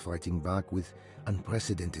workers fighting back with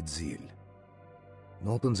unprecedented zeal.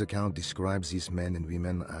 Norton's account describes these men and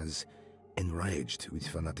women as enraged with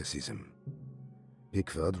fanaticism.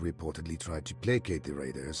 Pickford reportedly tried to placate the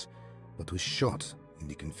raiders, but was shot in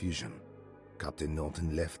the confusion. Captain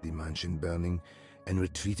Norton left the mansion burning and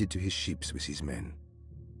retreated to his ships with his men.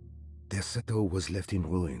 Derceto was left in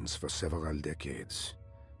ruins for several decades.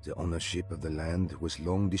 The ownership of the land was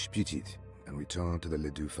long disputed and returned to the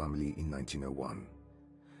Ledoux family in 1901.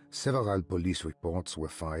 Several police reports were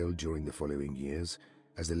filed during the following years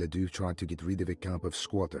as the Ledoux tried to get rid of a camp of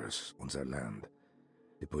squatters on their land.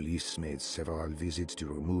 The police made several visits to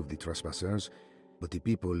remove the trespassers, but the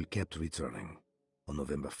people kept returning. On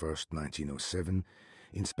November 1st, 1907,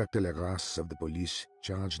 Inspector Legras of the police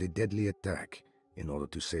charged a deadly attack in order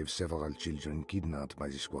to save several children kidnapped by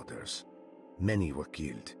the squatters. Many were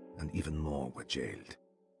killed, and even more were jailed.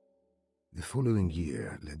 The following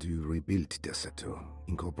year, Ledoux rebuilt Derceto,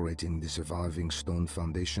 incorporating the surviving stone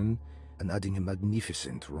foundation and adding a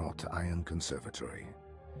magnificent wrought iron conservatory.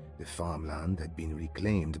 The farmland had been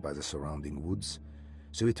reclaimed by the surrounding woods,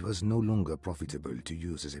 so it was no longer profitable to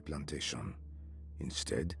use as a plantation.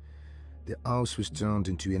 Instead, the house was turned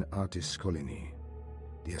into an artist's colony.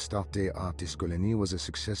 The Astarte Artist Colony was a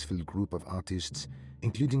successful group of artists,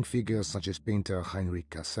 including figures such as painter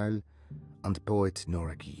Heinrich Cassel and poet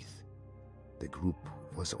Nora Keith. The group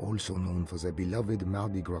was also known for their beloved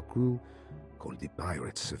Mardi Gras crew called the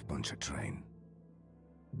Pirates of Pontchartrain.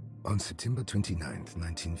 On September 29,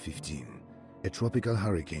 1915, a tropical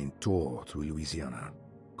hurricane tore through Louisiana,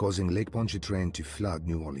 causing Lake Pontchartrain to flood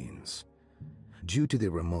New Orleans. Due to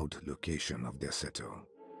the remote location of Derceto,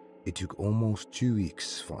 it took almost 2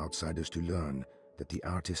 weeks for outsiders to learn that the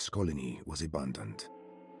artist's colony was abandoned.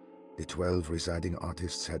 The 12 residing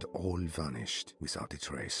artists had all vanished without a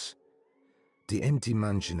trace. The empty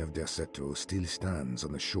mansion of Derceto still stands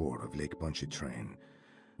on the shore of Lake Pontchartrain,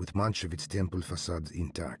 with much of its temple facade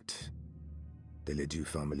intact. The Ledoux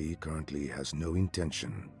family currently has no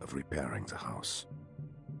intention of repairing the house.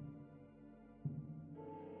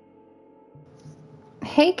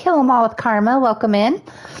 Hey, Kill 'em all with Karma, welcome in.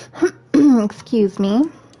 Excuse me.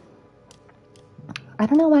 I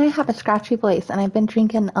don't know why I have a scratchy voice, and I've been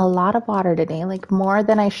drinking a lot of water today, like more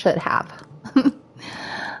than I should have.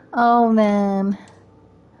 Oh, man.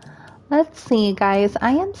 Let's see, guys.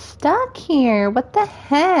 I am stuck here. What the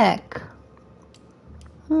heck?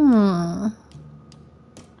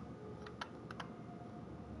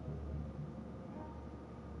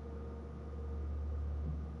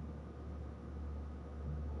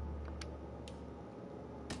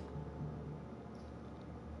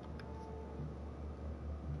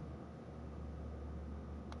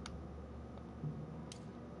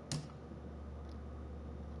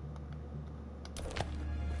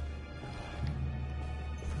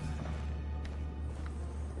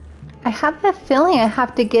 I have the feeling I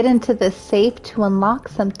have to get into this safe to unlock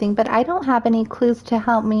something, but I don't have any clues to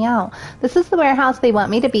help me out. This is the warehouse they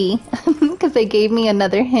want me to be, because they gave me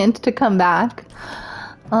another hint to come back.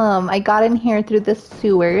 I got in here through the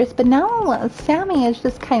sewers, but now Sammy is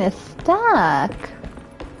just kind of stuck.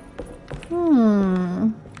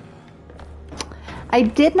 I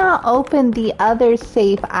did not open the other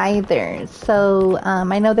safe either. So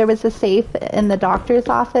I know there was a safe in the doctor's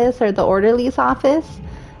office or the orderly's office.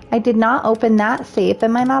 I did not open that safe.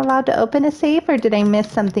 Am I not allowed to open a safe, or did I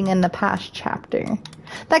miss something in the past chapter?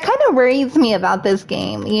 That kind of worries me about this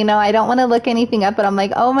game. You know, I don't want to look anything up, but I'm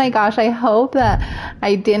like, oh my gosh, I hope that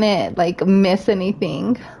I didn't like miss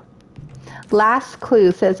anything. Last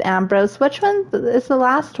clue, says Ambrose. Which one is the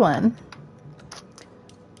last one?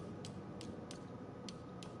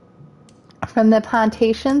 From the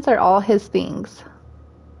plantations are all his things.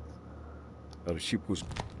 Our ship was...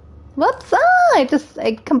 Whoops!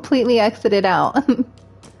 I completely exited out.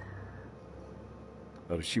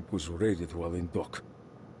 Our ship was raided while in dock.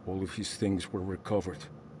 All of his things were recovered,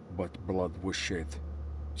 but blood was shed.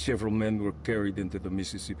 Several men were carried into the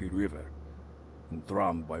Mississippi River and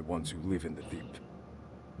drowned by ones who live in the deep.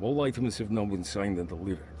 All items have now been signed and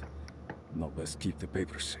delivered. Now best keep the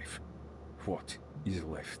papers safe. What is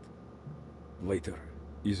left? Later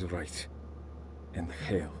is right, and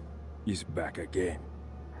hell is back again.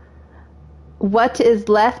 What is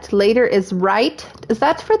left later is right? Is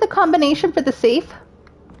that for the combination for the safe?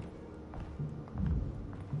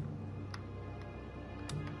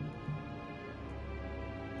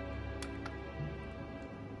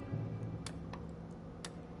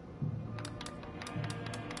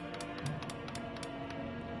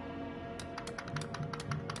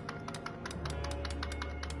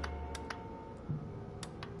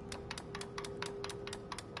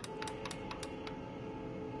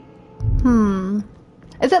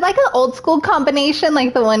 Is it like an old school combination,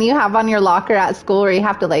 like the one you have on your locker at school where you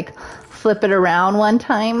have to like flip it around one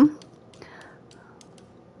time?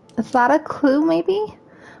 Is that a clue maybe?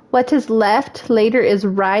 What is left later is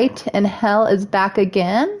right and hell is back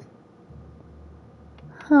again?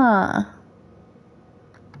 Huh.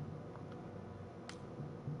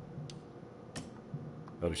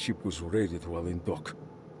 Our ship was raided while in dock.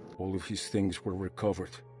 All of his things were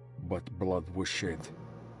recovered, but blood was shed.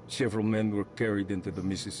 Several men were carried into the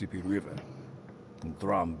Mississippi River and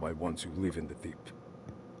drowned by ones who live in the deep.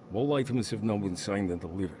 All items have now been signed and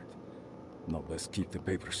delivered. Now best keep the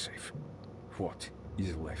papers safe. What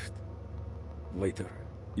is left? Later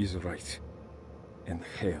is right, and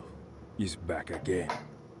hell is back again.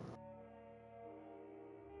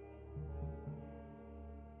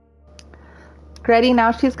 Gretty,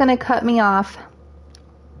 now she's gonna cut me off.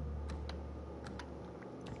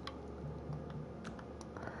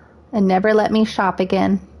 And never let me shop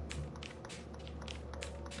again.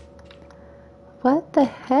 What the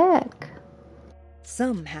heck?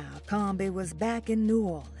 Somehow, Comby was back in New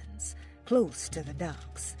Orleans, close to the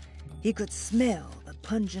docks. He could smell the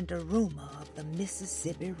pungent aroma of the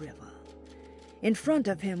Mississippi River. In front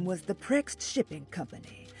of him was the Prext Shipping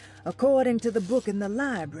Company. According to the book in the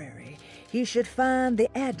library, he should find the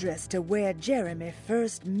address to where Jeremy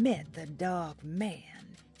first met the dark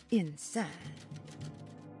man inside.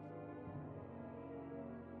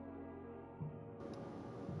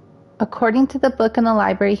 According to the book in the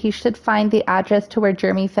library, he should find the address to where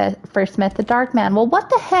Jeremy first met the dark man. Well, what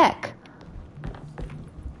the heck?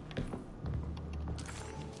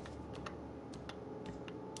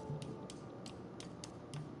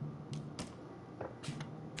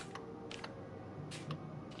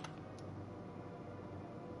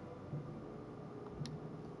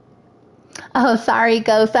 Oh, sorry,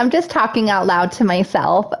 Ghost. I'm just talking out loud to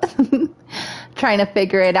myself. Trying to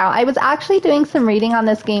figure it out. I was actually doing some reading on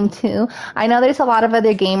this game too. I know there's a lot of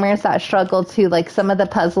other gamers that struggle too, like some of the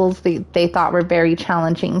puzzles they thought were very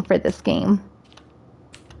challenging for this game.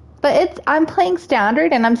 But I'm playing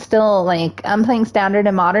standard and I'm playing standard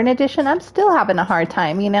and modern edition. I'm still having a hard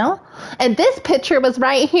time, you know? And this picture was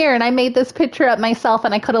right here and I made this picture up myself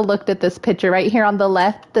and I could have looked at this picture right here on the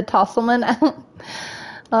left, the Tosselman.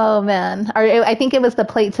 Oh man. I think it was the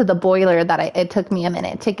plate to the boiler that it took me a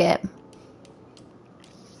minute to get.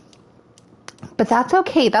 But that's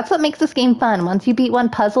okay. That's what makes this game fun. Once you beat one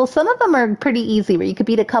puzzle, some of them are pretty easy where you could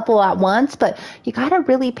beat a couple at once, but you gotta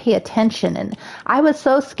really pay attention. And I was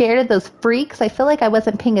so scared of those freaks. I feel like I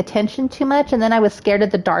wasn't paying attention too much, and then I was scared of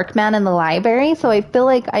the dark man in the library, so I feel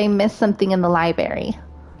like I missed something in the library.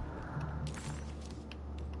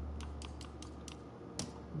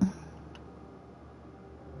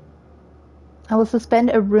 I will suspend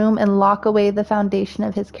a room and lock away the foundation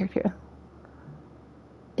of his character.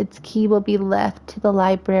 Its key will be left to the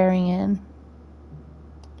librarian.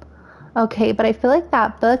 Okay, but I feel like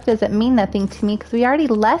that book doesn't mean nothing to me because we already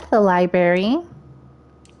left the library.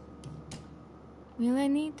 Will I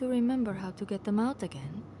need to remember how to get them out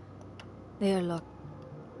again? They are locked.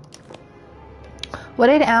 What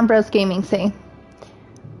did Ambrose Gaming say?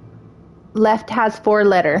 Left has 4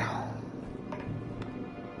 letter.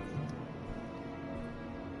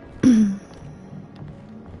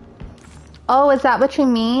 Oh, is that what you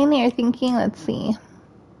mean? You're thinking? Let's see.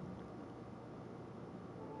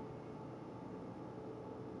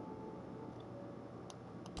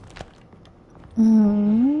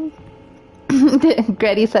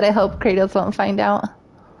 Gretty said, I hope Kratos won't find out.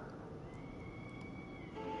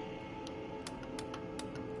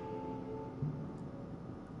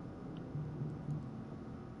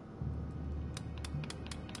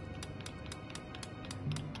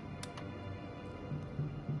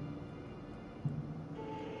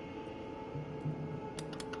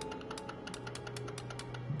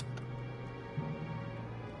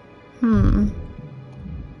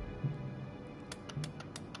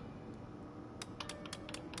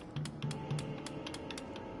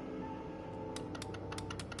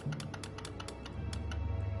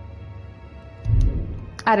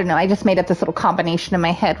 I don't know, I just made up this little combination in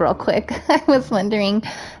my head real quick. I was wondering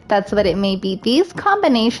that's what it may be. These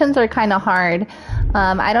combinations are kind of hard.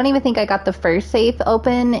 I don't even think I got the first safe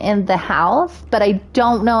open in the house, but I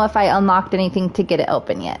don't know if I unlocked anything to get it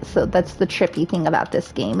open yet. So that's the trippy thing about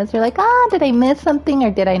this game, is you're like, did I miss something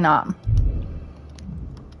or did I not?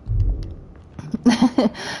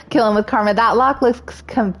 Killing with karma. That lock looks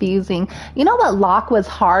confusing. You know what lock was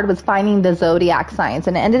hard was finding the zodiac signs,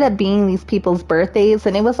 and it ended up being these people's birthdays,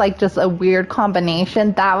 and it was like just a weird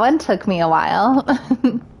combination. That one took me a while.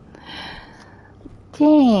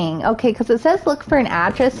 Dang. Okay, because it says look for an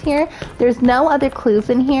address here. There's no other clues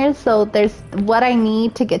in here, so there's what I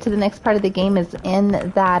need to get to the next part of the game is in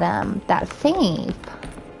that safe.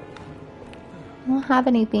 I don't have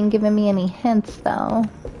anything giving me any hints though.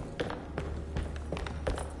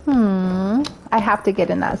 I have to get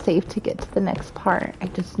in that safe to get to the next part. I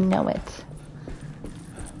just know it.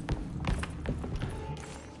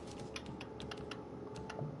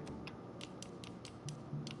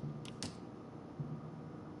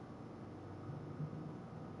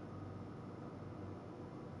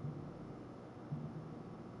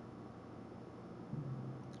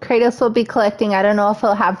 Kratos will be collecting. I don't know if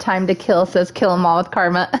he'll have time to kill, says kill them all with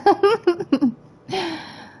karma.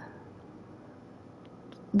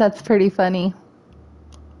 That's pretty funny.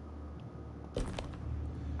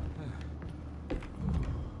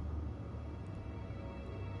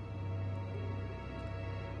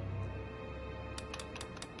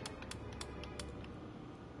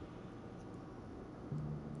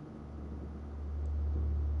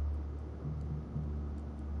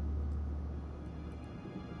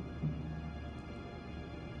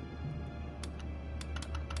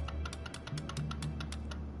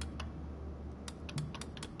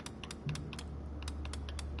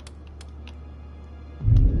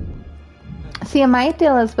 See, my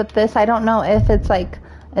deal is with this, I don't know if it's like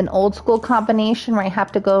an old school combination where I have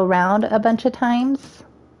to go around a bunch of times.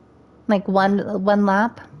 Like one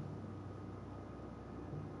lap.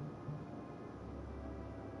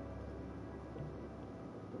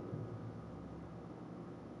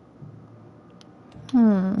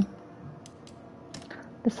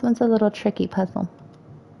 This one's a little tricky puzzle.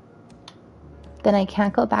 Then I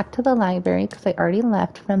can't go back to the library because I already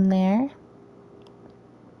left from there.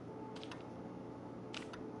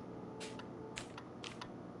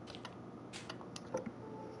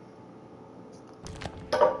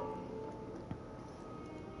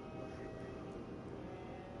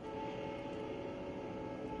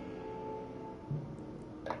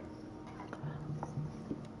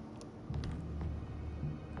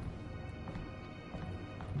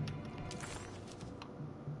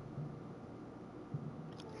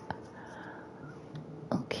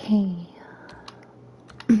 Okay.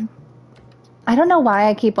 I don't know why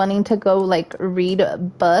I keep wanting to go like read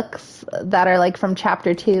books that are like from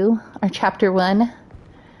chapter 2 or chapter 1,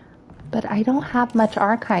 but I don't have much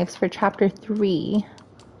archives for chapter 3,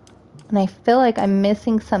 and I feel like I'm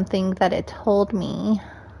missing something that it told me.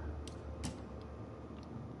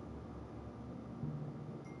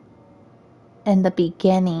 In the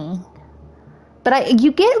beginning. But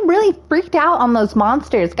you get really freaked out on those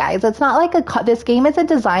monsters, guys. It's not like this game isn't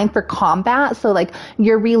designed for combat, so like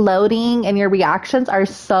your reloading and your reactions are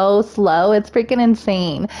so slow. It's freaking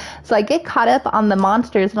insane. So I get caught up on the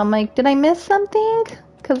monsters, and I'm like, did I miss something?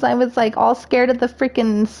 Because I was like all scared of the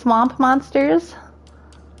freaking swamp monsters.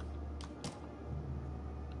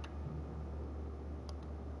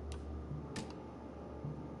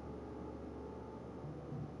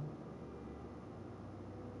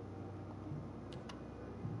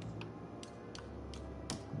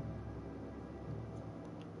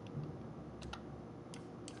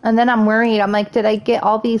 And then I'm worried. I'm like, did I get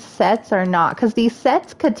all these sets or not? Because these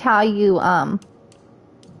sets could tell you, no,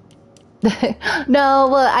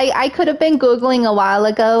 well, I could have been Googling a while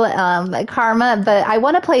ago, Karma, but I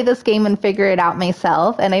want to play this game and figure it out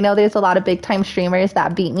myself. And I know there's a lot of big time streamers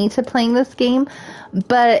that beat me to playing this game.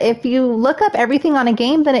 But if you look up everything on a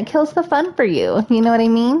game, then it kills the fun for you. You know what I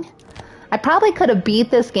mean? I probably could have beat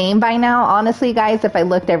this game by now, honestly, guys, if I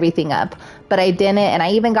looked everything up. But I didn't, and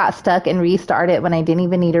I even got stuck and restarted when I didn't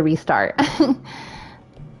even need a restart.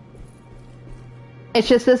 It's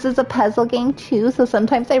just this is a puzzle game too, so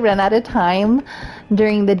sometimes I run out of time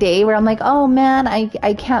during the day where I'm like, oh man,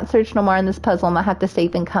 I can't search no more on this puzzle. I'm gonna have to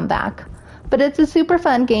save and come back. But it's a super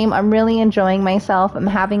fun game. I'm really enjoying myself. I'm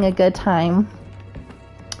having a good time.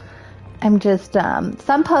 I'm just,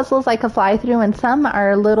 some puzzles I could fly through and some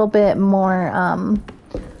are a little bit more,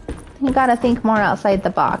 you gotta think more outside the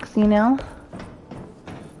box, you know?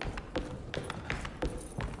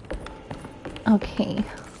 Okay.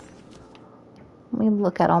 Let me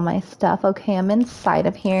look at all my stuff. Okay, I'm inside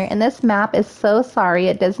of here. And this map is so sorry.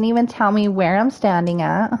 It doesn't even tell me where I'm standing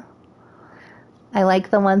at. I like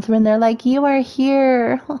the ones when they're like, you are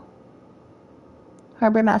here.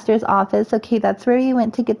 Harbor Master's office. Okay, that's where we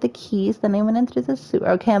went to get the keys. Then I went into the sewer.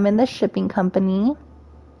 Okay, I'm in the shipping company.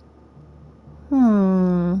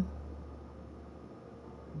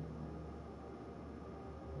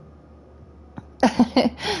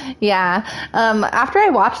 Yeah. After I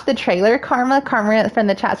watched the trailer, Karma from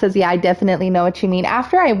the chat says, yeah, I definitely know what you mean.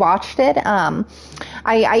 After I watched it,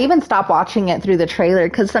 I even stopped watching it through the trailer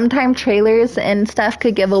because sometimes trailers and stuff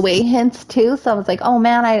could give away hints too. So I was like, oh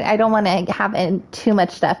man, I don't want to have too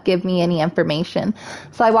much stuff give me any information.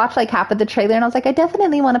 So I watched like half of the trailer and I was like, I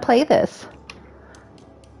definitely want to play this.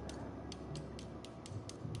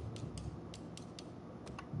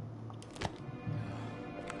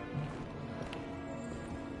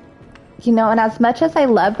 You know, and as much as I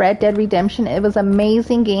love Red Dead Redemption, it was an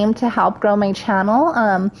amazing game to help grow my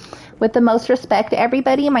channel. With the most respect to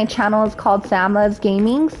everybody, my channel is called Sam Loves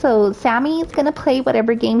Gaming. So Sammy's going to play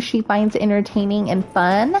whatever game she finds entertaining and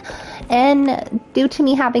fun. And due to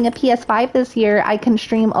me having a PS5 this year, I can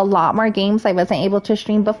stream a lot more games I wasn't able to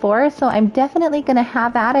stream before. So I'm definitely going to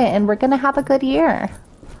have at it and we're going to have a good year.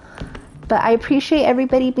 But I appreciate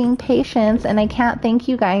everybody being patient, and I can't thank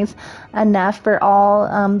you guys enough for all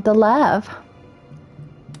the love.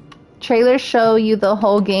 Trailers show you the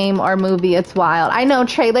whole game or movie. It's wild. I know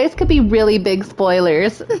trailers could be really big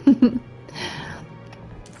spoilers.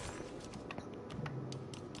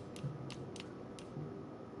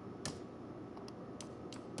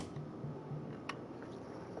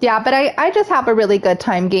 Yeah, but I just have a really good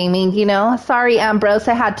time gaming, you know. Sorry, Ambrose,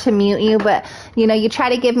 I had to mute you, but, you know, you try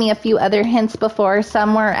to give me a few other hints before.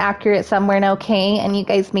 Some were accurate, some weren't okay, and you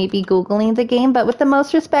guys may be Googling the game. But with the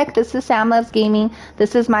most respect, this is Sam Loves Gaming.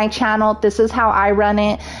 This is my channel. This is how I run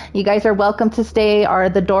it. You guys are welcome to stay, or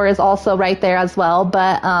the door is also right there as well.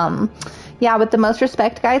 But, yeah, with the most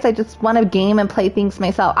respect, guys, I just want to game and play things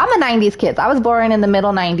myself. I'm a 90s kid. I was born in the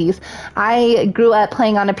middle 90s. I grew up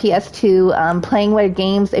playing on a PS2, playing with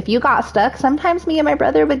games. If you got stuck, sometimes me and my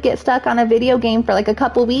brother would get stuck on a video game for like a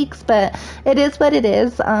couple weeks, but it is what it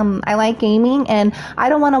is. I like gaming, and I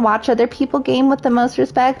don't want to watch other people game with the most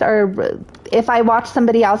respect, or if I watch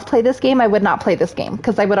somebody else play this game, I would not play this game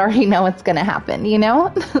because I would already know what's going to happen, you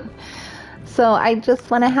know? So I just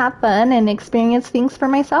want to have fun and experience things for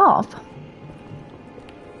myself.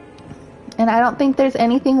 And I don't think there's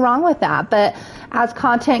anything wrong with that. But as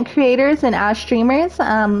content creators and as streamers,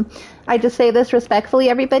 I just say this respectfully,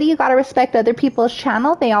 everybody, you got to respect other people's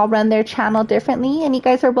channel. They all run their channel differently, and you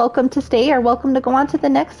guys are welcome to stay or welcome to go on to the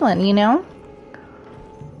next one, you know?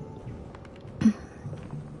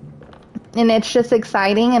 And it's just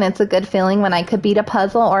exciting, and it's a good feeling when I could beat a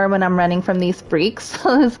puzzle or when I'm running from these freaks.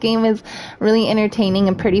 So this game is really entertaining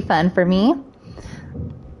and pretty fun for me.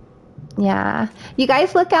 Yeah. You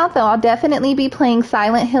guys look out, though. I'll definitely be playing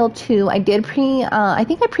Silent Hill 2. I did I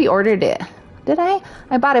think I pre-ordered it. Did I?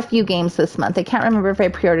 I bought a few games this month. I can't remember if I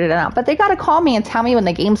pre-ordered it or not. But they got to call me and tell me when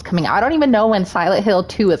the game's coming out. I don't even know when Silent Hill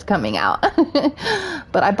 2 is coming out.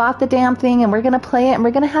 But I bought the damn thing, and we're going to play it, and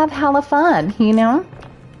we're going to have hella fun, you know?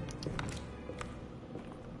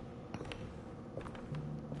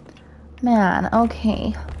 Man,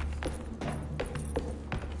 okay.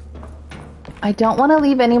 I don't want to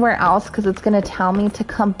leave anywhere else because it's going to tell me to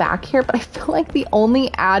come back here, but I feel like the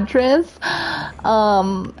only address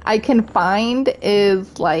I can find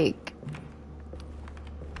is like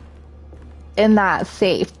in that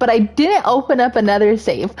safe. But I didn't open up another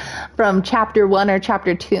safe from chapter 1 or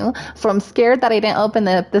chapter 2, so I'm scared that I didn't open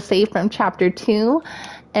the safe from chapter 2,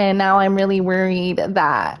 and now I'm really worried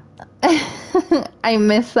that I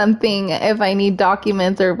missed something if I need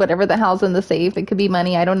documents or whatever the hell's in the safe. It could be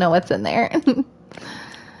money. I don't know what's in there.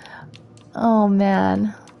 Oh,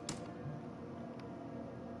 man.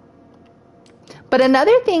 But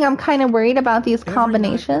another thing I'm kind of worried about these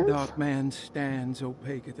combinations. Every night the dark man stands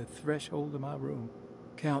opaque at the threshold of my room,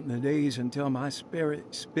 counting the days until my spirit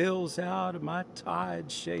spills out of my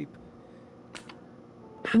tired shape.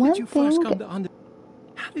 How did you first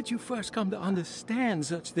come to understand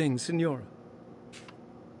such things, Senora?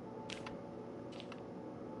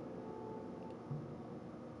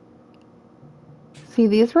 See,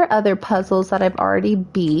 these were other puzzles that I've already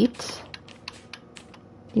beat.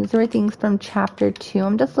 These were things from chapter 2.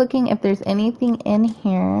 I'm just looking if there's anything in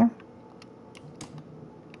here.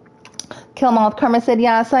 Kill 'em all. Karma said,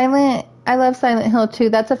 yeah, Silent. I love Silent Hill 2.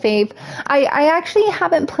 That's a fave. I actually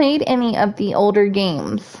haven't played any of the older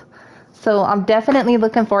games. So I'm definitely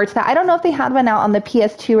looking forward to that. I don't know if they had one out on the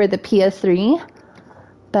PS2 or the PS3.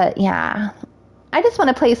 But yeah. I just want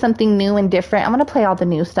to play something new and different. I want to play all the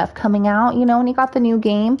new stuff coming out. You know, when you got the new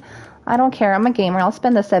game, I don't care. I'm a gamer. I'll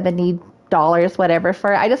spend the $70, whatever,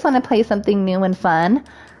 for it. I just want to play something new and fun.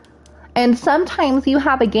 And sometimes you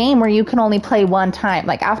have a game where you can only play one time.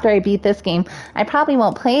 Like after I beat this game, I probably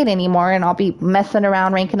won't play it anymore and I'll be messing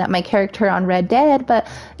around ranking up my character on Red Dead, but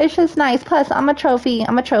it's just nice. Plus, I'm a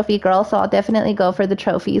trophy girl, so I'll definitely go for the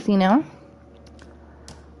trophies, you know?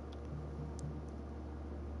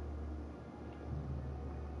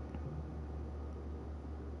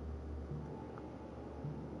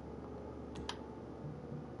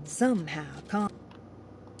 Somehow,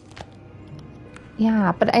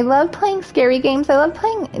 Yeah, but I love playing scary games. I love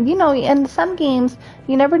playing, you know, in some games,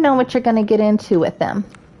 you never know what you're going to get into with them.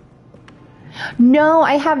 No,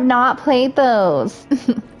 I have not played those.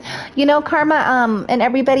 You know, Karma, and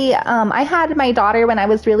everybody, I had my daughter when I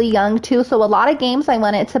was really young too, so a lot of games I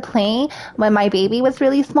wanted to play when my baby was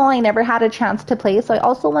really small, I never had a chance to play, so I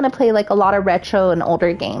also want to play like a lot of retro and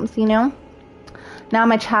older games, you know? Now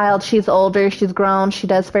my child, she's older, she's grown, she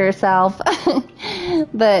does for herself.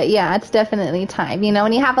 But yeah, it's definitely time. You know,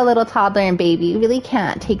 when you have a little toddler and baby, you really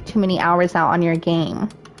can't take too many hours out on your game.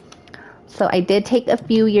 So I did take a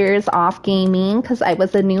few years off gaming because I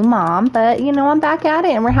was a new mom. But, you know, I'm back at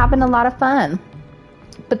it and we're having a lot of fun.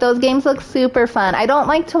 But those games look super fun. I don't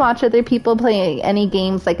like to watch other people play any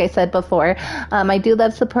games, like I said before. I do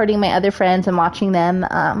love supporting my other friends and watching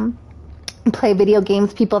them play video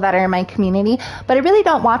games, people that are in my community, but I really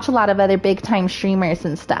don't watch a lot of other big time streamers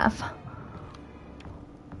and stuff.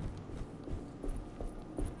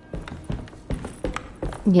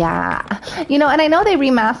 Yeah, you know, and I know they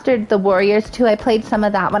remastered the Warriors too. I played some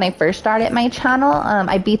of that when I first started my channel.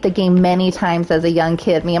 I beat the game many times as a young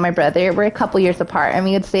kid. Me and my brother were a couple years apart and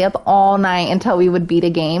we would stay up all night until we would beat a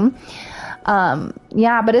game.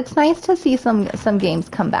 Yeah, but it's nice to see some games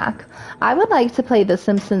come back. I would like to play The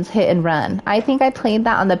Simpsons Hit and Run. I think I played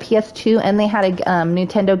that on the PS2 and they had a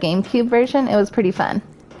Nintendo GameCube version. It was pretty fun.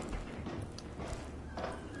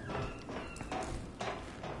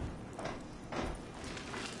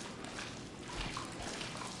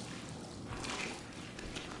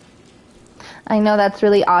 I know that's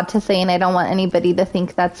really odd to say, and I don't want anybody to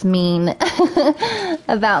think that's mean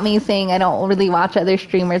about me saying I don't really watch other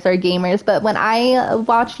streamers or gamers. But when I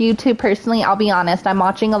watch YouTube personally, I'll be honest, I'm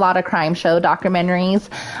watching a lot of crime show documentaries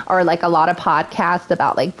or like a lot of podcasts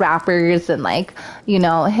about like rappers and like, you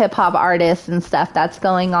know, hip hop artists and stuff that's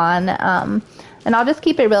going on. And I'll just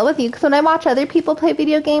keep it real with you, because when I watch other people play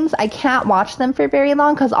video games, I can't watch them for very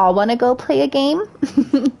long because I'll want to go play a game.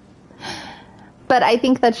 But I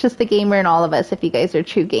think that's just the gamer in all of us if you guys are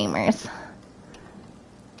true gamers.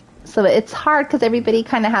 So it's hard because everybody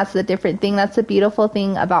kind of has a different thing. That's the beautiful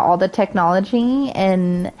thing about all the technology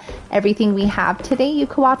and everything we have today. You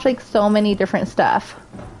could watch like so many different stuff.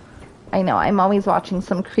 I know, I'm always watching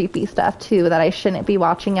some creepy stuff too that I shouldn't be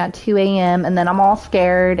watching at 2 a.m. and then I'm all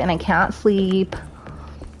scared and I can't sleep.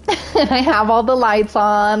 And I have all the lights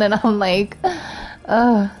on and I'm like,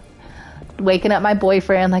 ugh. Waking up my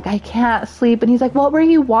boyfriend like I can't sleep, and he's like, what were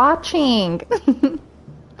you watching?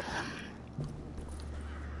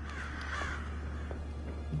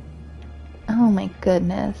 Oh my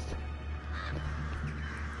goodness.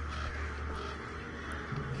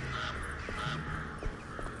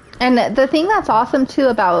 And the thing that's awesome too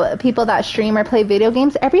about people that stream or play video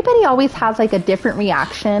games, everybody always has like a different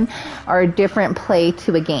reaction or a different play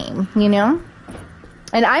to a game, you know?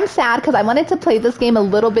 And I'm sad because I wanted to play this game a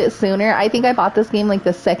little bit sooner. I think I bought this game like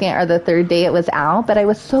the second or the third day it was out, but I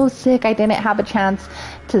was so sick I didn't have a chance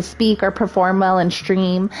to speak or perform well and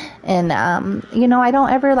stream. And, you know, I don't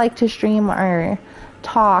ever like to stream or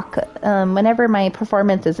talk whenever my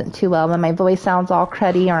performance isn't too well, when my voice sounds all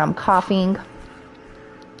cruddy or I'm coughing.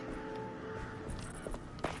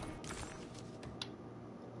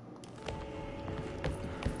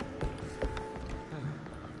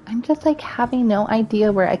 I'm just like having no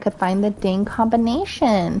idea where I could find the dang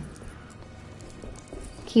combination.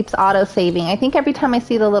 Keeps auto-saving. I think every time I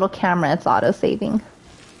see the little camera, it's auto-saving.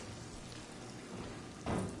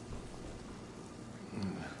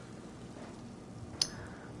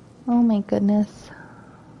 Oh my goodness.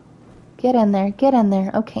 Get in there, get in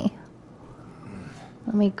there. Okay.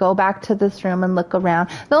 Let me go back to this room and look around.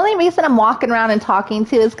 The only reason I'm walking around and talking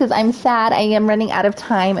to is because I'm sad I am running out of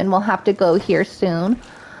time and we'll have to go here soon.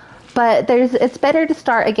 But it's better to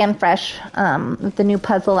start again fresh with the new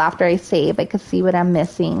puzzle after I save. I can see what I'm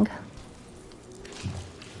missing.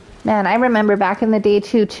 Man, I remember back in the day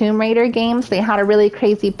too, Tomb Raider games, they had a really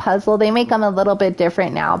crazy puzzle. They make them a little bit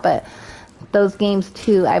different now, but those games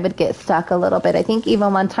too, I would get stuck a little bit. I think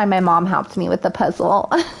even one time my mom helped me with the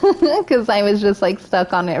puzzle because I was just like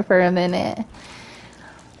stuck on it for a minute.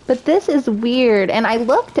 But this is weird. And I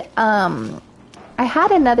looked, I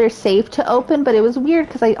had another safe to open, but it was weird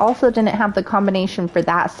because I also didn't have the combination for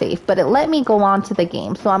that safe, but it let me go on to the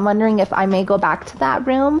game. So I'm wondering if I may go back to that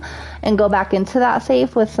room and go back into that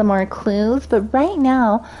safe with some more clues. But right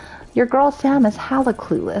now, your girl Sam is hella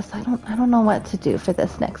clueless. I don't know what to do for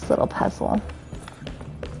this next little puzzle.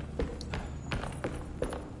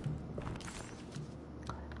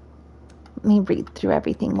 Let me read through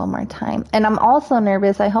everything one more time. And I'm also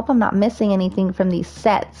nervous. I hope I'm not missing anything from these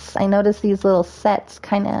sets. I noticed these little sets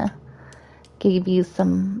kind of gave you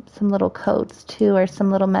some little codes too, or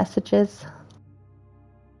some little messages.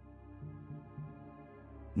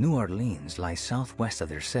 New Orleans lies southwest of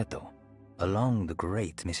Derceto, along the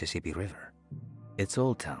great Mississippi River. Its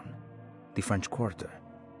Old Town, the French Quarter,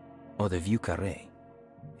 or the Vieux Carré,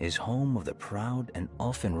 is home of the proud and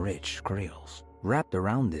often rich Creoles. Wrapped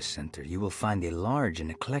around this center, you will find a large and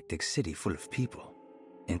eclectic city full of people,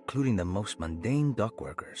 including the most mundane dock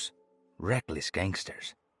workers, reckless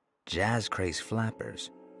gangsters, jazz-crazed flappers,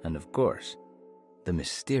 and of course, the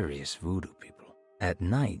mysterious voodoo people. At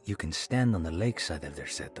night, you can stand on the lakeside of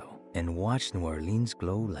Derceto and watch New Orleans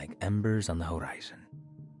glow like embers on the horizon.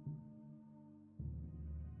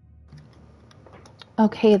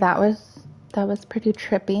 Okay, that was pretty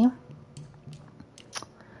trippy.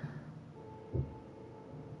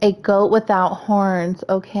 A goat without horns.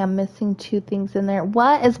 Okay, I'm missing two things in there.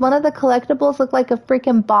 What? Is one of the collectibles look like a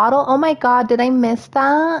freaking bottle? Oh my god, did I miss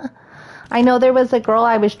that? I know there was a girl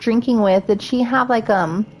I was drinking with. Did she have like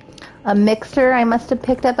a mixer I must have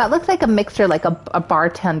picked up? That looks like a mixer like a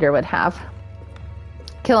bartender would have.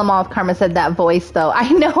 Kill 'em all if Karma said that voice though. I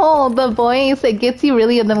know, the voice, it gets you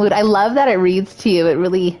really in the mood. I love that it reads to you. It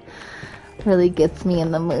really, really gets me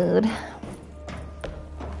in the mood.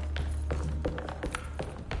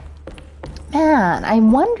 Man,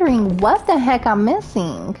 I'm wondering what the heck I'm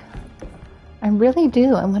missing. I really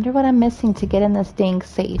do. I wonder what I'm missing to get in this dang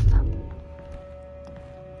safe.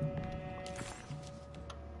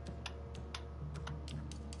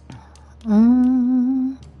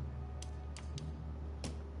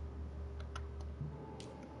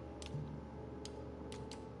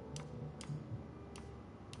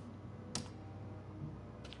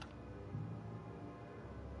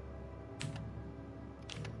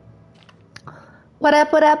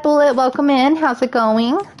 What up, Bullet? Welcome in. How's it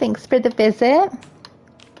going? Thanks for the visit.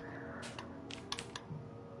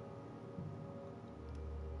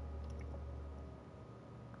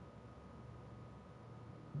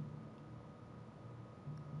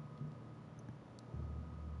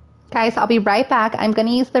 Guys, I'll be right back. I'm going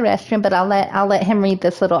to use the restroom, but I'll let him read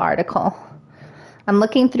this little article. I'm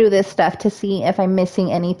looking through this stuff to see if I'm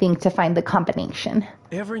missing anything to find the combination.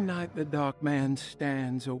 Every night the dark man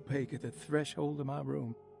stands opaque at the threshold of my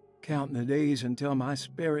room, counting the days until my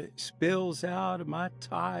spirit spills out of my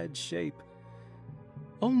tired shape.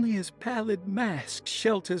 Only his pallid mask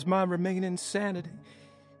shelters my remaining sanity.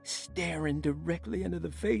 Staring directly into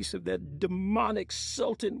the face of that demonic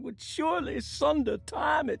sultan would surely sunder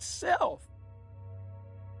time itself.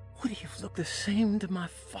 Would he have looked the same to my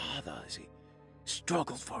father as he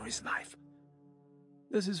struggled for his life?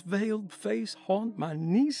 Does his veiled face haunt my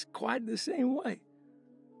niece quite the same way?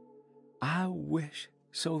 I wish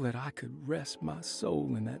so that I could rest my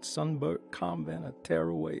soul in that sunburnt convent of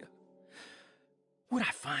Tarawea. Would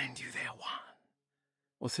I find you there, Juan?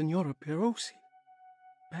 Or Senora Perosi,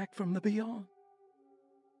 back from the beyond?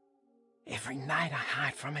 Every night I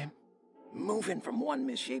hide from him, moving from one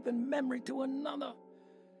misshapen memory to another.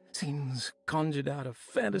 Scenes conjured out of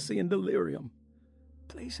fantasy and delirium.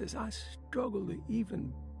 Places I struggle to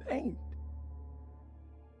even paint.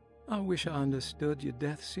 I wish I understood your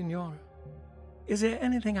death, Senora. Is there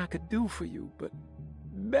anything I could do for you but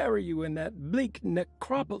bury you in that bleak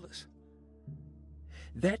necropolis?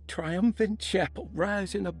 That triumphant chapel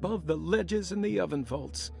rising above the ledges and the oven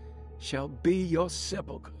vaults shall be your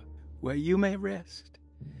sepulchre, where you may rest,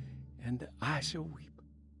 and I shall weep.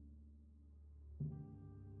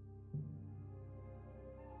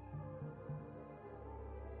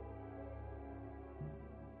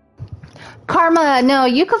 Karma, no,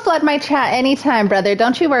 you can flood my chat anytime, brother.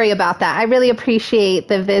 Don't you worry about that. I really appreciate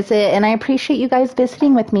the visit, and I appreciate you guys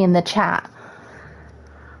visiting with me in the chat.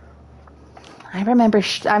 I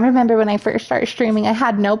remember when I first started streaming, I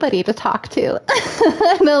had nobody to talk to.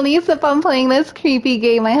 And at least if I'm playing this creepy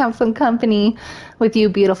game, I have some company with you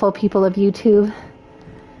beautiful people of YouTube.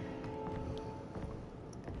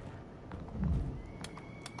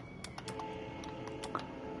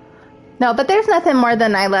 No, but there's nothing more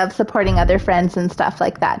than I love supporting other friends and stuff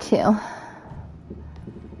like that, too.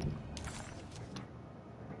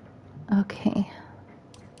 Okay.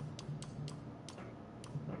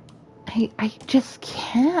 I just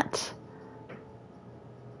can't.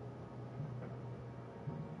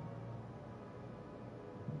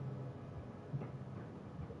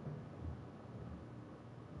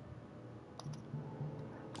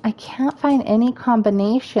 I can't find any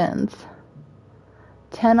combinations.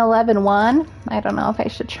 10, 11, 1? I don't know if I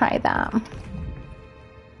should try that.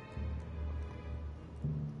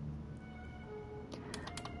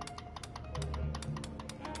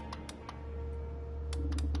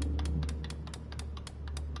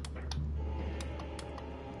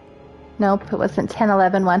 Nope, it wasn't 10,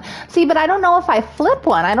 11, 1. See, but I don't know if I flip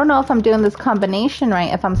one. I don't know if I'm doing this combination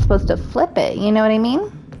right, if I'm supposed to flip it. You know what I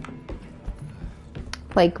mean?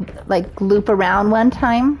 Like loop around one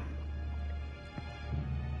time.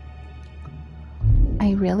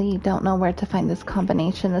 I really don't know where to find this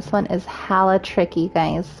combination. This one is hella tricky,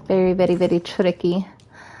 guys. Very, very, very tricky.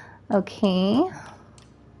 Okay.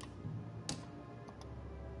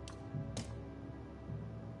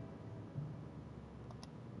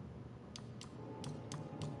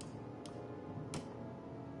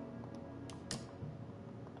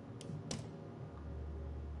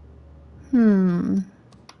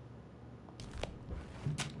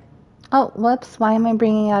 Oh, whoops. Why am I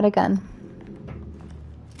bringing out a gun?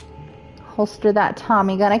 Holster that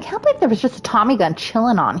Tommy gun. I can't believe there was just a Tommy gun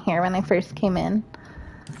chilling on here when I first came in.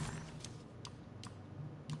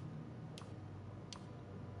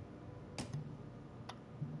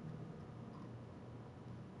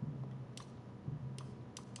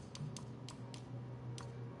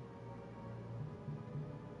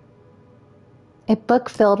 A book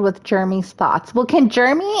filled with Jeremy's thoughts. Well, can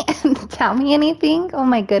Jeremy tell me anything? Oh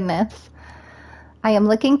my goodness. I am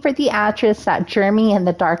looking for the address that Jeremy and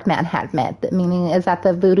the Dark Man had met. Meaning, is that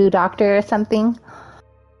the voodoo doctor or something?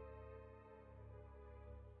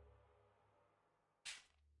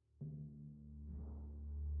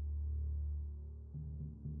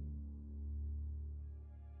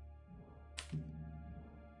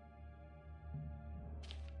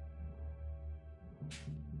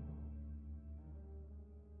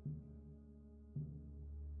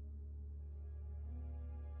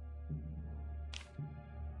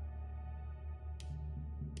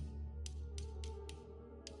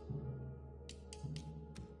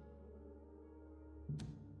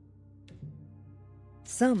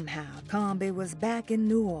 Somehow, Comby was back in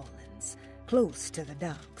New Orleans, close to the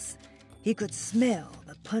docks. He could smell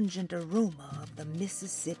the pungent aroma of the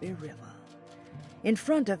Mississippi River. In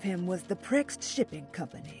front of him was the Prext Shipping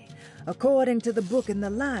Company. According to the book in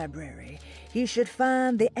the library, he should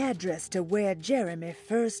find the address to where Jeremy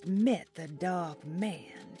first met the Dark Man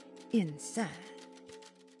inside.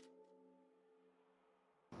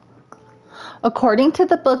 According to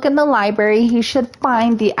the book in the library, he should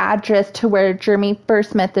find the address to where Jeremy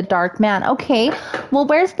first met the Dark Man. Okay, well,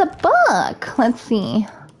 where's the book? Let's see.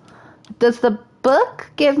 Does the book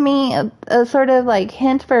give me a sort of like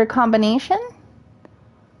hint for a combination?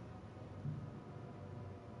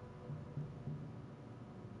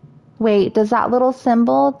 Wait, does that little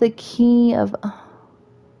symbol, the key of...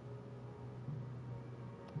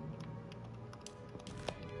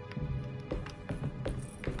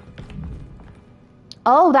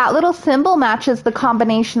 Oh, that little symbol matches the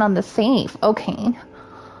combination on the safe. Okay.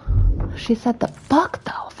 She said the book,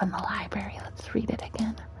 though, from the library. Let's read it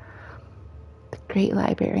again. The Great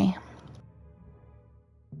Library.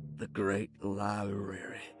 The Great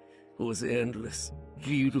Library was endless,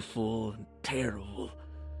 beautiful, and terrible.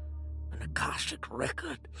 An Akashic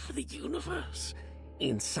record for the universe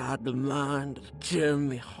inside the mind of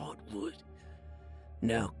Jeremy Hartwood,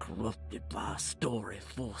 now corrupted by a story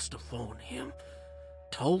forced upon him,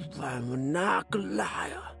 told by a maniacal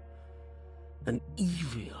liar, an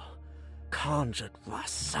evil conjured by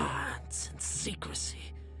science and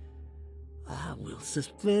secrecy. I will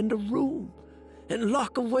suspend a room and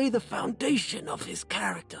lock away the foundation of his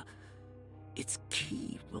character. Its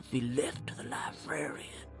key will be left to the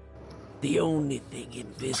librarian, the only thing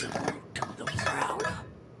invisible to the prowler.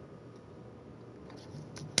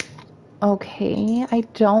 Okay, I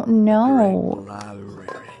don't know. The Great Library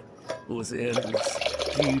was endless,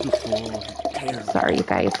 beautiful, and terrible. Sorry, you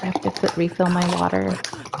guys, I have to refill my water.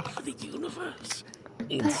 For the universe,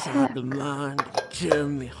 inside the mind of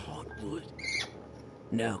Jeremy Hartwood,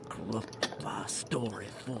 now corrupted by a story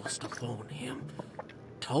forced upon him,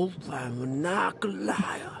 told by a maniacal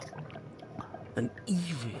liar, an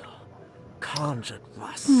evil conjured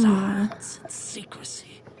by science and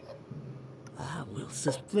secrecy. I will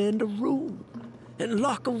suspend a rule and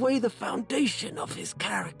lock away the foundation of his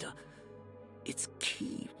character. Its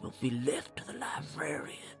key will be left to the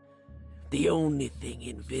librarian, the only thing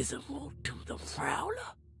invisible to the Prowler.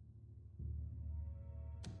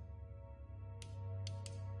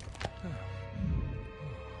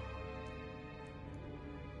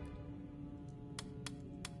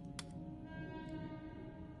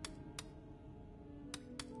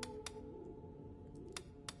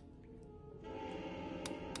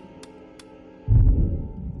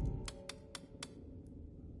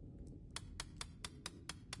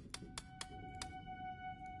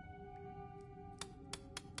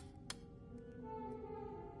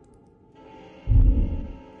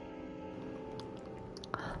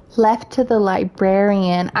 Left to the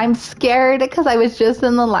librarian. I'm scared because I was just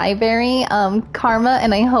in the library, Karma,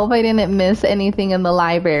 and I hope I didn't miss anything in the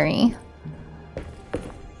library.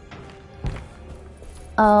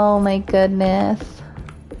 Oh my goodness.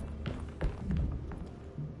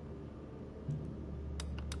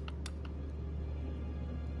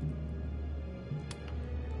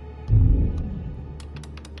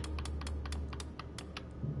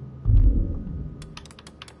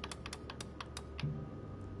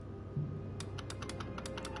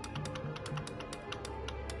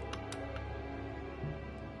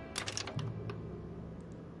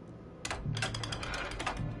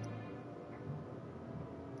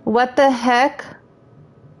 What the heck?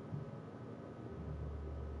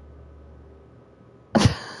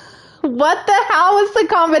 What the hell was the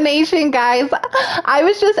combination, guys? I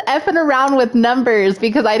was just effing around with numbers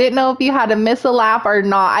because I didn't know if you had to miss a lap or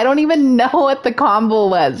not. I don't even know what the combo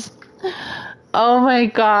was. Oh my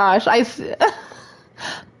gosh.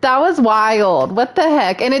 That was wild. What the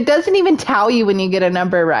heck? And it doesn't even tell you when you get a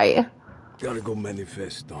number right. Gotta go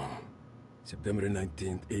manifesto. September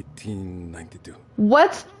 19th, 1892.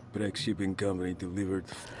 What's... Break Shipping Company delivered...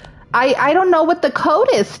 I don't know what the code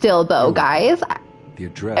is still, though, guys. The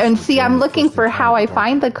address. And see, I'm looking for how I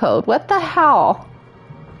find the code. What the hell?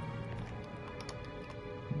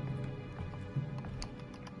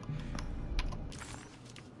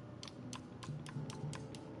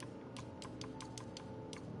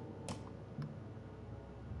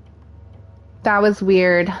 That was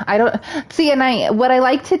weird. I don't see, and what I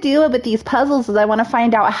like to do with these puzzles is I want to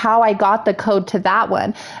find out how I got the code to that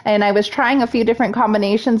one. And I was trying a few different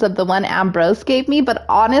combinations of the one Ambrose gave me, but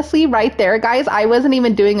honestly, right there, guys, I wasn't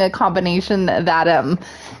even doing a combination that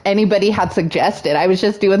anybody had suggested. I was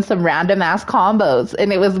just doing some random ass combos,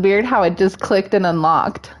 and it was weird how it just clicked and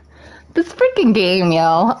unlocked. This freaking game,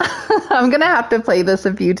 yo. I'm gonna have to play this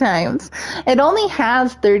a few times. It only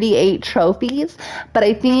has 38 trophies, but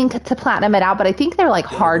I think to platinum it out, but I think they're like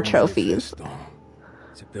hard trophies.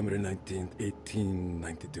 September 19th,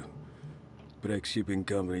 1892. Break Shipping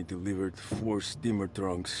Company delivered 4 steamer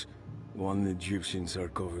trunks, 1 Egyptian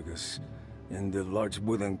sarcophagus, and a large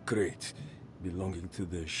wooden crate belonging to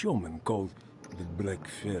the showman called the Black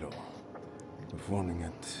Pharaoh, performing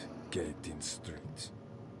at 18th Street.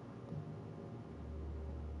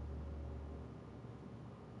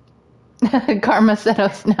 Karma said, "Oh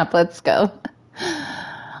snap, let's go."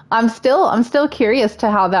 I'm still curious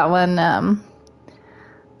to how that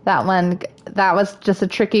was just a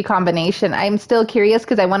tricky combination. I'm still curious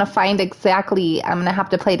because I want to find exactly, I'm gonna have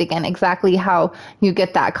to play it again, exactly how you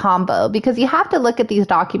get that combo, because you have to look at these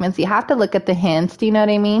documents, you have to look at the hints. Do you know what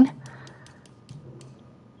I mean?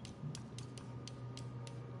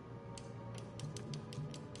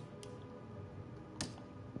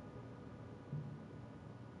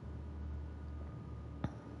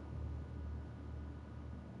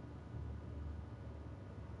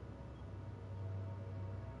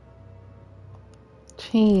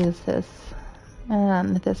 Jesus,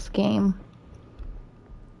 man, this game.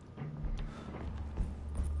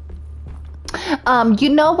 You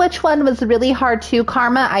know which one was really hard too,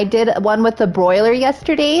 Karma? I did one with the broiler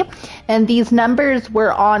yesterday, and these numbers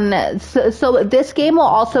were on. So this game will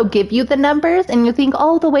also give you the numbers, and you think,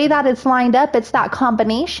 oh, the way that it's lined up, it's that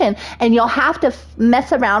combination, and you'll have to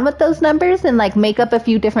mess around with those numbers and like make up a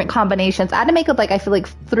few different combinations. I had to make up I feel like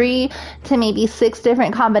 3 to maybe 6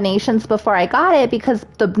 different combinations before I got it, because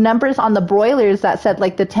the numbers on the broilers that said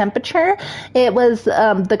like the temperature, it was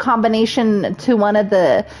the combination to one of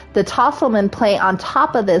the Tosselman plate on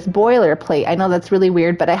top of this boiler plate. I know that's really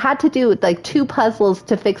weird, but I had to do like 2 puzzles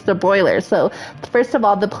to fix the boiler. So first of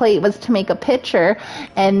all, the plate was to make a picture,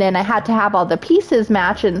 and then I had to have all the pieces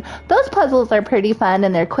match, and those puzzles are pretty fun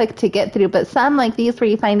and they're quick to get through. But some like these where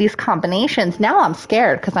you find these combinations, now I'm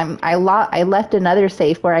scared because I left another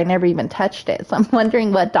safe where I never even touched it. So I'm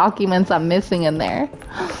wondering what documents I'm missing in there.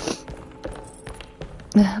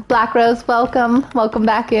 Black Rose, welcome. Welcome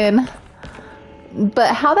back in.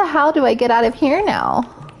 But how the hell do I get out of here now?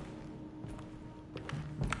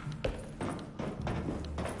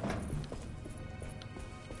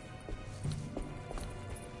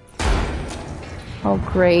 Oh,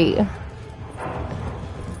 great.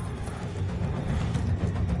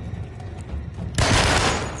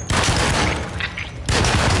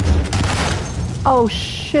 Oh,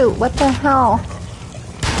 shoot. What the hell?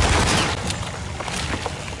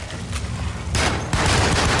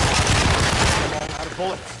 Out of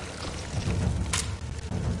bullets.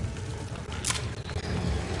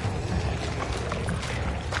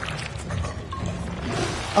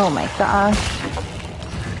 Oh my gosh.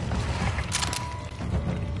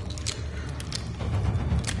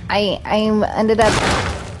 I ended up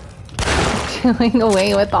doing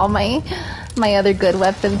away with all my other good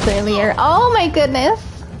weapons earlier. Oh my goodness.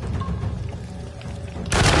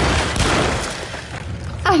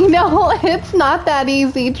 I know, it's not that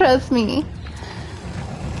easy, trust me.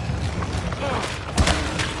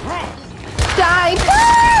 Die!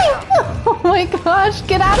 Die! Oh my gosh,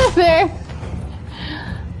 get out of there!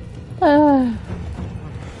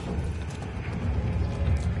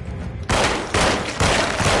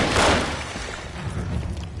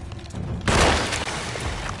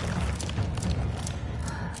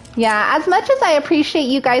 Yeah, as much as I appreciate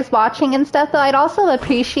you guys watching and stuff, though, I'd also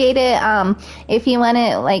appreciate it if you want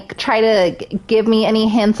to, like, try to give me any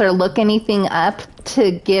hints or look anything up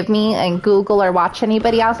to give me and Google or watch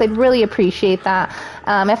anybody else. I'd really appreciate that.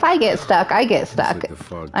 If I get stuck, I get stuck.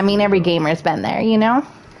 I mean, every gamer's been there, you know?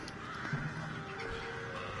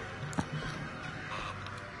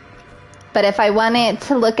 But if I wanted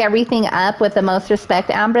to look everything up, with the most respect,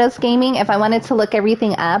 Ambrose Gaming, if I wanted to look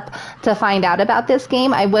everything up to find out about this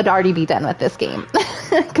game, I would already be done with this game.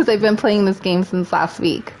 Because I've been playing this game since last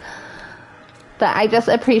week. But I just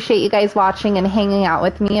appreciate you guys watching and hanging out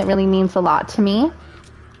with me. It really means a lot to me.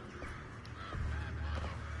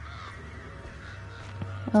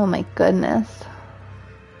 Oh my goodness.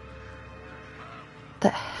 The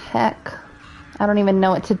heck? I don't even know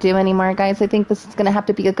what to do anymore, guys. I think this is going to have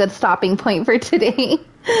to be a good stopping point for today.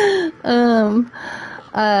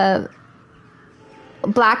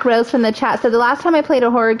 Black Rose from the chat said, the last time I played a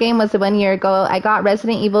horror game was 1 year ago. I got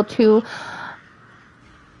Resident Evil 2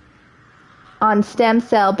 on stem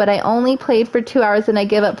cell, but I only played for 2 hours and I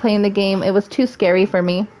gave up playing the game. It was too scary for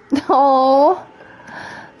me. Oh,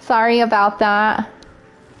 sorry about that.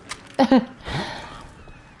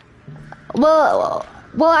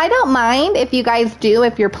 Well, I don't mind if you guys do,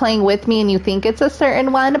 if you're playing with me and you think it's a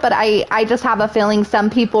certain one, but I just have a feeling some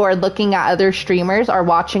people are looking at other streamers or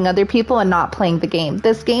watching other people and not playing the game.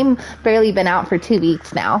 This game barely been out for 2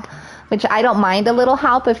 weeks now, which I don't mind a little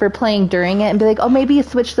help if we're playing during it and be like, oh, maybe you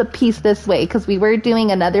switch the piece this way, because we were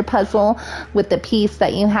doing another puzzle with the piece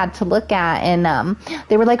that you had to look at, and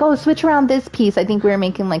they were like, oh, switch around this piece. I think we were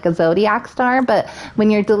making like a zodiac star, but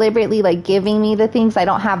when you're deliberately like giving me the things, I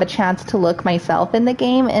don't have a chance to look myself in the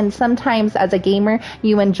game, and sometimes as a gamer,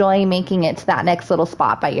 you enjoy making it to that next little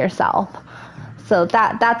spot by yourself. So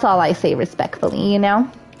that's all I say respectfully, you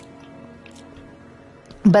know?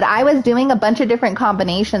 But I was doing a bunch of different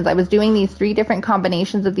combinations. I was doing these 3 different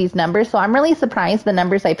combinations of these numbers. So I'm really surprised the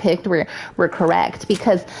numbers I picked were correct.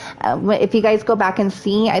 Because if you guys go back and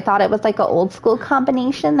see, I thought it was like an old school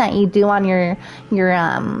combination that you do on your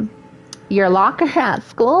locker at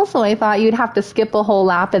school. So I thought you'd have to skip a whole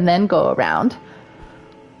lap and then go around.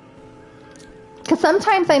 Because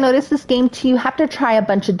sometimes I notice this game too, you have to try a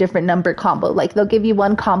bunch of different number combo. Like they'll give you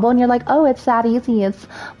one combo and you're like, oh, it's that easy. It's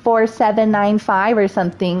 4795 or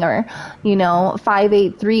something, or, you know,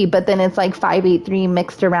 583. But then it's like 583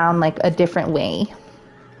 mixed around like a different way,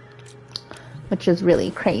 which is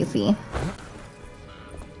really crazy.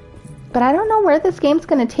 But I don't know where this game's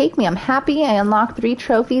going to take me. I'm happy I unlocked 3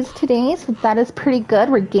 trophies today, so that is pretty good.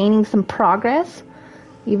 We're gaining some progress,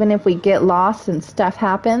 even if we get lost and stuff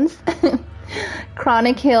happens.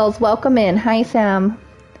 Chronic Hills, welcome in. Hi, Sam.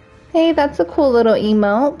 Hey, that's a cool little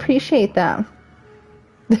emote. Appreciate that.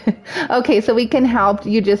 Okay, so we can help.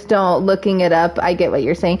 You just don't looking it up. I get what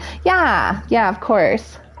you're saying. Yeah, of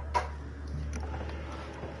course.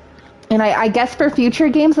 And I guess for future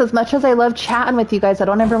games, as much as I love chatting with you guys, I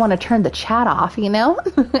don't ever want to turn the chat off, you know?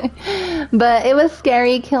 But it was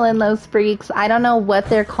scary killing those freaks. I don't know what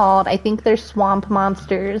they're called. I think they're swamp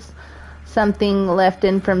monsters. Something left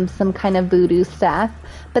in from some kind of voodoo stuff.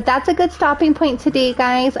 But that's a good stopping point today,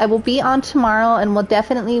 guys. I will be on tomorrow, and we'll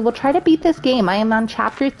try to beat this game. I am on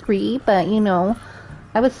chapter 3, but, you know,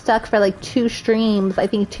 I was stuck for like 2 streams, I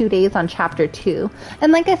think 2 days on chapter 2.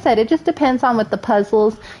 And like I said, it just depends on what the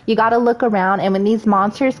puzzles. You gotta look around, and when these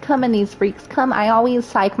monsters come and these freaks come, I always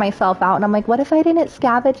psych myself out, and I'm like, what if I didn't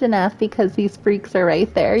scavenge enough because these freaks are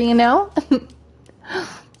right there, you know?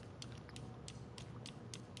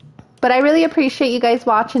 But I really appreciate you guys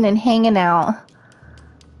watching and hanging out.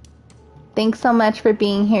 Thanks so much for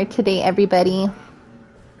being here today, everybody.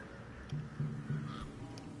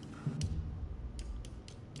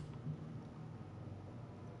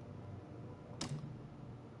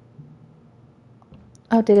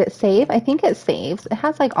 Oh, did it save? I think it saves. It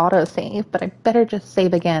has like auto save, but I better just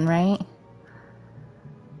save again, right?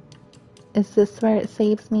 Is this where it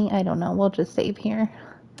saves me? I don't know. We'll just save here.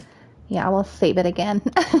 Yeah, we'll save it again.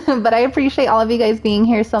 But I appreciate all of you guys being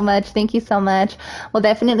here so much. Thank you so much. We'll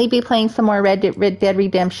definitely be playing some more Red Dead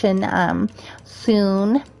Redemption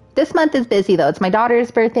soon. This month is busy though. It's my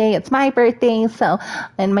daughter's birthday. It's my birthday. So,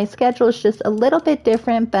 and my schedule is just a little bit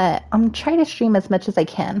different, but I'm trying to stream as much as I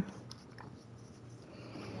can.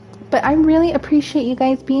 But I really appreciate you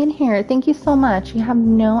guys being here. Thank you so much. You have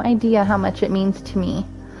no idea how much it means to me.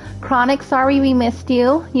 Chronic, sorry we missed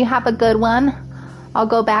you. You have a good one. I'll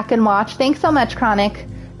go back and watch. Thanks so much, Chronic.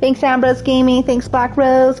 Thanks, Ambrose Gaming. Thanks, Black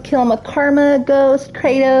Rose. Kill 'em with Karma, Ghost,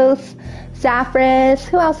 Kratos, Zaphras.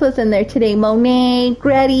 Who else was in there today? Monet,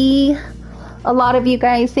 Gretty. A lot of you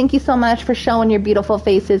guys, thank you so much for showing your beautiful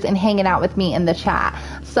faces and hanging out with me in the chat.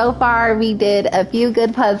 So far, we did a few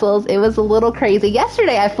good puzzles. It was a little crazy.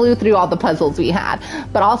 Yesterday, I flew through all the puzzles we had,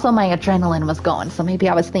 but also my adrenaline was going, so maybe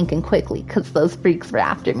I was thinking quickly because those freaks were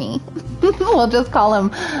after me. We'll just call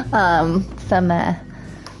them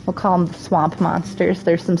we'll call them the swamp monsters.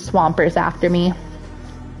 There's some swampers after me.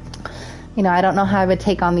 You know, I don't know how I would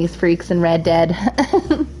take on these freaks in Red Dead.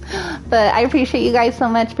 But I appreciate you guys so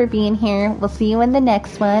much for being here. We'll see you in the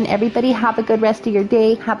next one. Everybody have a good rest of your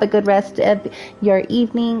day. Have a good rest of your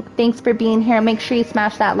evening. Thanks for being here. Make sure you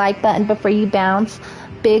smash that like button before you bounce.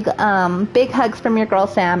 Big hugs from your girl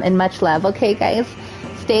Sam and much love. Okay, guys?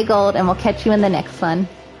 Stay gold and we'll catch you in the next one.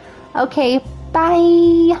 Okay,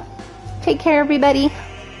 bye. Take care, everybody.